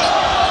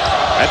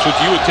 That's what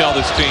you would tell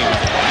this team.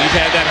 You've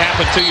had that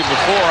happen to you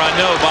before, I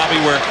know,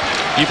 Bobby, where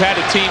you've had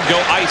a team go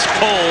ice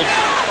cold,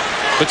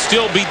 but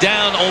still be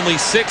down only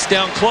 6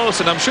 down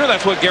close, and I'm sure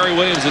that's what Gary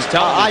Williams is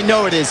telling you. I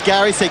know it is.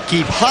 Gary said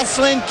keep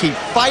hustling, keep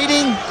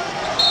fighting.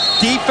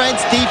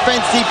 Defense,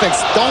 defense, defense.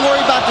 Don't worry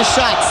about the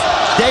shots.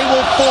 They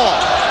will fall.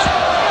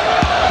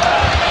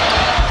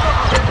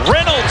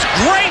 Reynolds,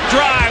 great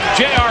drive,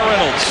 J.R.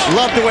 Reynolds.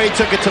 Loved the way he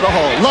took it to the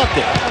hole. Loved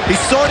it. He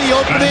saw the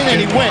opening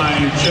and he went.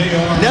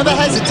 Never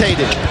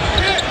hesitated.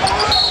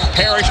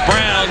 Parrish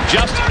Brown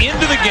just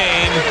into the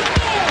game.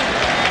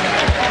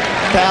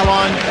 Foul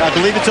on, I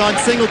believe it's on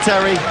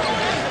Singletary.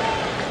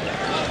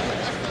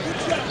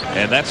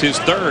 And that's his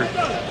 3rd.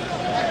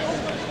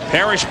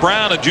 Parrish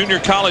Brown, a junior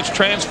college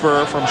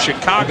transfer from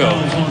Chicago.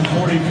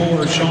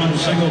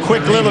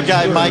 Quick little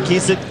guy, Mike.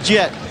 He's a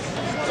jet.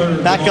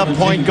 Backup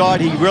point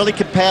guard. He really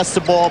could pass the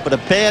ball, but a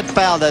bad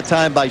foul that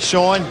time by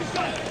Sean.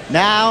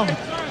 Now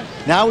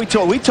we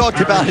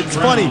talked about it. It's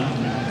funny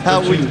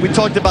how we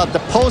talked about the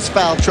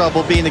post-foul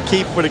trouble being the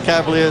key for the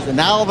Cavaliers, and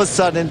now all of a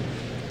sudden,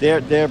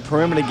 their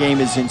perimeter game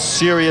is in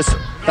serious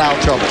foul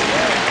trouble.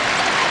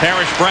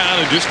 Parrish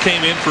Brown, who just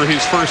came in for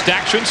his first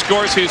action,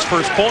 scores his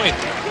first point.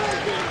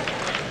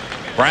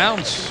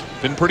 Brown's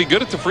been pretty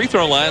good at the free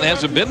throw line.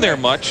 Hasn't been there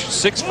much.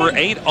 6 for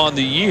 8 on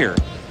the year.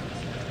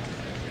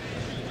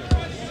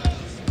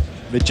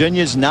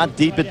 Virginia's not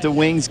deep at the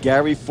wings.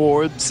 Gary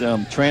Forbes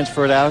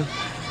transferred out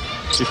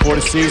before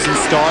the season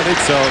started,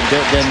 so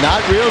they're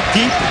not real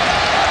deep.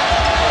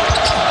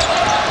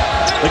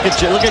 Look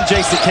at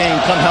Jason Kane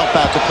come help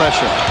out the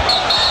pressure.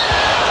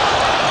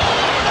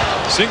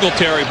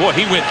 Singletary, boy,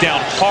 he went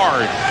down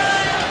hard.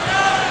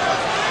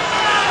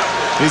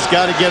 He's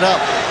got to get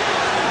up.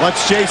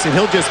 Watch Jason,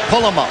 he'll just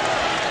pull him up.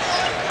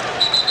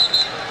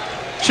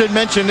 Should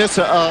mention this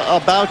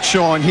about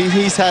Sean.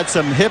 He's had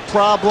some hip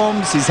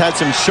problems. He's had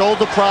some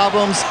shoulder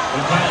problems.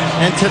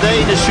 And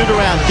today, the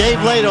shoot-around, Dave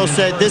Lato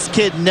said this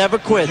kid never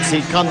quits.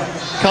 He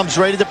comes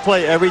ready to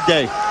play every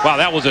day. Wow,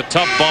 that was a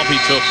tough bump he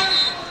took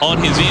on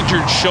his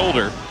injured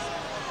shoulder.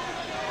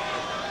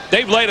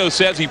 Dave Lato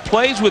says he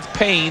plays with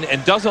pain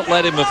and doesn't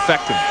let him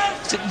affect him.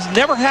 He's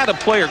never had a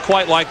player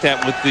quite like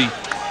that with the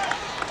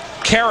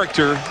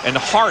character and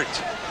heart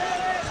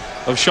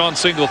of Sean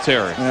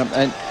Singletary.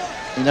 And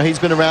you know, he's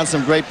been around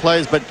some great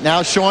players, but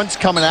now Sean's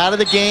coming out of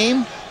the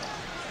game.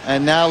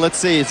 And now let's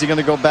see, is he going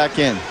to go back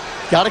in?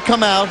 Got to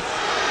come out,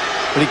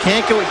 but he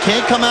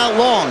can't come out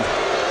long.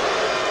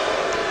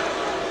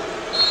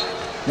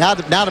 Now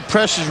the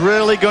pressure's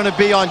really going to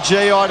be on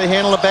JR to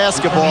handle the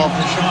basketball.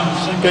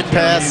 Good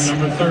pass.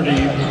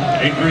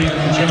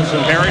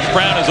 Parrish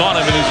Brown is on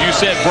him, and as you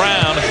said,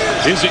 Brown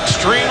is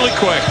extremely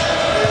quick.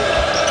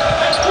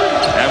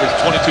 Averaged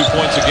 22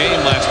 points a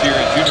game last year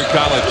in junior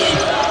college.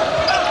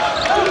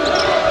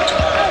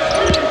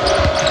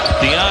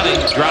 Diani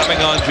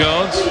dropping on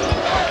Jones.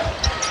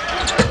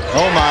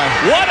 Oh, my.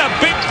 What a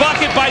big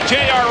bucket by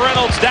J.R.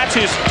 Reynolds. That's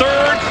his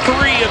third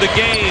 3 of the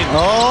game.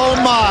 Oh,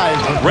 my.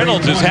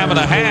 Reynolds is having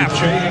a half.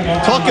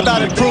 Talk about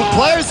improved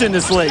players in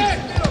this league.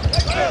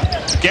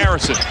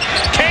 Garrison.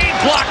 Kane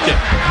blocked it.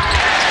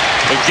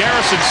 But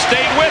Garrison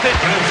stayed with it.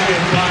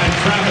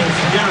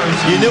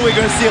 You knew we were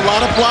going to see a lot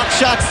of block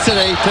shots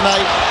tonight.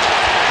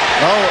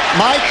 Oh,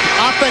 Mike,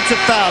 offensive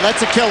foul.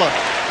 That's a killer.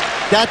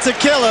 That's a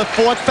killer.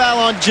 4th foul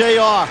on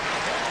J.R.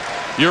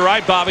 You're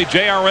right, Bobby.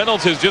 J.R.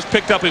 Reynolds has just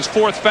picked up his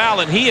 4th foul,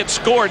 and he had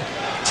scored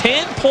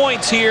 10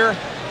 points here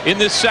in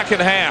this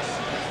second half.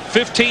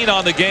 15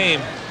 on the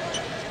game.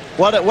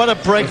 What a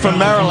break from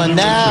Maryland.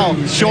 Now,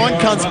 Sean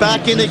comes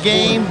back in the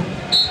game.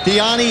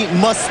 Diani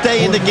must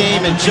stay in the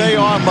game, and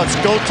J.R. must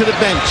go to the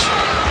bench.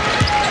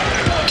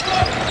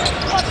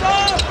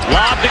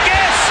 Lobbed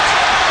against.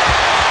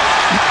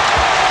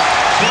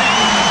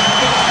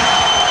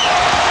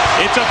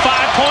 It's a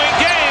 5-point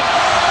game.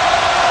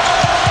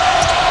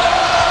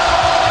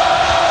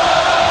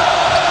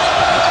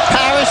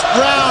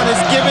 Brown is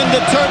giving the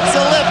Terps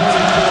a lift.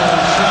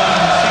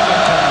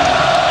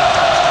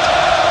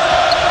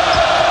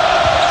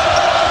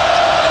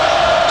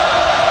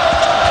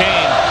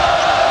 Kane.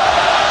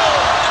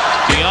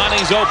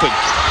 Diani's open.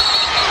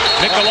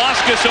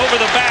 Nikolauskas over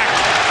the back.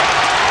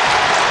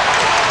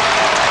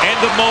 And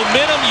the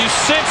momentum, you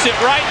sense it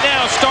right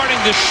now, starting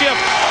to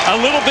shift a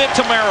little bit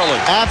to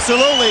Maryland.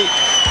 Absolutely.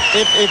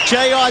 If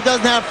JR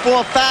doesn't have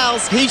 4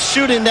 fouls, he's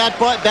shooting that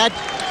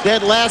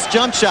last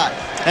jump shot.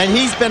 And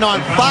he's been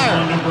on fire.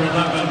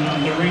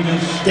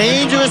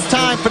 Dangerous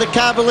time for the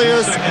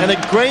Cavaliers and a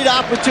great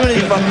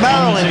opportunity for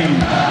Maryland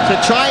to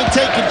try and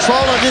take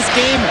control of this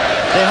game.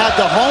 They have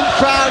the home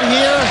crowd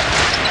here.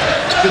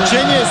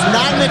 Virginia is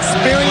not an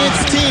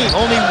experienced team.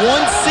 Only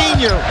one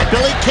senior,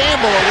 Billy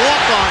Campbell, a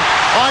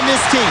walk-on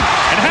this team.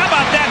 And how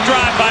about that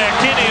drive by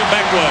Akini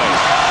Mbekwe?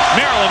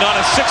 Maryland on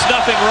a 6-0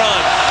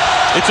 run.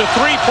 It's a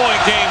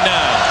 3-point game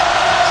now.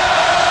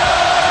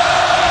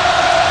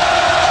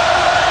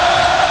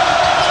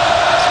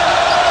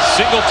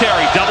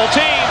 Singletary double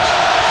teamed.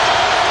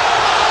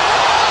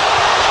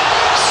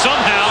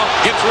 Somehow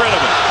gets rid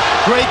of it.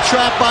 Great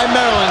trap by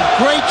Maryland.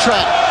 Great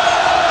trap.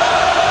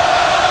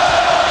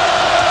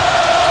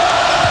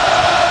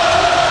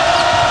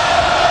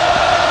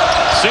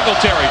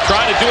 Singletary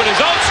trying to do it his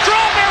own.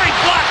 Strawberry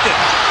blocked it.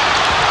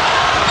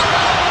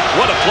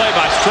 What a play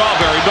by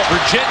Strawberry, but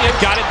Virginia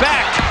got it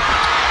back.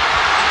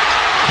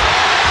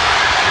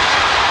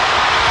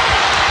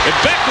 And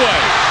Mbekwe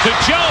to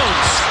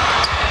Jones.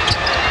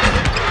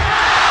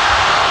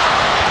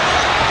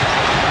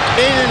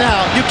 In and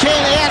out. You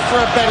can't ask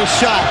for a better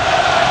shot.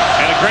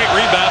 And a great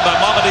rebound by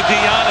Mamadi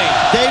Diani.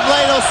 Dave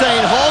Lato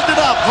saying, hold it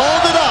up,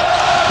 hold it up.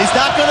 He's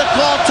not going to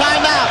call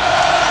timeout.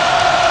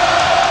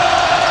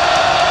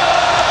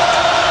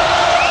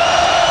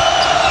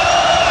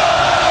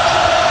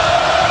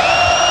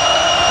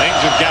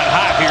 Things have got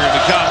hot here in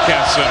the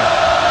Comcast Center.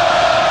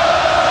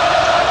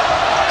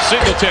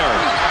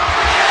 Singletary.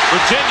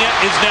 Virginia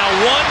is now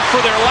 1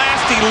 for their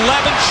last 11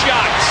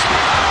 shots.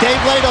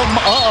 Dave Lato,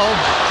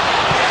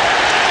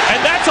 And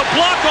that's a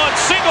block on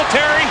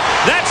Singletary.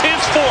 That's his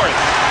 4th.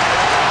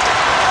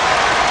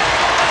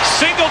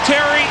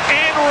 Singletary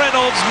and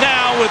Reynolds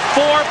now with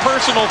 4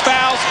 personal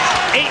fouls.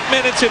 8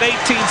 minutes and 18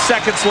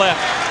 seconds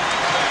left.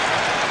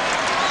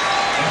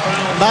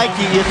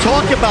 Mikey, you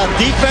talk about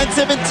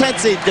defensive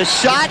intensity. The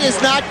shot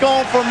is not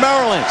going for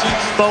Maryland.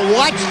 But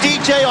watch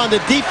DJ on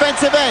the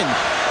defensive end.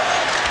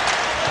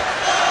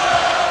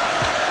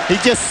 He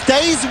just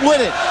stays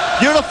with it.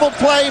 Beautiful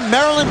play,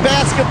 Maryland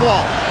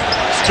basketball.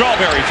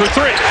 Strawberry for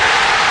 3.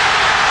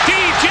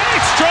 DJ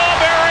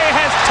Strawberry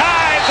has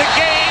tied the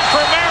game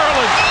for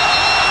Maryland.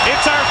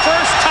 It's our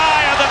first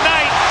tie of the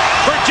night.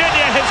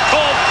 Virginia has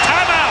called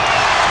timeout.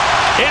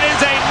 It is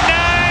a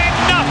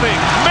 9-0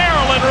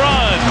 Maryland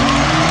run.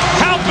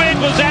 How big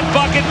was that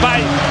bucket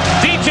by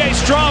DJ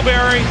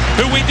Strawberry,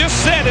 who we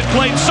just said had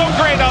played so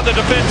great on the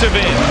defensive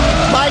end?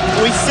 Mike,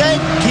 we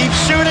said keep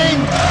shooting.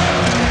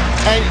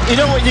 And you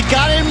know what? You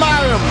got to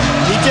admire him.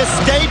 He just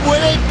stayed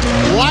with it,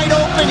 wide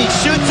open. He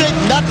shoots it,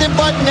 nothing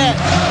but net.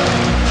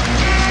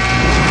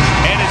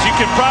 And as you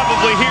can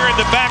probably hear in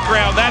the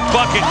background, that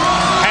bucket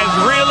has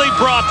really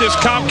brought this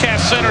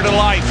Comcast Center to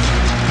life.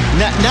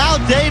 Now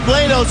Dave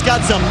Lato's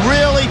got some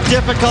really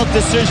difficult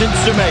decisions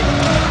to make.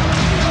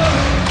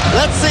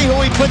 Let's see who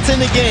he puts in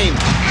the game.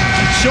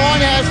 Sean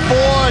has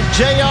 4,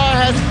 JR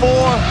has 4.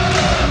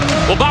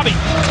 Well, Bobby,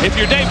 if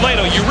you're Dave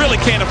Lato, you really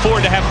can't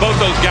afford to have both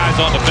those guys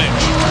on the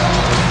bench.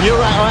 You're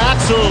right. Oh,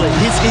 absolutely.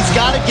 He's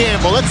got to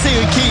gamble. Let's see.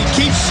 He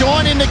keeps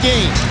Sean in the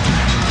game.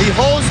 He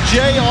holds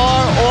JR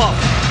off.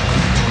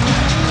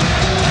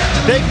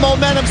 Big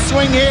momentum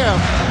swing here.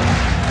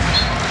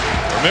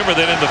 Remember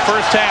that in the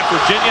first half,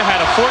 Virginia had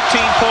a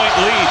 14-point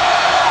lead.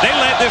 They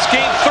led this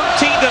game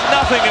 13-0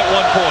 at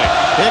one point.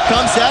 Here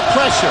comes that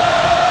pressure.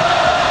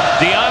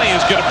 Diani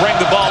is going to bring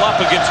the ball up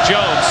against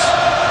Jones.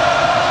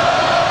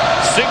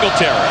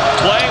 Singletary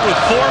playing with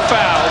 4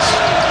 fouls.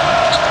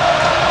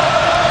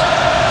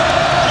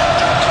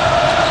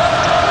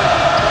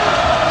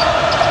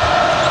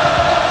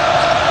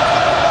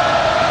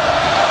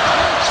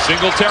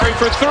 Singletary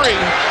for three.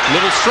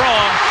 Little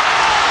strong.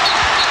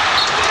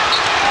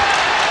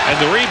 And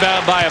the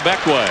rebound by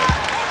Ebekwe.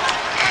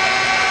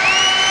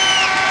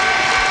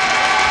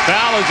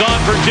 Foul is on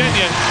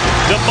Virginia.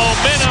 The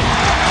momentum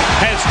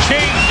has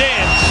changed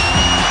ends.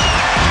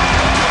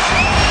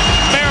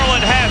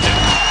 Maryland has it.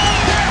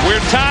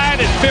 We're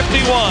tied at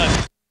 51.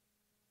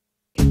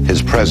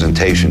 His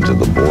presentation to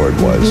the board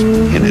was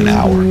in an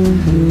hour.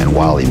 And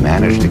while he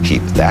managed to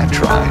keep that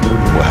dry,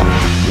 well,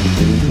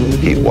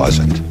 he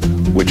wasn't.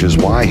 Which is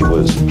why he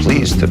was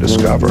pleased to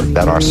discover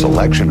that our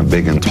selection of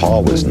big and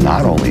tall was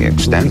not only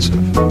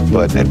extensive,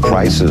 but at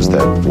prices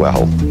that,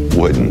 well,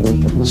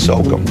 wouldn't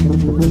soak him.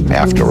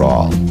 After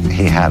all,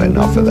 he had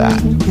enough of that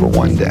for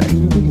one day.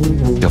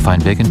 You'll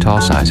find big and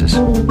tall sizes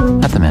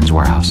at the Men's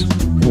Warehouse.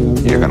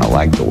 You're gonna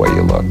like the way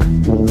you look.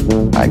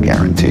 I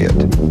guarantee it.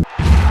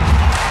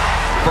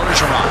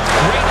 Bergeron,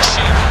 great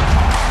shot.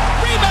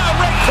 Rebound,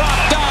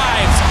 Raycroft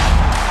dives.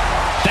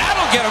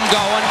 That'll get him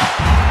going.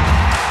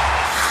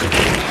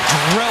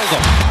 Drilled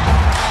him.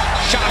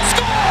 Shot,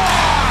 score!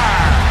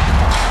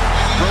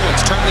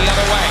 Bruins turn the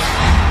other way.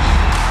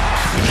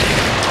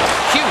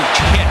 Huge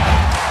hit.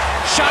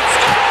 Shot,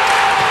 score!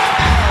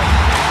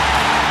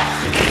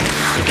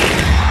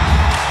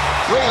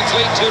 Bruins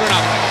lead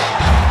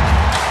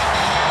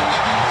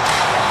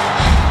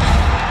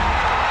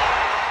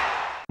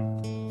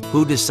 2-0.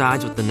 Who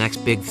decides what the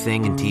next big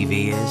thing in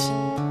TV is?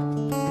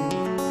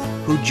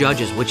 Who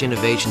judges which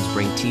innovations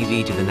bring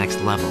TV to the next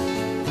level?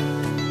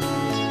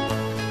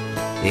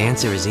 The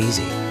answer is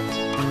easy.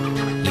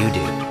 You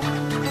do.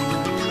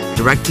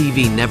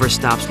 DirecTV never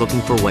stops looking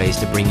for ways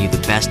to bring you the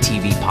best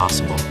TV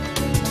possible.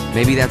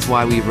 Maybe that's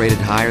why we've rated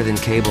higher than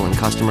cable in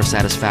customer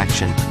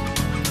satisfaction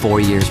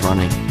 4 years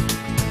running.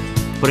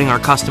 Putting our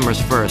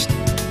customers first,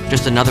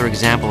 just another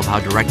example of how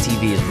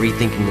DirecTV is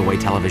rethinking the way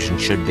television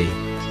should be.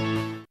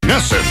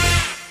 Nesson.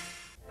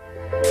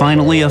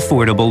 Finally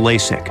affordable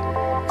LASIK.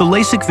 The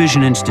LASIK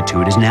Vision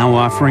Institute is now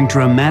offering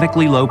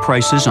dramatically low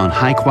prices on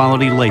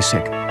high-quality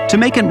LASIK to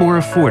make it more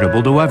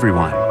affordable to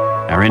everyone.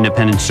 Our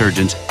independent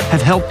surgeons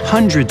have helped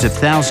hundreds of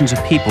thousands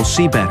of people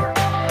see better.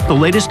 The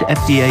latest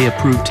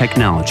FDA-approved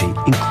technology,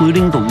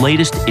 including the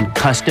latest in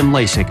custom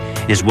LASIK,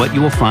 is what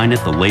you will find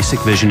at the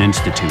LASIK Vision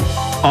Institute.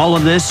 All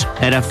of this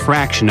at a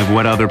fraction of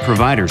what other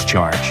providers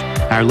charge.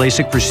 Our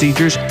LASIK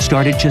procedures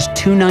start at just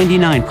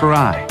 $2.99 per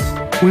eye.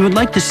 We would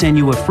like to send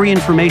you a free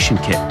information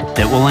kit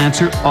that will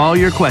answer all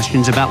your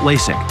questions about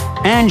LASIK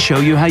and show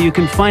you how you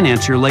can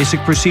finance your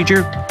LASIK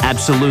procedure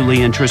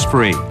absolutely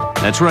interest-free.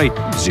 That's right,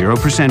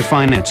 0%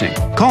 financing.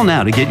 Call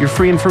now to get your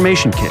free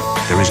information kit.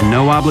 There is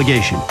no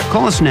obligation.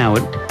 Call us now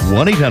at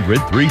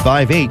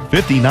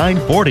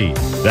 1-800-358-5940.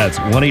 That's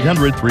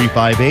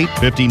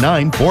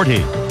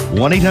 1-800-358-5940.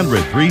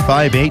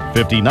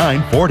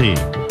 1-800-358-5940.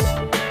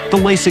 the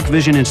LASIK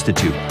Vision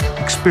Institute.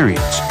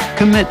 Experience,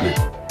 commitment,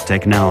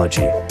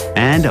 technology,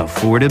 and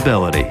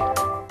affordability.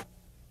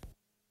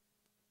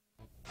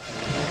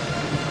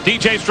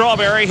 DJ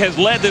Strawberry has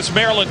led this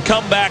Maryland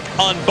comeback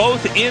on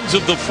both ends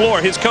of the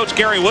floor. His coach,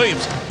 Gary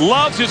Williams,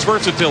 loves his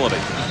versatility.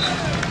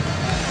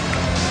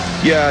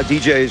 Yeah,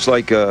 DJ is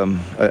like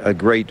a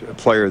great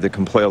player that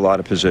can play a lot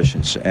of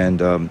positions. And,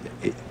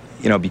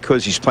 you know,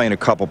 because he's playing a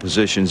couple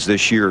positions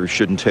this year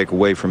shouldn't take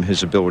away from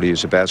his ability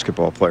as a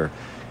basketball player.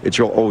 It's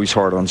always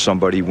hard on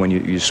somebody when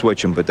you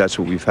switch them, but that's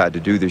what we've had to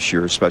do this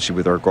year, especially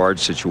with our guard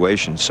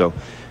situation. So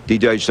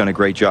DJ's done a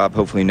great job.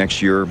 Hopefully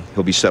next year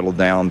he'll be settled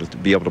down to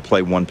be able to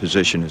play one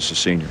position as a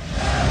senior.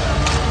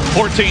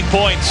 14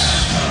 points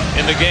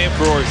in the game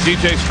for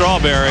DJ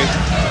Strawberry.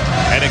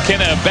 And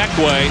Akina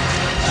Ebekwe,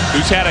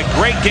 who's had a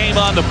great game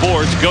on the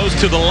boards, goes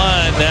to the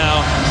line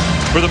now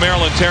for the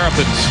Maryland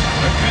Terrapins.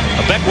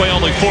 Ebekwe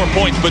only 4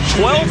 points, but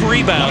 12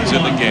 rebounds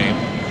in the game.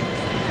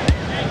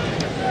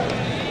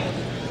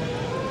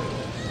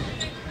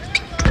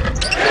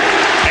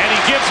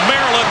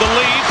 Maryland the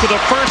lead for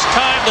the first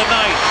time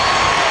tonight.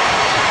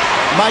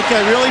 Mike,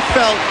 I really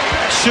felt,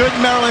 should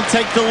Maryland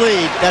take the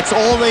lead, that's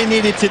all they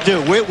needed to do.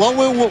 What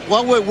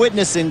we're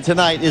witnessing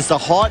tonight is the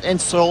heart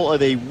and soul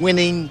of a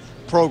winning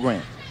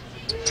program.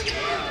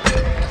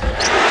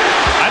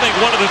 I think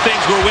one of the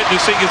things we're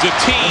witnessing is a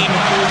team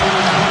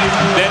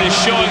that is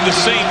showing the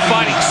same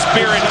fighting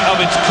spirit of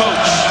its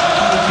coach,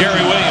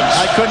 Gary Williams.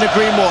 I couldn't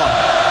agree more.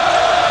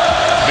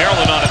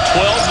 Maryland on a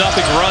 12-0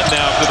 run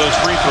now for those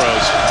free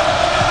throws.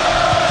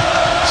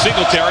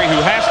 Singletary,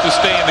 who has to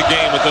stay in the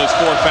game with those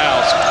 4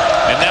 fouls.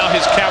 And now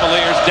his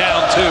Cavaliers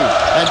down 2.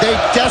 And they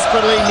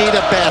desperately need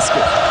a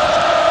basket.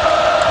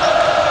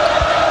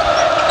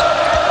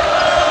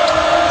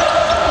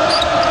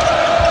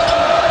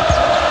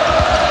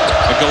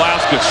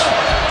 Nikolauskas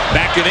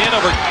backing in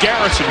over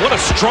Garrison. What a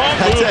strong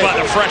move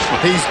by the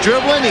freshman. He's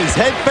dribbling, he's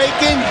head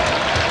faking.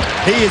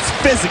 He is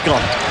physical.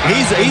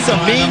 He's a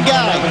mean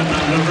guy.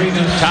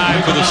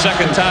 Tied for the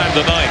second time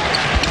tonight.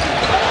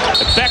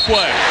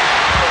 Ebekwe.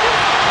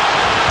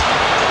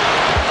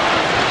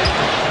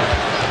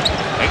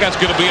 I think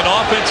that's going to be an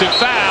offensive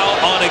foul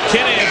on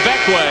Akina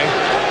Ebekwe.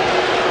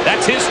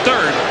 That's his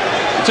third.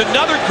 It's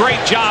another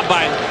great job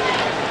by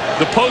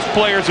the post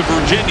players of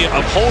Virginia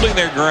of holding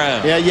their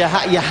ground. Yeah,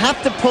 you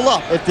have to pull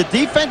up. If the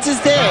defense is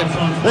there,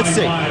 let's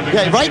see.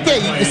 Yeah, right there.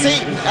 You see,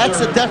 that's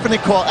a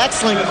definite call.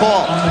 Excellent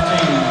call.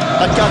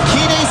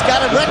 Akine's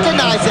got to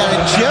recognize that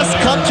and just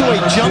come to a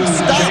jump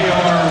stop.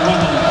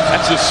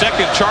 That's the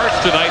second charge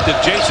tonight that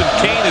Jason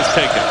Kane has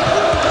taken.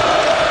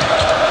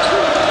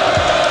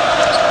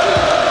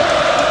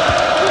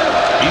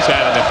 He's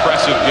had an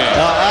impressive game.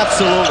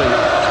 Absolutely.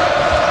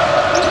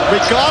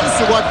 Regardless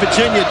of what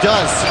Virginia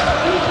does,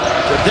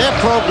 their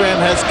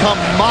program has come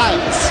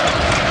miles.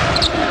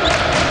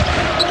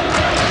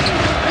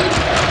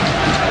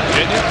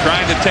 Virginia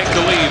trying to take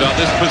the lead on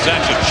this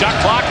possession. Shot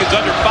clock is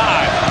under 5.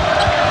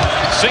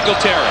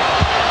 Singletary.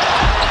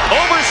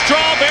 Over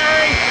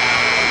Strawberry.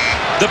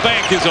 The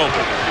bank is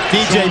open.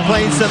 DJ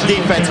playing some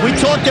defense. We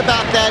talked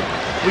about that.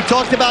 We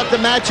talked about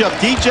the matchup.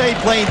 DJ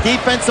playing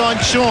defense on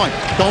Sean.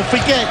 Don't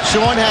forget,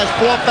 Sean has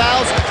 4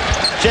 fouls.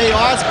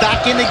 JR's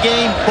back in the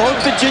game. Both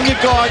Virginia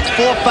guards,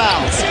 4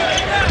 fouls.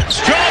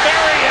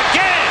 Strawberry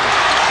again.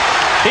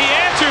 He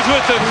answers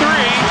with the 3,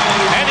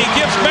 and he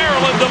gives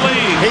Maryland the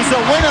lead. He's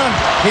a winner.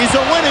 He's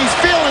a winner. He's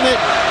feeling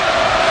it.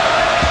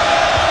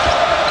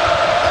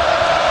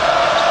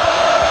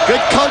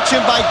 Good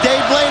coaching by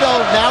Dave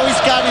Lato. Now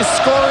he's got his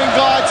scoring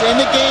guards in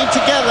the game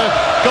together,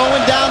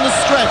 going down the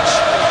stretch.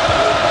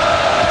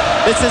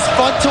 This is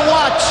fun to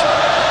watch.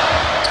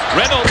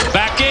 Reynolds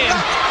back in.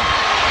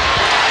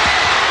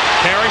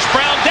 Parrish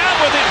Brown down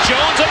with it.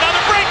 Jones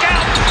another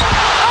breakout.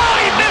 Oh,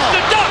 he missed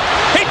the dunk.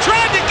 He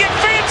tried to get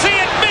fancy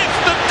and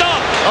missed the dunk.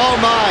 Oh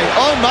my,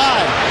 oh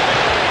my.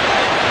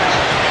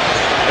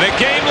 In a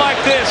game like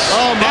this,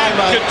 that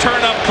could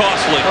turn up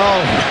costly.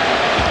 Oh.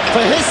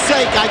 For his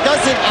sake, I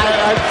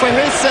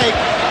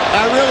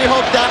really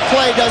hope that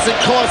play doesn't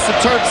cost the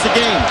Terps the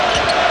game.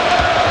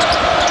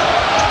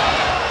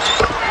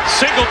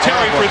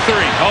 Singletary for 3.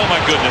 Oh my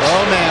goodness.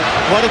 Oh man,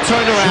 what a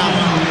turnaround.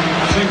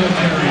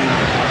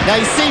 Now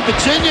you see,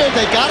 Virginia,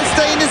 they got to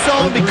stay in the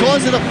zone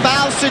because of the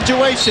foul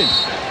situation.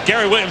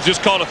 Gary Williams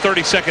just called a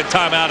 30-second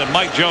timeout, and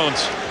Mike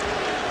Jones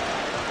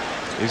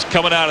is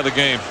coming out of the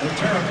game.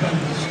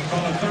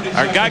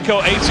 Our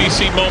Geico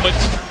ACC moment,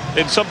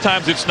 and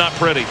sometimes it's not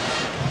pretty.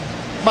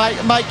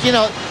 Mike, you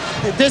know,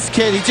 this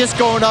kid, he's just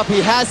going up.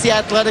 He has the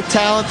athletic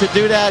talent to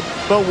do that,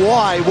 but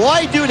why?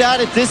 Why do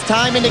that at this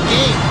time in the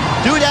game?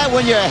 Do that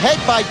when you're ahead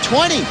by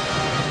 20.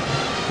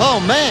 Oh,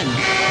 man.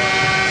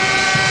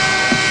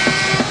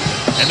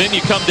 And then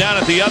you come down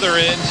at the other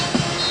end,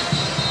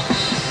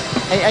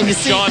 and you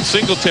see Sean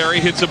Singletary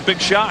hits a big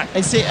shot.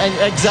 And see,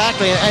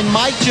 exactly. And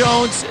Mike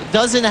Jones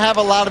doesn't have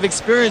a lot of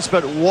experience,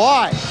 but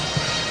why?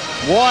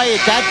 Why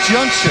at that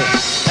juncture?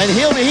 And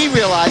he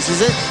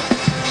realizes it.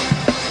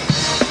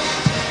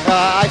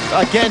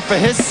 Again, for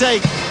his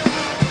sake,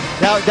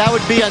 that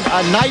would be a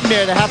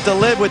nightmare to have to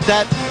live with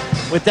that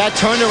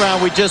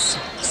turnaround we just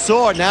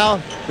saw.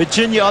 Now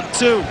Virginia up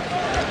 2.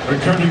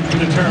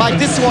 Mike,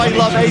 this is why I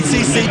love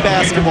ACC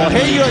basketball.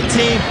 Here you're a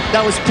team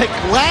that was picked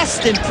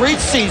last in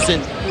preseason,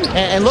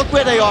 and look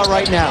where they are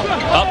right now.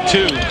 Up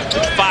 2,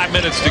 5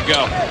 minutes to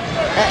go.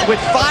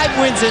 With 5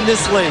 wins in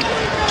this league.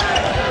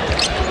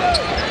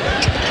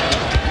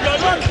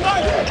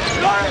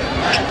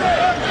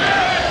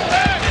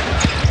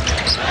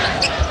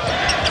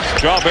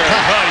 Strawberry,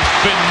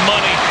 he's been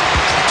money.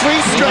 3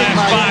 straight,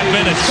 last 5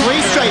 minutes.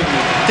 3 straight.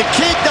 The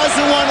kid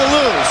doesn't want to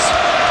lose.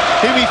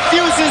 He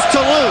refuses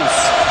to lose.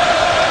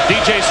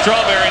 DJ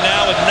Strawberry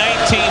now with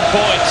 19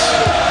 points.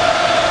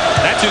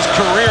 That's his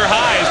career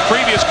high. His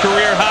previous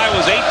career high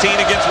was 18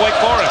 against Wake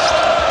Forest.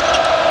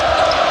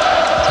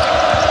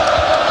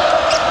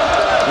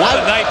 What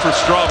a night for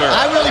Strawberry.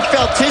 I really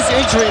felt his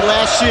injury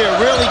last year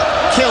really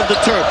killed the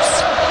Terps.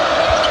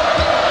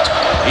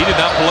 He did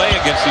not play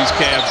against these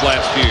Cavs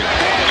last year.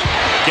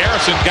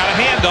 Garrison got a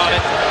hand on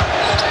it.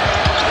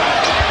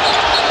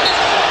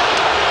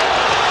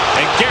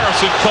 And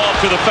Garrison called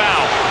for the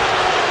foul.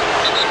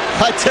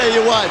 I tell you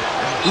what,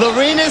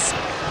 Larinas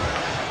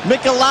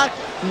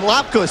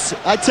Mikalakos,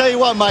 I tell you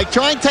what, Mike,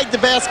 try and take the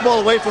basketball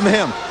away from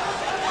him.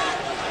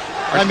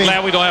 I'm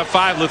glad we don't have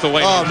 5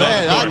 Lithuanians. Oh,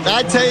 man,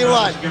 I tell you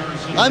what,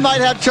 I might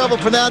have trouble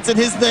pronouncing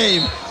his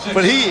name,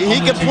 but he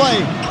can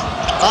play.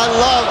 I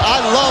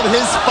love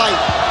his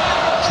fight.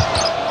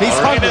 He's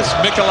hungry.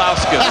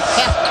 Mikalauskas.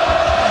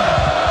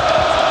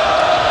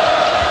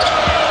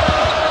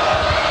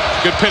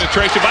 Good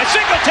penetration by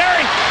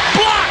Singletary.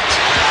 Blocked.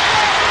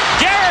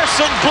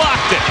 Garrison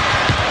blocked it.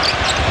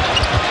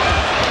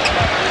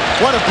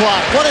 What a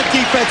block. What a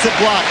defensive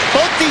block.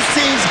 Both these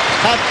teams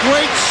have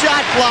great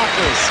shot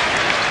blockers.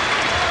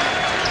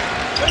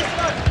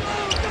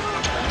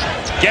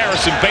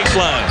 Garrison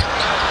baseline.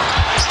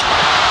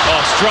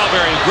 Oh,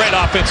 Strawberry, great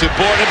offensive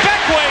board. And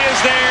Beckway is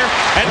there,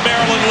 and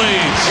Maryland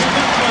leads.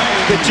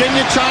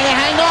 Virginia trying to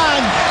hang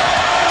on.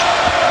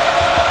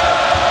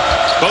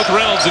 Both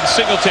Reynolds and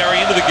Singletary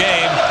into the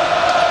game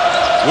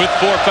with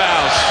 4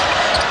 fouls.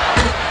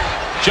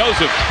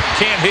 Joseph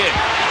can't hit.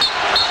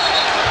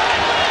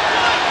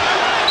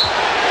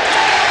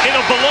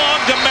 It'll belong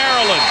to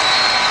Maryland.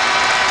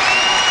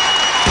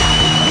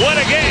 What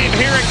a game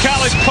here at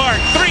College Park.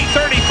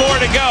 3:34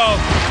 to go.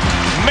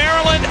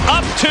 Maryland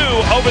up 2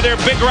 over their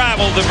big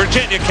rival, the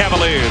Virginia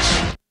Cavaliers.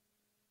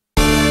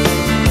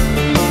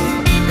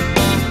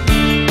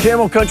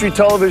 Camel Country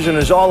Television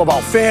is all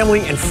about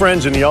family and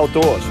friends in the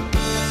outdoors.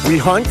 We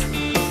hunt,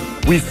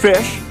 we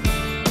fish,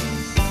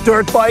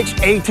 dirt bikes,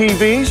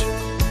 ATVs.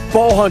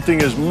 Bow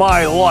hunting is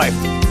my life.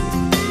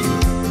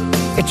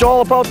 It's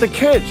all about the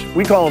kids.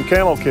 We call them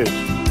Camel Kids.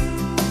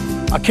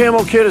 A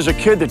Camel Kid is a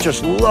kid that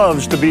just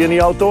loves to be in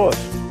the outdoors.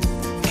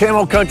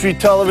 Camel Country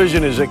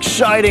Television is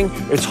exciting,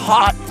 it's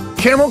hot.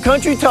 Camel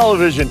Country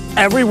Television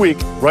every week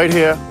right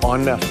here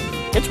on NESN.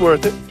 It's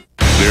worth it.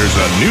 There's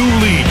a new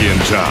league in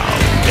town,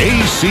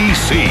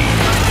 ACC,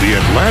 the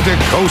Atlantic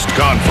Coast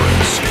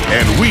Conference,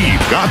 and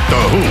we've got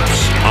the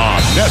hoops on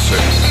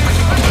NESN.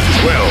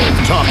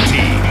 12 top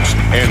teams,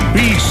 and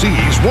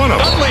BC's one of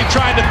them. Dudley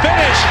trying to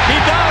finish. He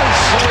does.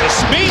 The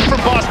speed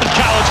from Boston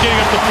College getting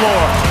up the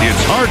floor.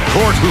 It's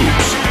hardcourt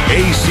hoops,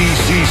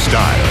 ACC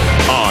style,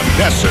 on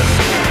NESN.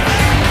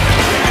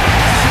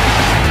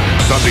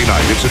 Sunday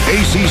night, it's an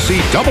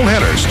ACC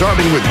doubleheader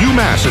starting with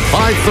UMass at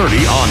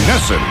 5:30 on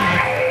NESN.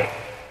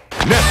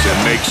 NESN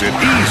makes it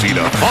easy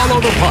to follow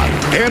the puck.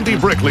 Andy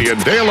Brickley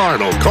and Dale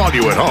Arnold call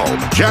you at home.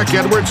 Jack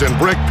Edwards and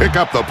Brick pick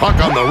up the puck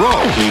on the road.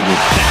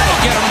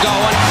 That'll get him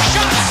going.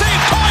 Shot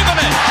save,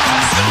 Koivunen.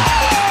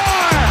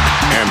 Score!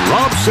 And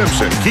Rob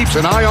Simpson keeps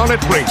an eye on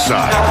it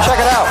ringside. Check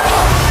it out.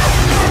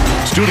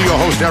 Studio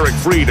host Eric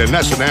Freed and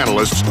NESN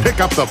analysts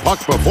pick up the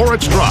puck before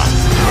it's dropped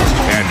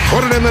and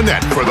put it in the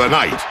net for the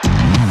night.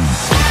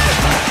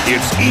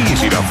 It's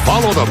easy to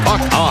follow the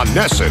puck on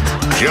NESN.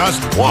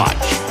 Just watch.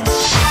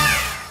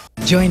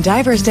 Join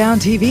Divers Down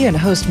TV and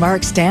host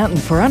Mark Stanton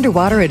for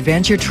underwater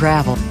adventure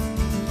travel.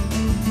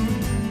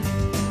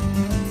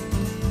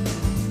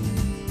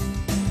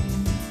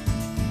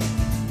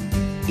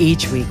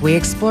 Each week, we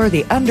explore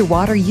the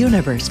underwater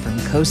universe from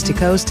coast to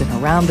coast and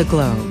around the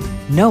globe.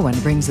 No one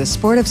brings the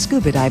sport of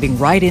scuba diving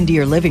right into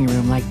your living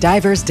room like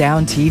Divers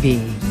Down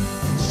TV.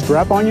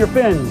 Strap on your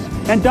fins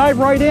and dive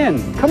right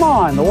in. Come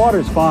on, the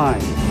water's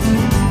fine.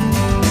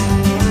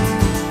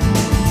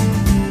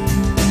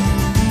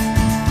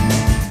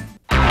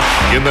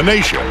 In the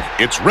nation,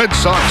 it's Red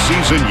Sox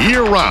season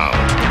year-round.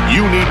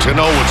 You need to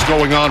know what's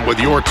going on with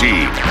your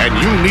team, and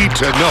you need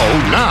to know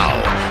now.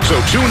 So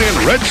tune in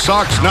Red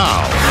Sox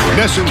Now,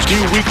 NESN's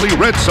new weekly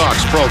Red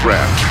Sox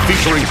program,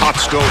 featuring hot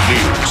stove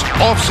news,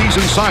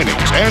 off-season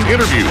signings and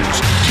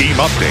interviews, team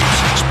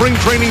updates, spring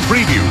training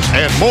previews,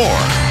 and more.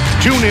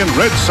 Tune in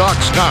Red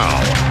Sox Now,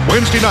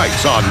 Wednesday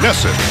nights on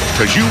NESN,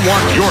 because you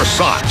want your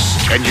Sox,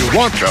 and you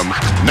want them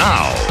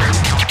now.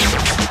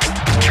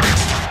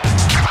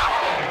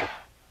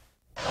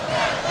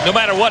 No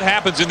matter what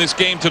happens in this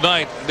game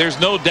tonight, there's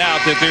no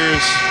doubt that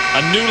there's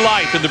a new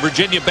life in the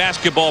Virginia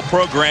basketball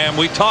program.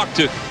 We talked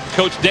to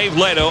Coach Dave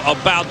Leto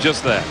about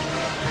just that.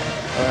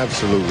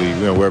 Absolutely. You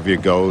know, wherever you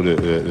go,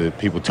 the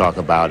people talk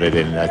about it,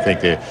 and I think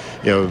they're,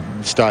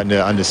 starting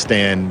to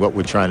understand what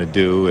we're trying to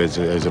do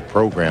as a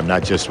program,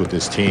 not just with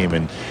this team.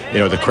 And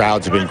the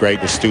crowds have been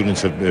great. The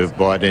students have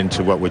bought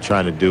into what we're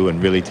trying to do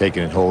and really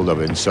taken hold of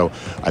it. And so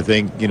I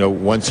think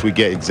once we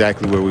get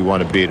exactly where we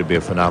want to be, it'll be a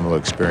phenomenal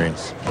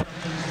experience.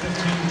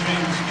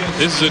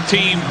 This is a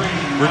team,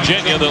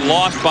 Virginia, that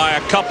lost by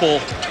a couple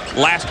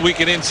last week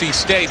at NC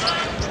State.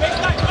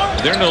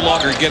 They're no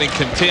longer getting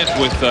content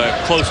with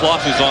close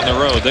losses on the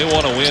road. They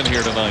want to win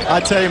here tonight. I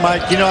tell you,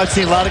 Mike, I've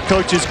seen a lot of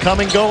coaches come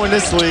and go in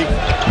this league.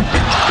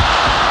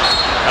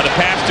 Got a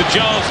pass to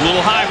Jones, a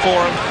little high for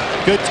him.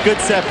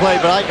 Good set play,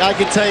 but I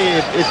can tell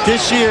you, if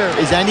this year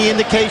is any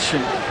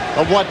indication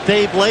of what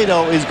Dave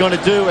Leto is going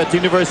to do at the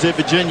University of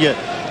Virginia,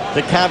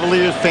 the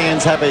Cavaliers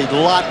fans have a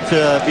lot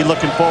to be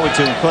looking forward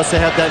to. Of course, they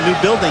have that new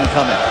building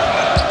coming.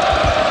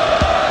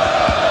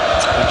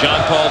 The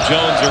John Paul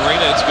Jones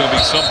Arena, it's going to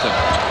be something.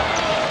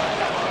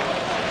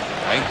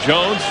 Hank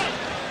Jones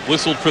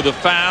whistled for the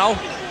foul.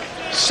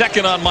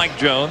 Second on Mike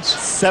Jones.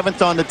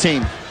 7th on the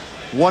team.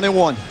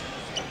 1-1.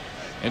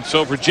 And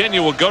so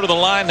Virginia will go to the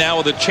line now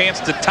with a chance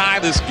to tie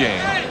this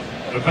game.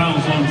 The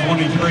foul's on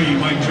 23,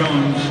 Mike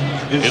Jones.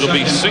 It'll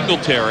be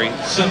Singletary.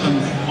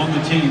 7th on the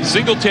team.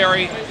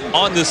 Singletary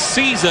on the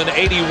season,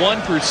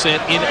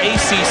 81%. In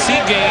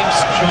ACC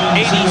games,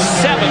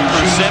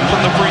 87%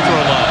 from the free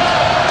throw line.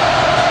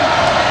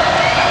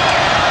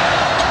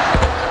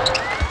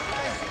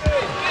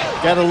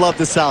 Gotta love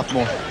the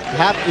sophomore.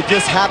 You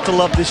just have to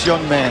love this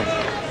young man.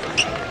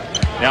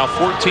 Now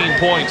 14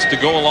 points to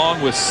go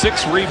along with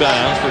 6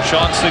 rebounds for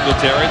Sean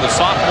Singletary, the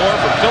sophomore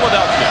from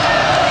Philadelphia.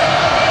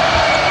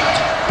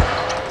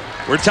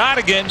 We're tied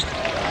again.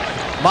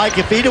 Mike,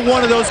 if either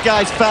one of those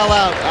guys foul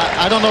out,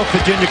 I don't know if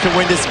Virginia can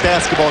win this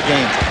basketball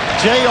game.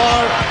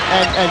 JR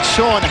and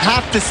Sean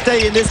have to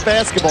stay in this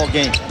basketball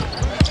game.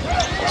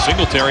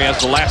 Singletary has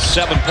the last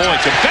 7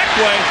 points. And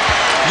Beckway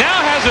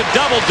now has a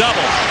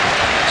double-double.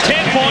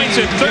 10 points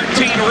and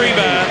 13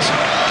 rebounds.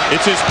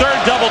 It's his 3rd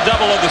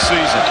double-double of the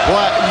season.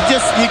 Well, you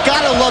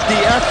gotta love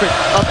the effort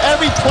of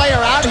every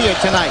player out here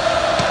tonight.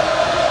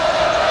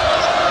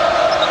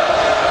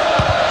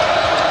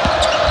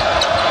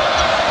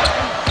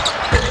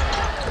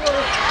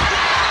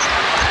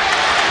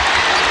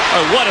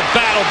 boy, what a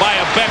battle by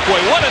Ibekwe.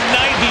 What a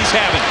night he's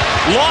having.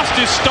 Lost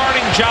his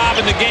starting job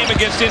in the game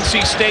against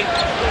NC State.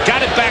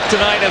 Got it back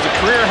tonight as a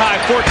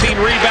career-high 14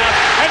 rebounds.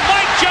 And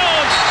Mike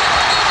Jones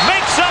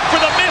makes up for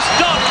the missed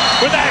dunk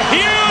with a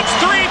huge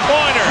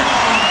three-pointer.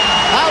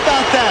 How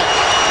about that?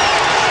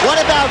 What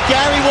about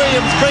Gary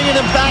Williams bringing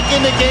him back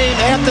in the game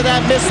after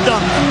that missed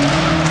dunk?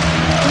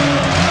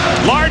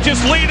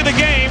 Largest lead of the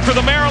game for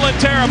the Maryland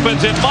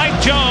Terrapins, and Mike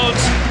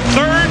Jones,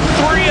 third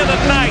three of the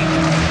night.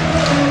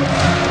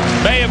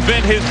 May have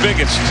been his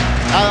biggest.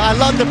 I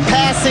love the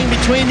passing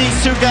between these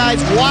two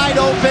guys, wide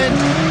open.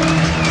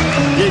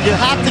 You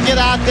have to get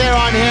out there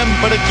on him,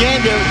 but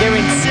again, they're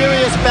in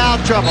serious foul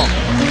trouble.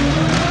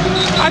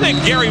 I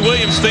think Gary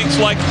Williams thinks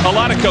like a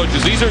lot of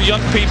coaches. These are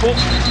young people.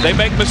 They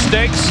make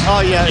mistakes.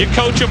 Oh, yeah. You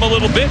coach them a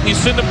little bit, and you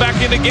send them back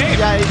in the game.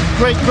 Yeah,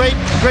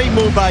 great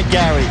move by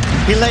Gary.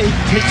 He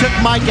took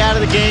Mike out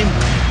of the game,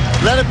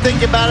 let him think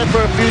about it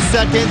for a few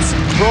seconds,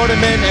 brought him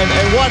in, and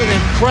what an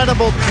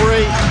incredible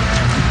three.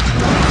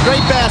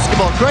 Great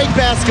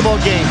basketball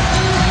game.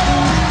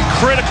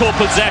 Critical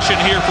possession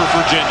here for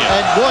Virginia.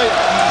 And boy,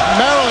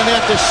 Maryland,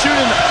 after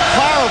shooting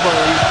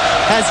horribly,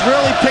 has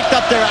really picked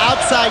up their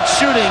outside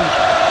shooting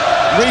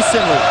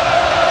recently.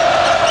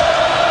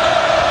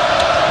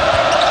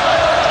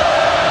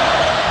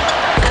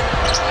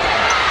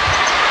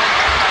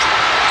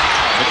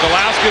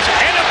 Nikolauskas,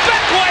 and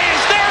Ibekwe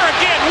is there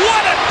again.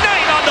 What a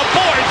night on the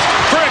boards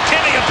for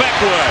Kenny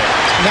Ibekwe.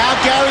 Now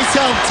Gary's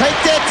telling them, take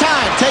their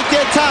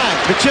time.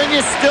 Virginia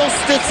still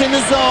sticks in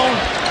the zone.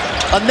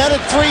 Another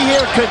three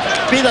here could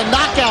be the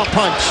knockout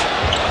punch.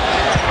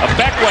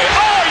 Ibekwe,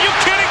 oh, are you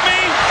kidding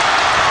me?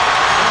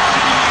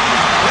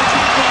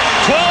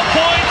 12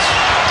 points,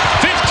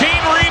 15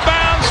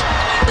 rebounds.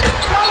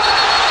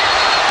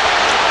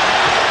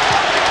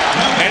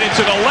 And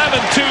it's an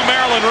 11-2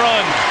 Maryland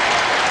run.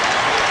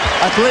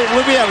 I believe,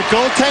 what do we have, a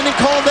goaltending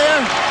call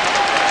there?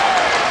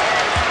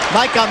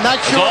 Mike, I'm not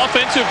sure. It's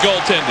offensive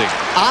goaltending.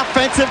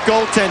 Offensive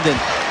goaltending.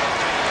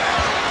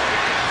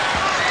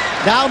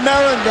 Now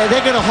Maryland,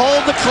 they're going to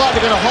hold the club.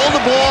 They're going to hold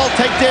the ball,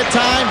 take their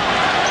time.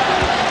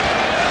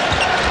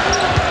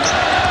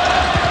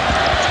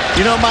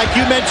 You know, Mike,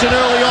 you mentioned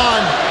early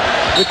on,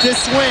 with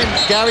this win,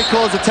 Gary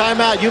calls a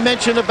timeout. You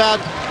mentioned about,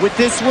 with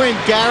this win,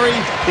 Gary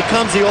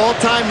becomes the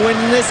all-time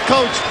winningest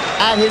coach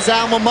at his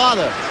alma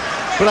mater.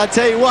 But I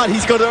tell you what,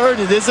 he's going to earn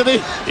it, isn't he?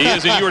 He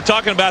is, and you were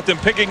talking about them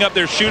picking up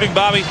their shooting,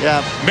 Bobby.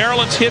 Yeah.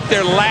 Maryland's hit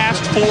their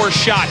last 4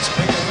 shots.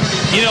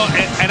 You know,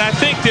 and I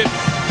think that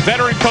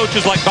veteran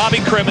coaches like Bobby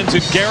Crimmins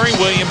and Gary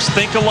Williams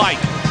think alike.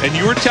 And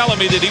you were telling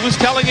me that he was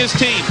telling his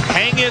team,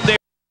 hang in there.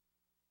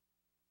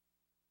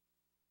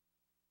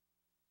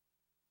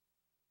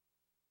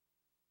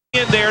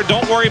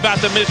 Don't worry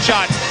about the missed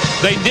shots.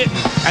 They didn't,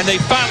 and they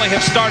finally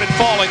have started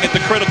falling at the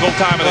critical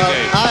time of the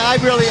game.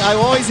 I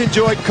always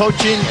enjoyed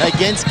coaching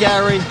against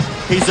Gary.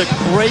 He's a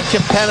great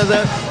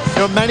competitor.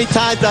 You know, many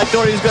times I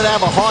thought he was going to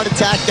have a heart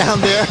attack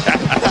down there.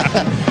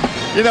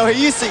 You know,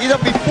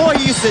 before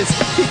he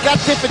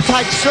got different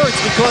type shirts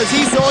because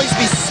he's always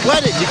be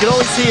sweated. You can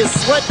always see his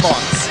sweat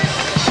marks.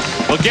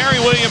 Well, Gary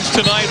Williams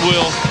tonight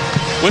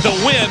with a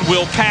win,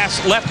 will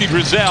pass Lefty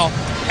Driesell,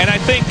 and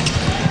I think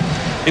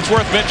it's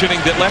worth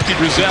mentioning that Lefty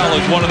Driesell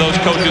is one of those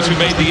coaches who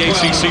made the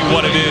ACC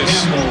what it is.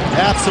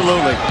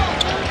 Absolutely.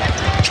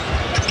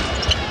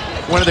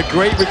 One of the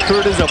great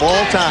recruiters of all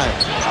time.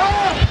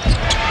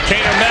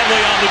 Kaner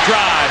Medley on the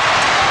drive.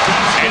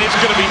 And it's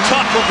going to be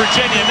tough for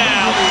Virginia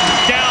now.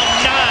 Down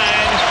 9,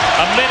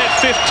 a minute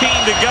 15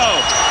 to go.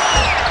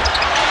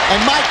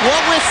 And Mike,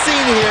 what we're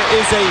seeing here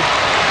is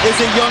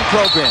a young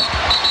program.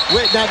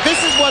 Now,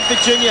 this is what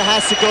Virginia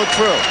has to go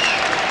through.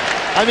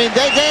 I mean,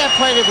 they have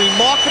played a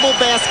remarkable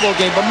basketball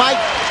game, but Mike,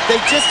 they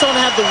just don't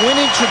have the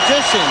winning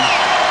tradition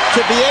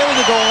to be able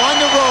to go on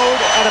the road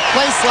at a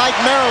place like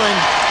Maryland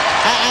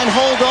and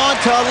hold on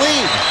to a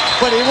lead.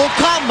 But it will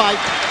come,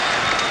 Mike.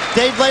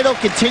 Dave Lato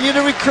continue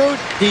to recruit.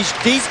 These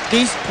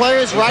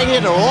players right here,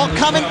 they're all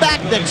coming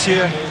back next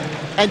year.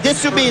 And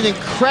this will be an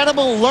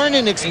incredible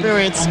learning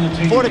experience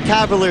for the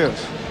Cavaliers.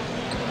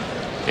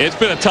 It's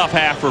been a tough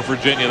half for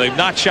Virginia. They've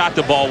not shot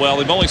the ball well.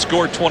 They've only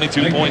scored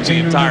 22 points the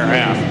entire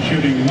half.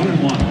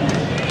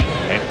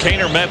 And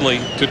Kaner Medley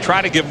to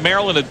try to give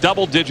Maryland a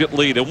double-digit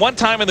lead. At one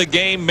time in the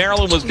game,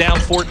 Maryland was down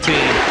 14.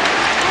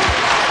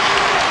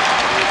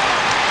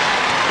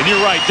 And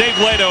you're right, Dave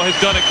Lato has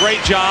done a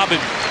great job, and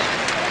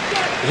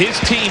his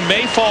team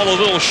may fall a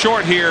little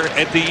short here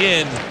at the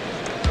end.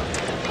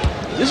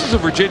 This is a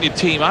Virginia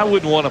team I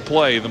wouldn't want to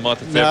play in the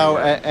month of February. No,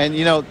 and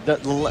you know,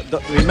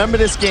 remember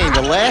this game,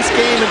 the last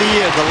game of the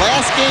year, the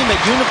last game at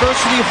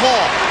University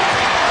Hall,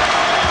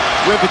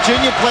 where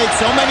Virginia played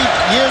so many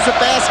years of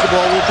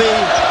basketball, will be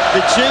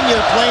Virginia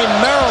playing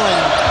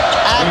Maryland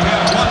at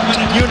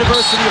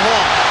University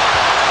Hall.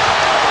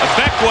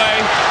 Ibekwe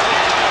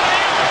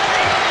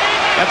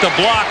at the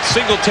block.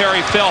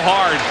 Singletary fell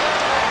hard.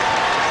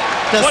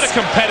 What a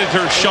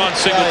competitor Sean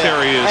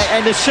Singletary is.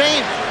 And the shame,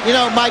 you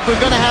know, Mike, we're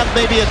going to have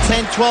maybe a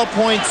 10,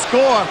 12-point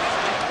score.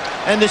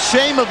 And the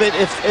shame of it,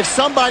 if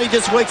somebody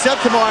just wakes up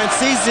tomorrow and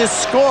sees this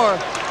score,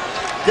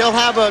 they'll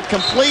have a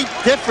complete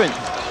different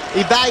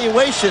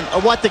evaluation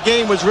of what the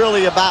game was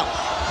really about.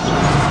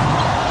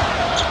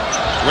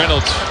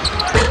 Reynolds.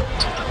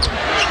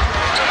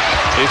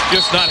 It's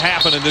just not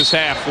happening this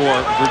half for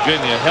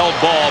Virginia. Held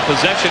ball,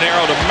 possession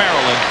arrow to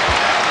Maryland.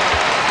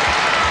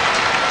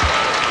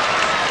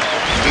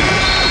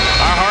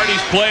 Our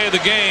Hardy's play of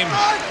the game.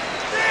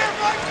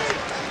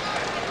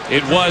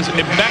 It was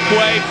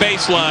Ibekwe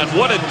baseline.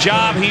 What a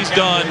job he's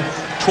done.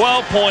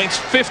 12 points,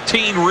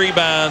 15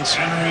 rebounds,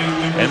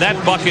 and that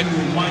bucket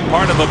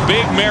part of a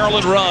big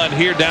Maryland run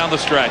here down the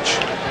stretch.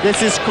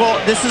 This is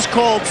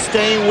called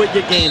staying with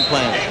your game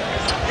plan.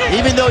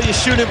 Even though you're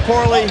shooting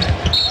poorly,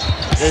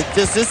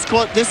 this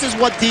is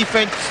what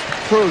defense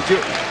proves.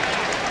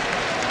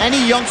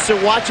 Any youngster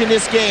watching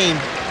this game,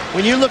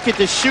 when you look at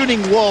the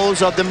shooting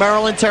woes of the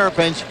Maryland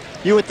Terrapins,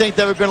 you would think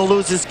they were going to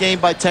lose this game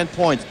by 10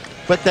 points.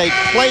 But they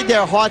played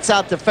their hearts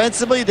out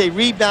defensively. They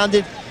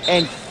rebounded.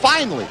 And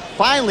finally,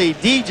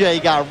 DJ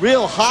got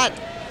real hot,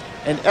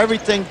 and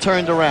everything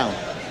turned around.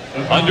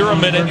 Under a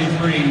minute.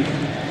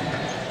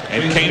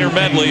 And Kaner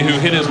Medley, who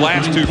hit his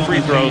last 2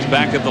 free throws,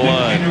 back at the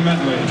line.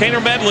 Kaner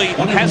Medley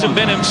hasn't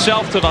been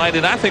himself tonight,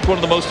 and I think one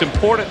of the most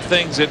important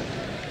things that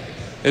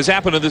has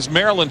happened to this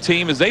Maryland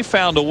team is they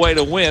found a way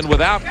to win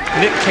without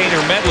Nick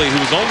Kaner Medley, who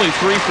was only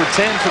 3 for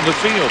 10 from the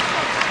field.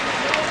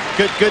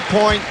 Good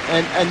point,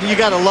 and you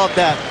got to love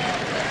that.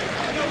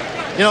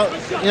 You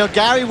know,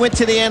 Gary went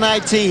to the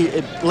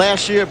NIT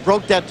last year,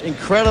 broke that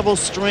incredible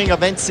string of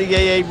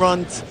NCAA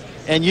runs,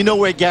 and you know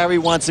where Gary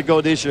wants to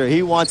go this year.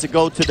 He wants to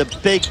go to the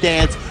big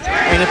dance,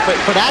 and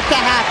for that to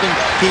happen,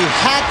 he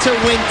had to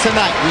win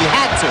tonight. He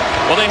had to.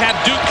 Well, they had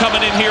Duke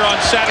coming in here on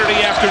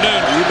Saturday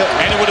afternoon,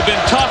 and it would have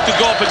been tough to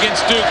go up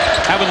against Duke,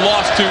 having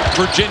lost to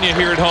Virginia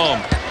here at home.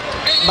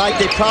 Mike,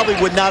 they probably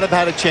would not have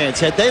had a chance.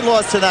 Had they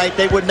lost tonight,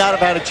 they would not have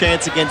had a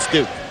chance against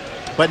Duke.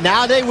 But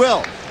now they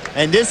will.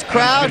 And this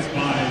crowd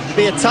will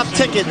be a tough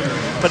ticket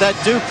for that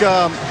Duke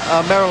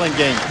Maryland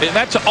game. And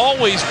that's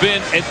always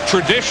been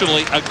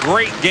traditionally a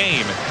great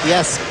game.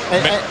 Yes,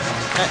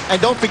 and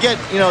don't forget,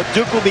 you know,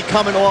 Duke will be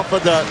coming off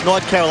of the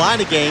North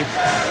Carolina game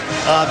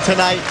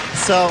tonight.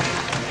 So,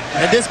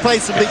 and this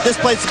place will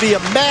be a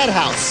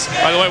madhouse.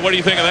 By the way, what do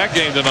you think of that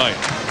game tonight?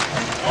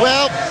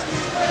 Well,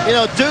 you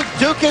know,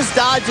 Duke has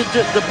dodged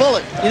the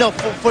bullet. You know,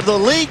 for the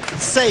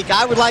league's sake,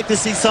 I would like to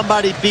see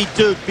somebody beat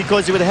Duke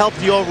because it would help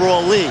the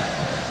overall league.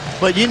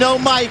 But you know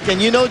Mike and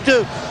you know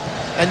Duke,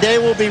 and they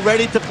will be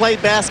ready to play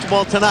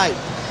basketball tonight.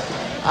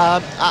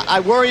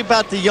 I worry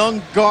about the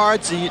young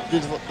guards,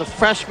 the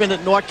freshmen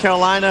at North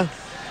Carolina.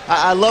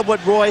 I love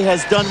what Roy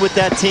has done with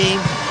that team.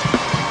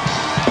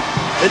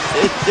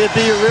 It'd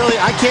be really,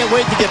 I can't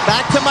wait to get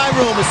back to my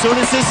room as soon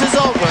as this is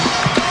over.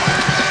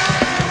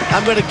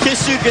 I'm going to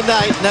kiss you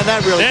goodnight. No,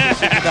 not really.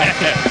 Kiss you goodnight.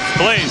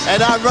 Please.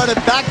 And I'm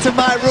running back to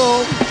my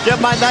room,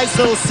 get my nice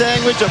little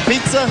sandwich or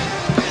pizza,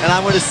 and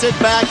I'm going to sit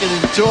back and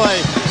enjoy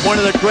one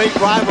of the great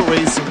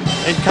rivalries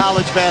in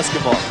college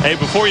basketball. Hey,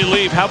 before you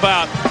leave, how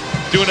about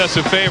doing us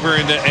a favor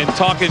and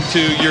talking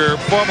to your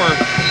former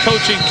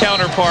coaching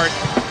counterpart,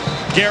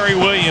 Gary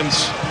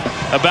Williams,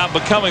 about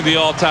becoming the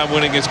all-time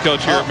winningest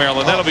coach here at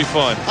Maryland. That'll be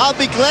fun. I'll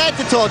be glad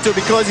to talk to him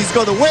because he's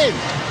going to win.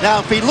 Now,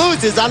 if he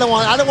loses, I don't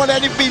want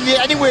to be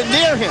anywhere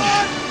near him.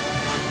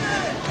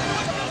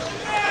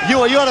 You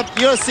ought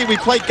to see we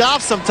play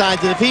golf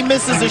sometimes, and if he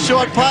misses a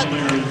short putt,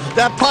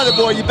 that putter,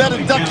 boy, you better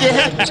duck your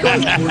head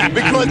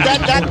because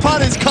that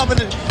putt is coming.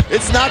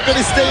 It's not going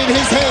to stay in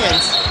his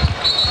hands.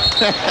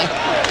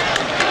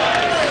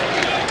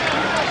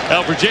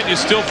 Well, Virginia's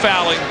still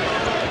fouling,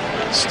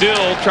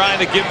 still trying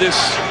to give this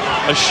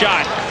a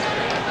shot.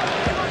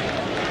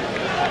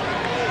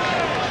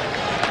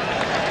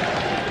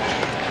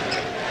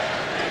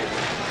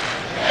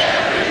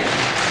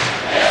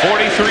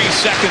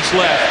 Seconds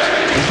left,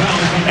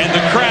 and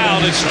the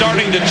crowd is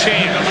starting to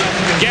chant,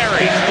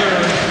 Gary,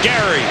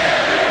 Gary.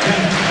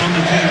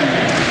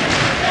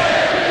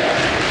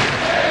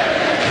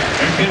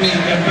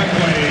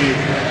 Ibekwe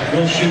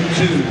will shoot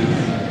 2.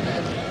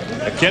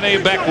 Ekene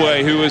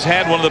Ibekwe, who has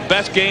had one of the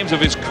best games of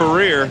his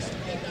career,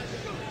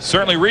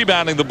 certainly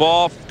rebounding the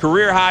ball,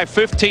 career high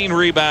 15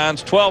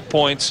 rebounds, 12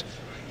 points,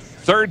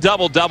 third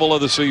double-double of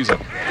the season.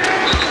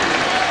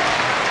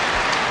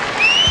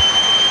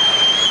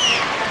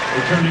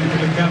 Returning for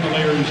the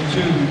Cavaliers,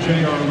 2,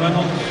 J.R.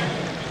 Reynolds,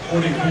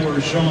 44,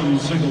 Sean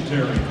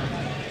Singletary.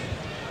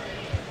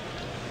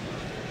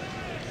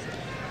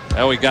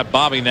 Well, we got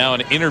Bobby now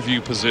in interview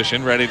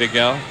position, ready to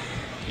go.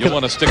 You'll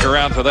want to stick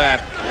around for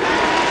that.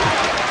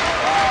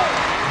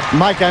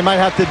 Mike, I might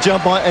have to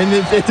jump on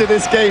into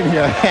this game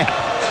here.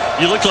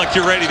 You look like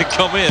you're ready to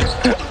come in.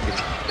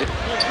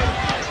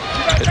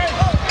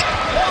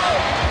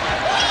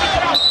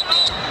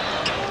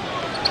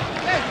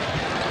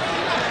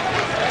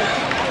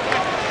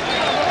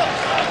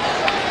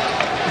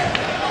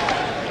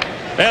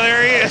 Well,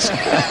 there he is.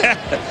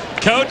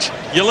 Coach,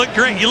 you look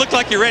great. You look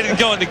like you're ready to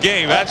go in the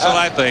game. That's what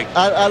I think.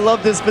 I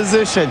love this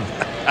position.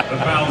 The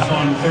foul's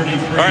on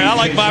 33. All right, I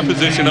like my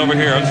position over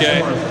here,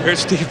 okay? Here's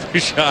Steve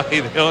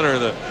Bouchani, the owner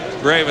of the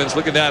Ravens,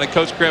 looking down at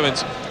Coach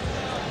Crimmins.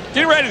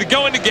 Getting ready to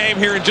go into game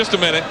here in just a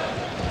minute.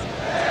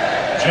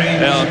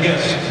 James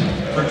Gist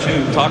for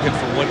 2. Talking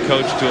from one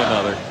coach to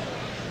another.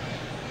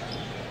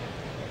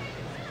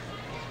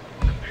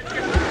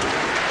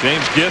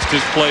 James Gist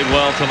has played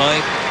well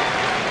tonight.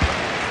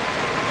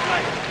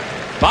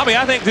 Bobby,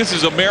 I think this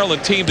is a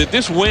Maryland team that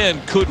this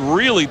win could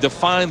really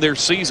define their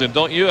season,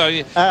 don't you?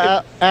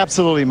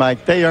 Absolutely,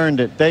 Mike. They earned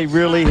it. They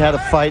really had a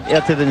fight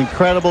after the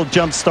incredible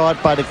jump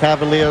start by the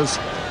Cavaliers.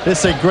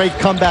 This is a great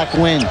comeback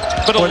win.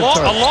 But a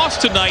loss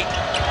tonight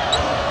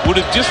would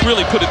have just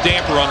really put a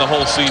damper on the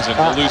whole season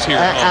to lose here.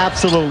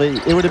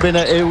 Absolutely, it would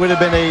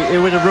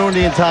have ruined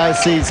the entire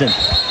season.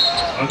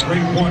 A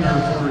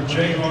three-pointer for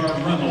J.R.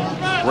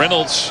 Reynolds.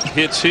 Reynolds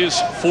hits his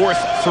 4th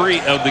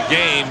 3 of the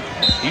game.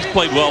 He's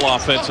played well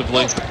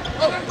offensively.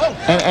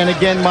 And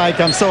again, Mike,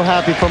 I'm so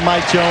happy for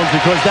Mike Jones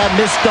because that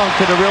missed dunk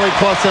could have really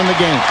cost him the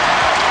game.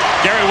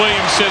 Gary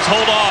Williams says,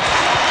 hold off.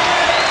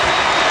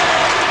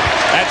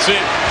 That's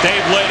it.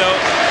 Dave Leto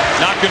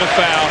not going to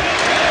foul.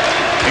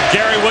 And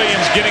Gary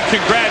Williams getting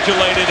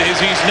congratulated as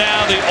he's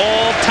now the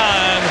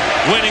all-time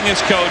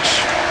winningest coach.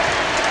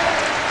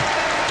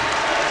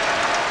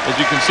 As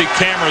you can see,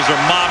 cameras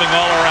are mobbing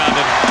all around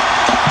him.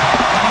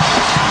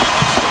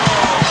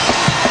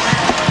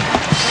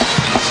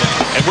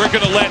 And we're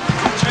going to let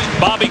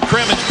Bobby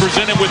Cremins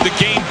present him with the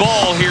game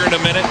ball here in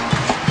a minute.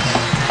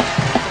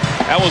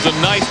 That was a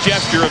nice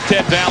gesture of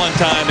Ted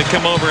Valentine to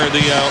come over,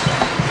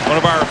 one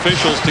of our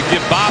officials, to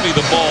give Bobby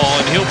the ball,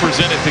 and he'll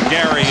present it to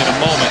Gary in a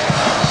moment.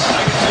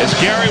 As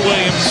Gary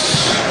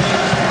Williams,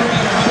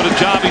 what a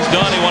job he's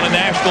done. He won a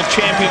national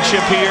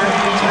championship here.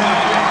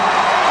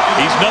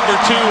 He's number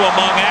 2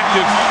 among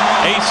active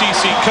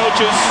ACC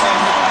coaches.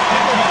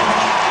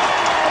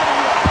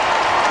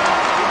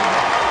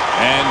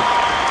 And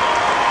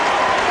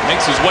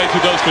makes his way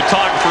through those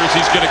photographers.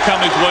 He's going to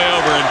come his way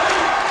over.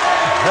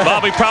 And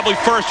Bobby, probably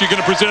first, you're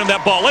going to present him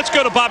that ball. Let's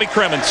go to Bobby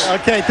Cremins.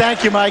 Okay,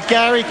 thank you, Mike.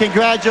 Gary,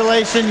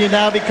 congratulations. You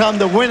now become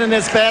the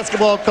winningest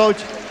basketball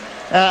coach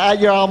at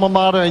your alma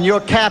mater and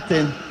your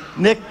captain.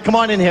 Nick, come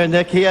on in here,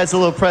 Nick. He has a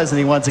little present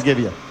he wants to give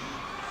you.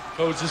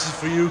 Coach, this is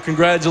for you.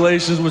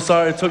 Congratulations. We're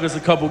sorry it took us a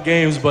couple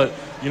games, but,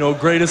 you know,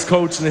 greatest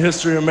coach in the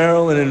history of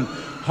Maryland and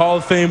Hall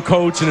of Fame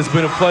coach, and it's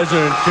been a pleasure.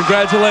 And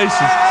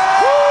congratulations.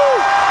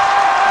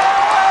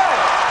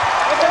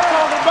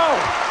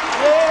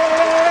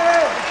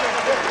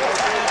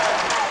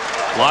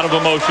 A lot of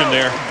emotion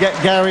there.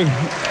 Gary,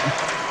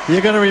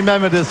 you're going to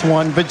remember this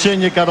one.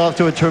 Virginia got off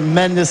to a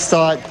tremendous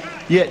start.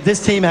 Yeah,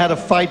 this team had to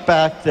fight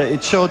back.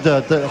 It showed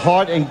the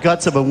heart and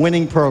guts of a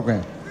winning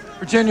program.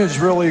 Virginia's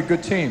really a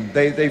good team.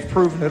 They've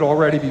proven it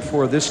already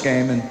before this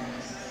game, and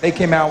they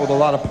came out with a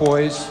lot of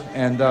poise,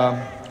 and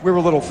we were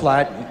a little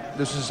flat.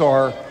 This is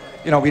our,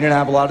 we didn't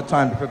have a lot of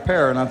time to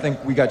prepare, and I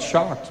think we got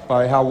shocked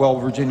by how well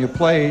Virginia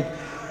played,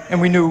 and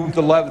we knew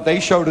the level.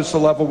 They showed us the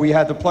level we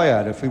had to play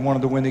at if we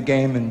wanted to win the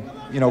game, and,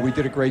 we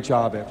did a great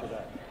job after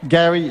that.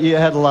 Gary, you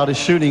had a lot of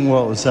shooting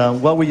woes.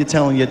 What were you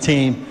telling your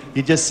team?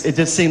 It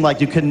just seemed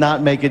like you could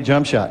not make a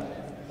jump shot.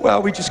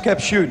 Well, we just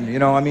kept shooting,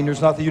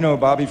 there's nothing,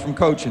 Bobby, from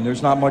coaching.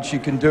 There's not much you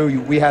can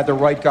do. We had the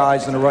right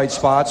guys in the right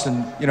spots,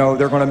 and,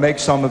 they're going to make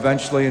some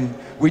eventually, and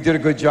we did a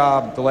good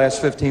job the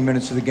last 15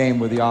 minutes of the game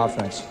with the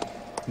offense.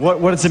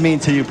 What does it mean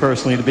to you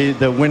personally to be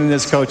the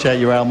winningest coach at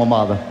your alma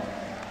mater?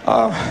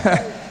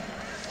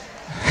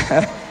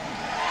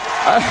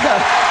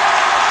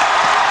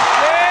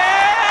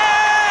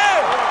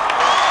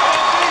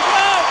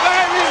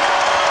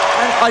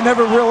 I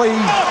never really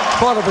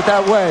thought of it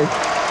that way.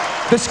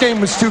 This game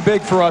was too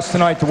big for us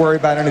tonight to worry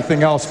about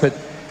anything else, but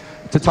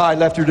to tie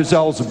Lefty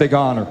Driesell is a big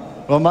honor.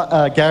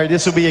 Well, Gary,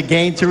 this will be a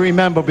game to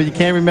remember, but you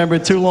can't remember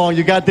it too long.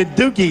 You got the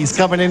Dukies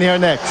coming in here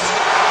next.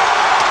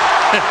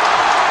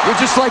 You're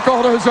just like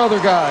all those other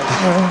guys.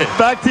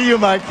 Back to you,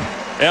 Mike.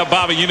 Yeah,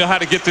 Bobby, you know how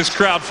to get this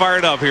crowd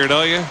fired up here,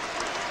 don't you?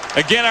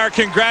 Again, our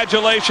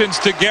congratulations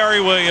to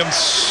Gary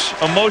Williams.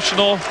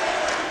 Emotional,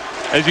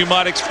 as you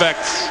might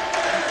expect.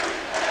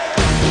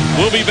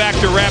 We'll be back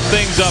to wrap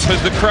things up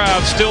as the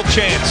crowd still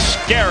chants,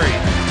 Gary,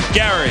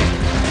 Gary,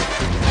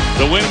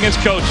 the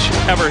winningest coach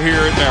ever here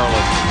at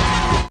Maryland.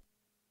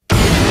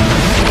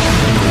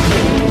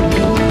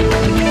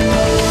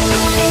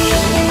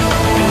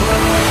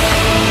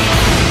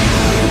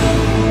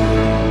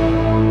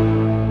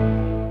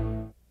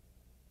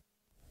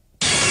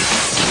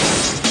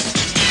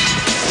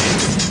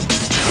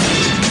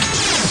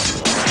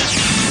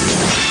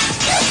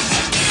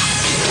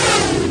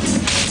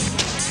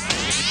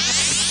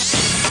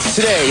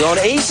 Today on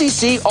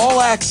ACC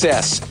All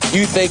Access,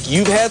 you think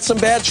you've had some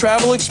bad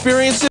travel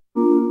experiences?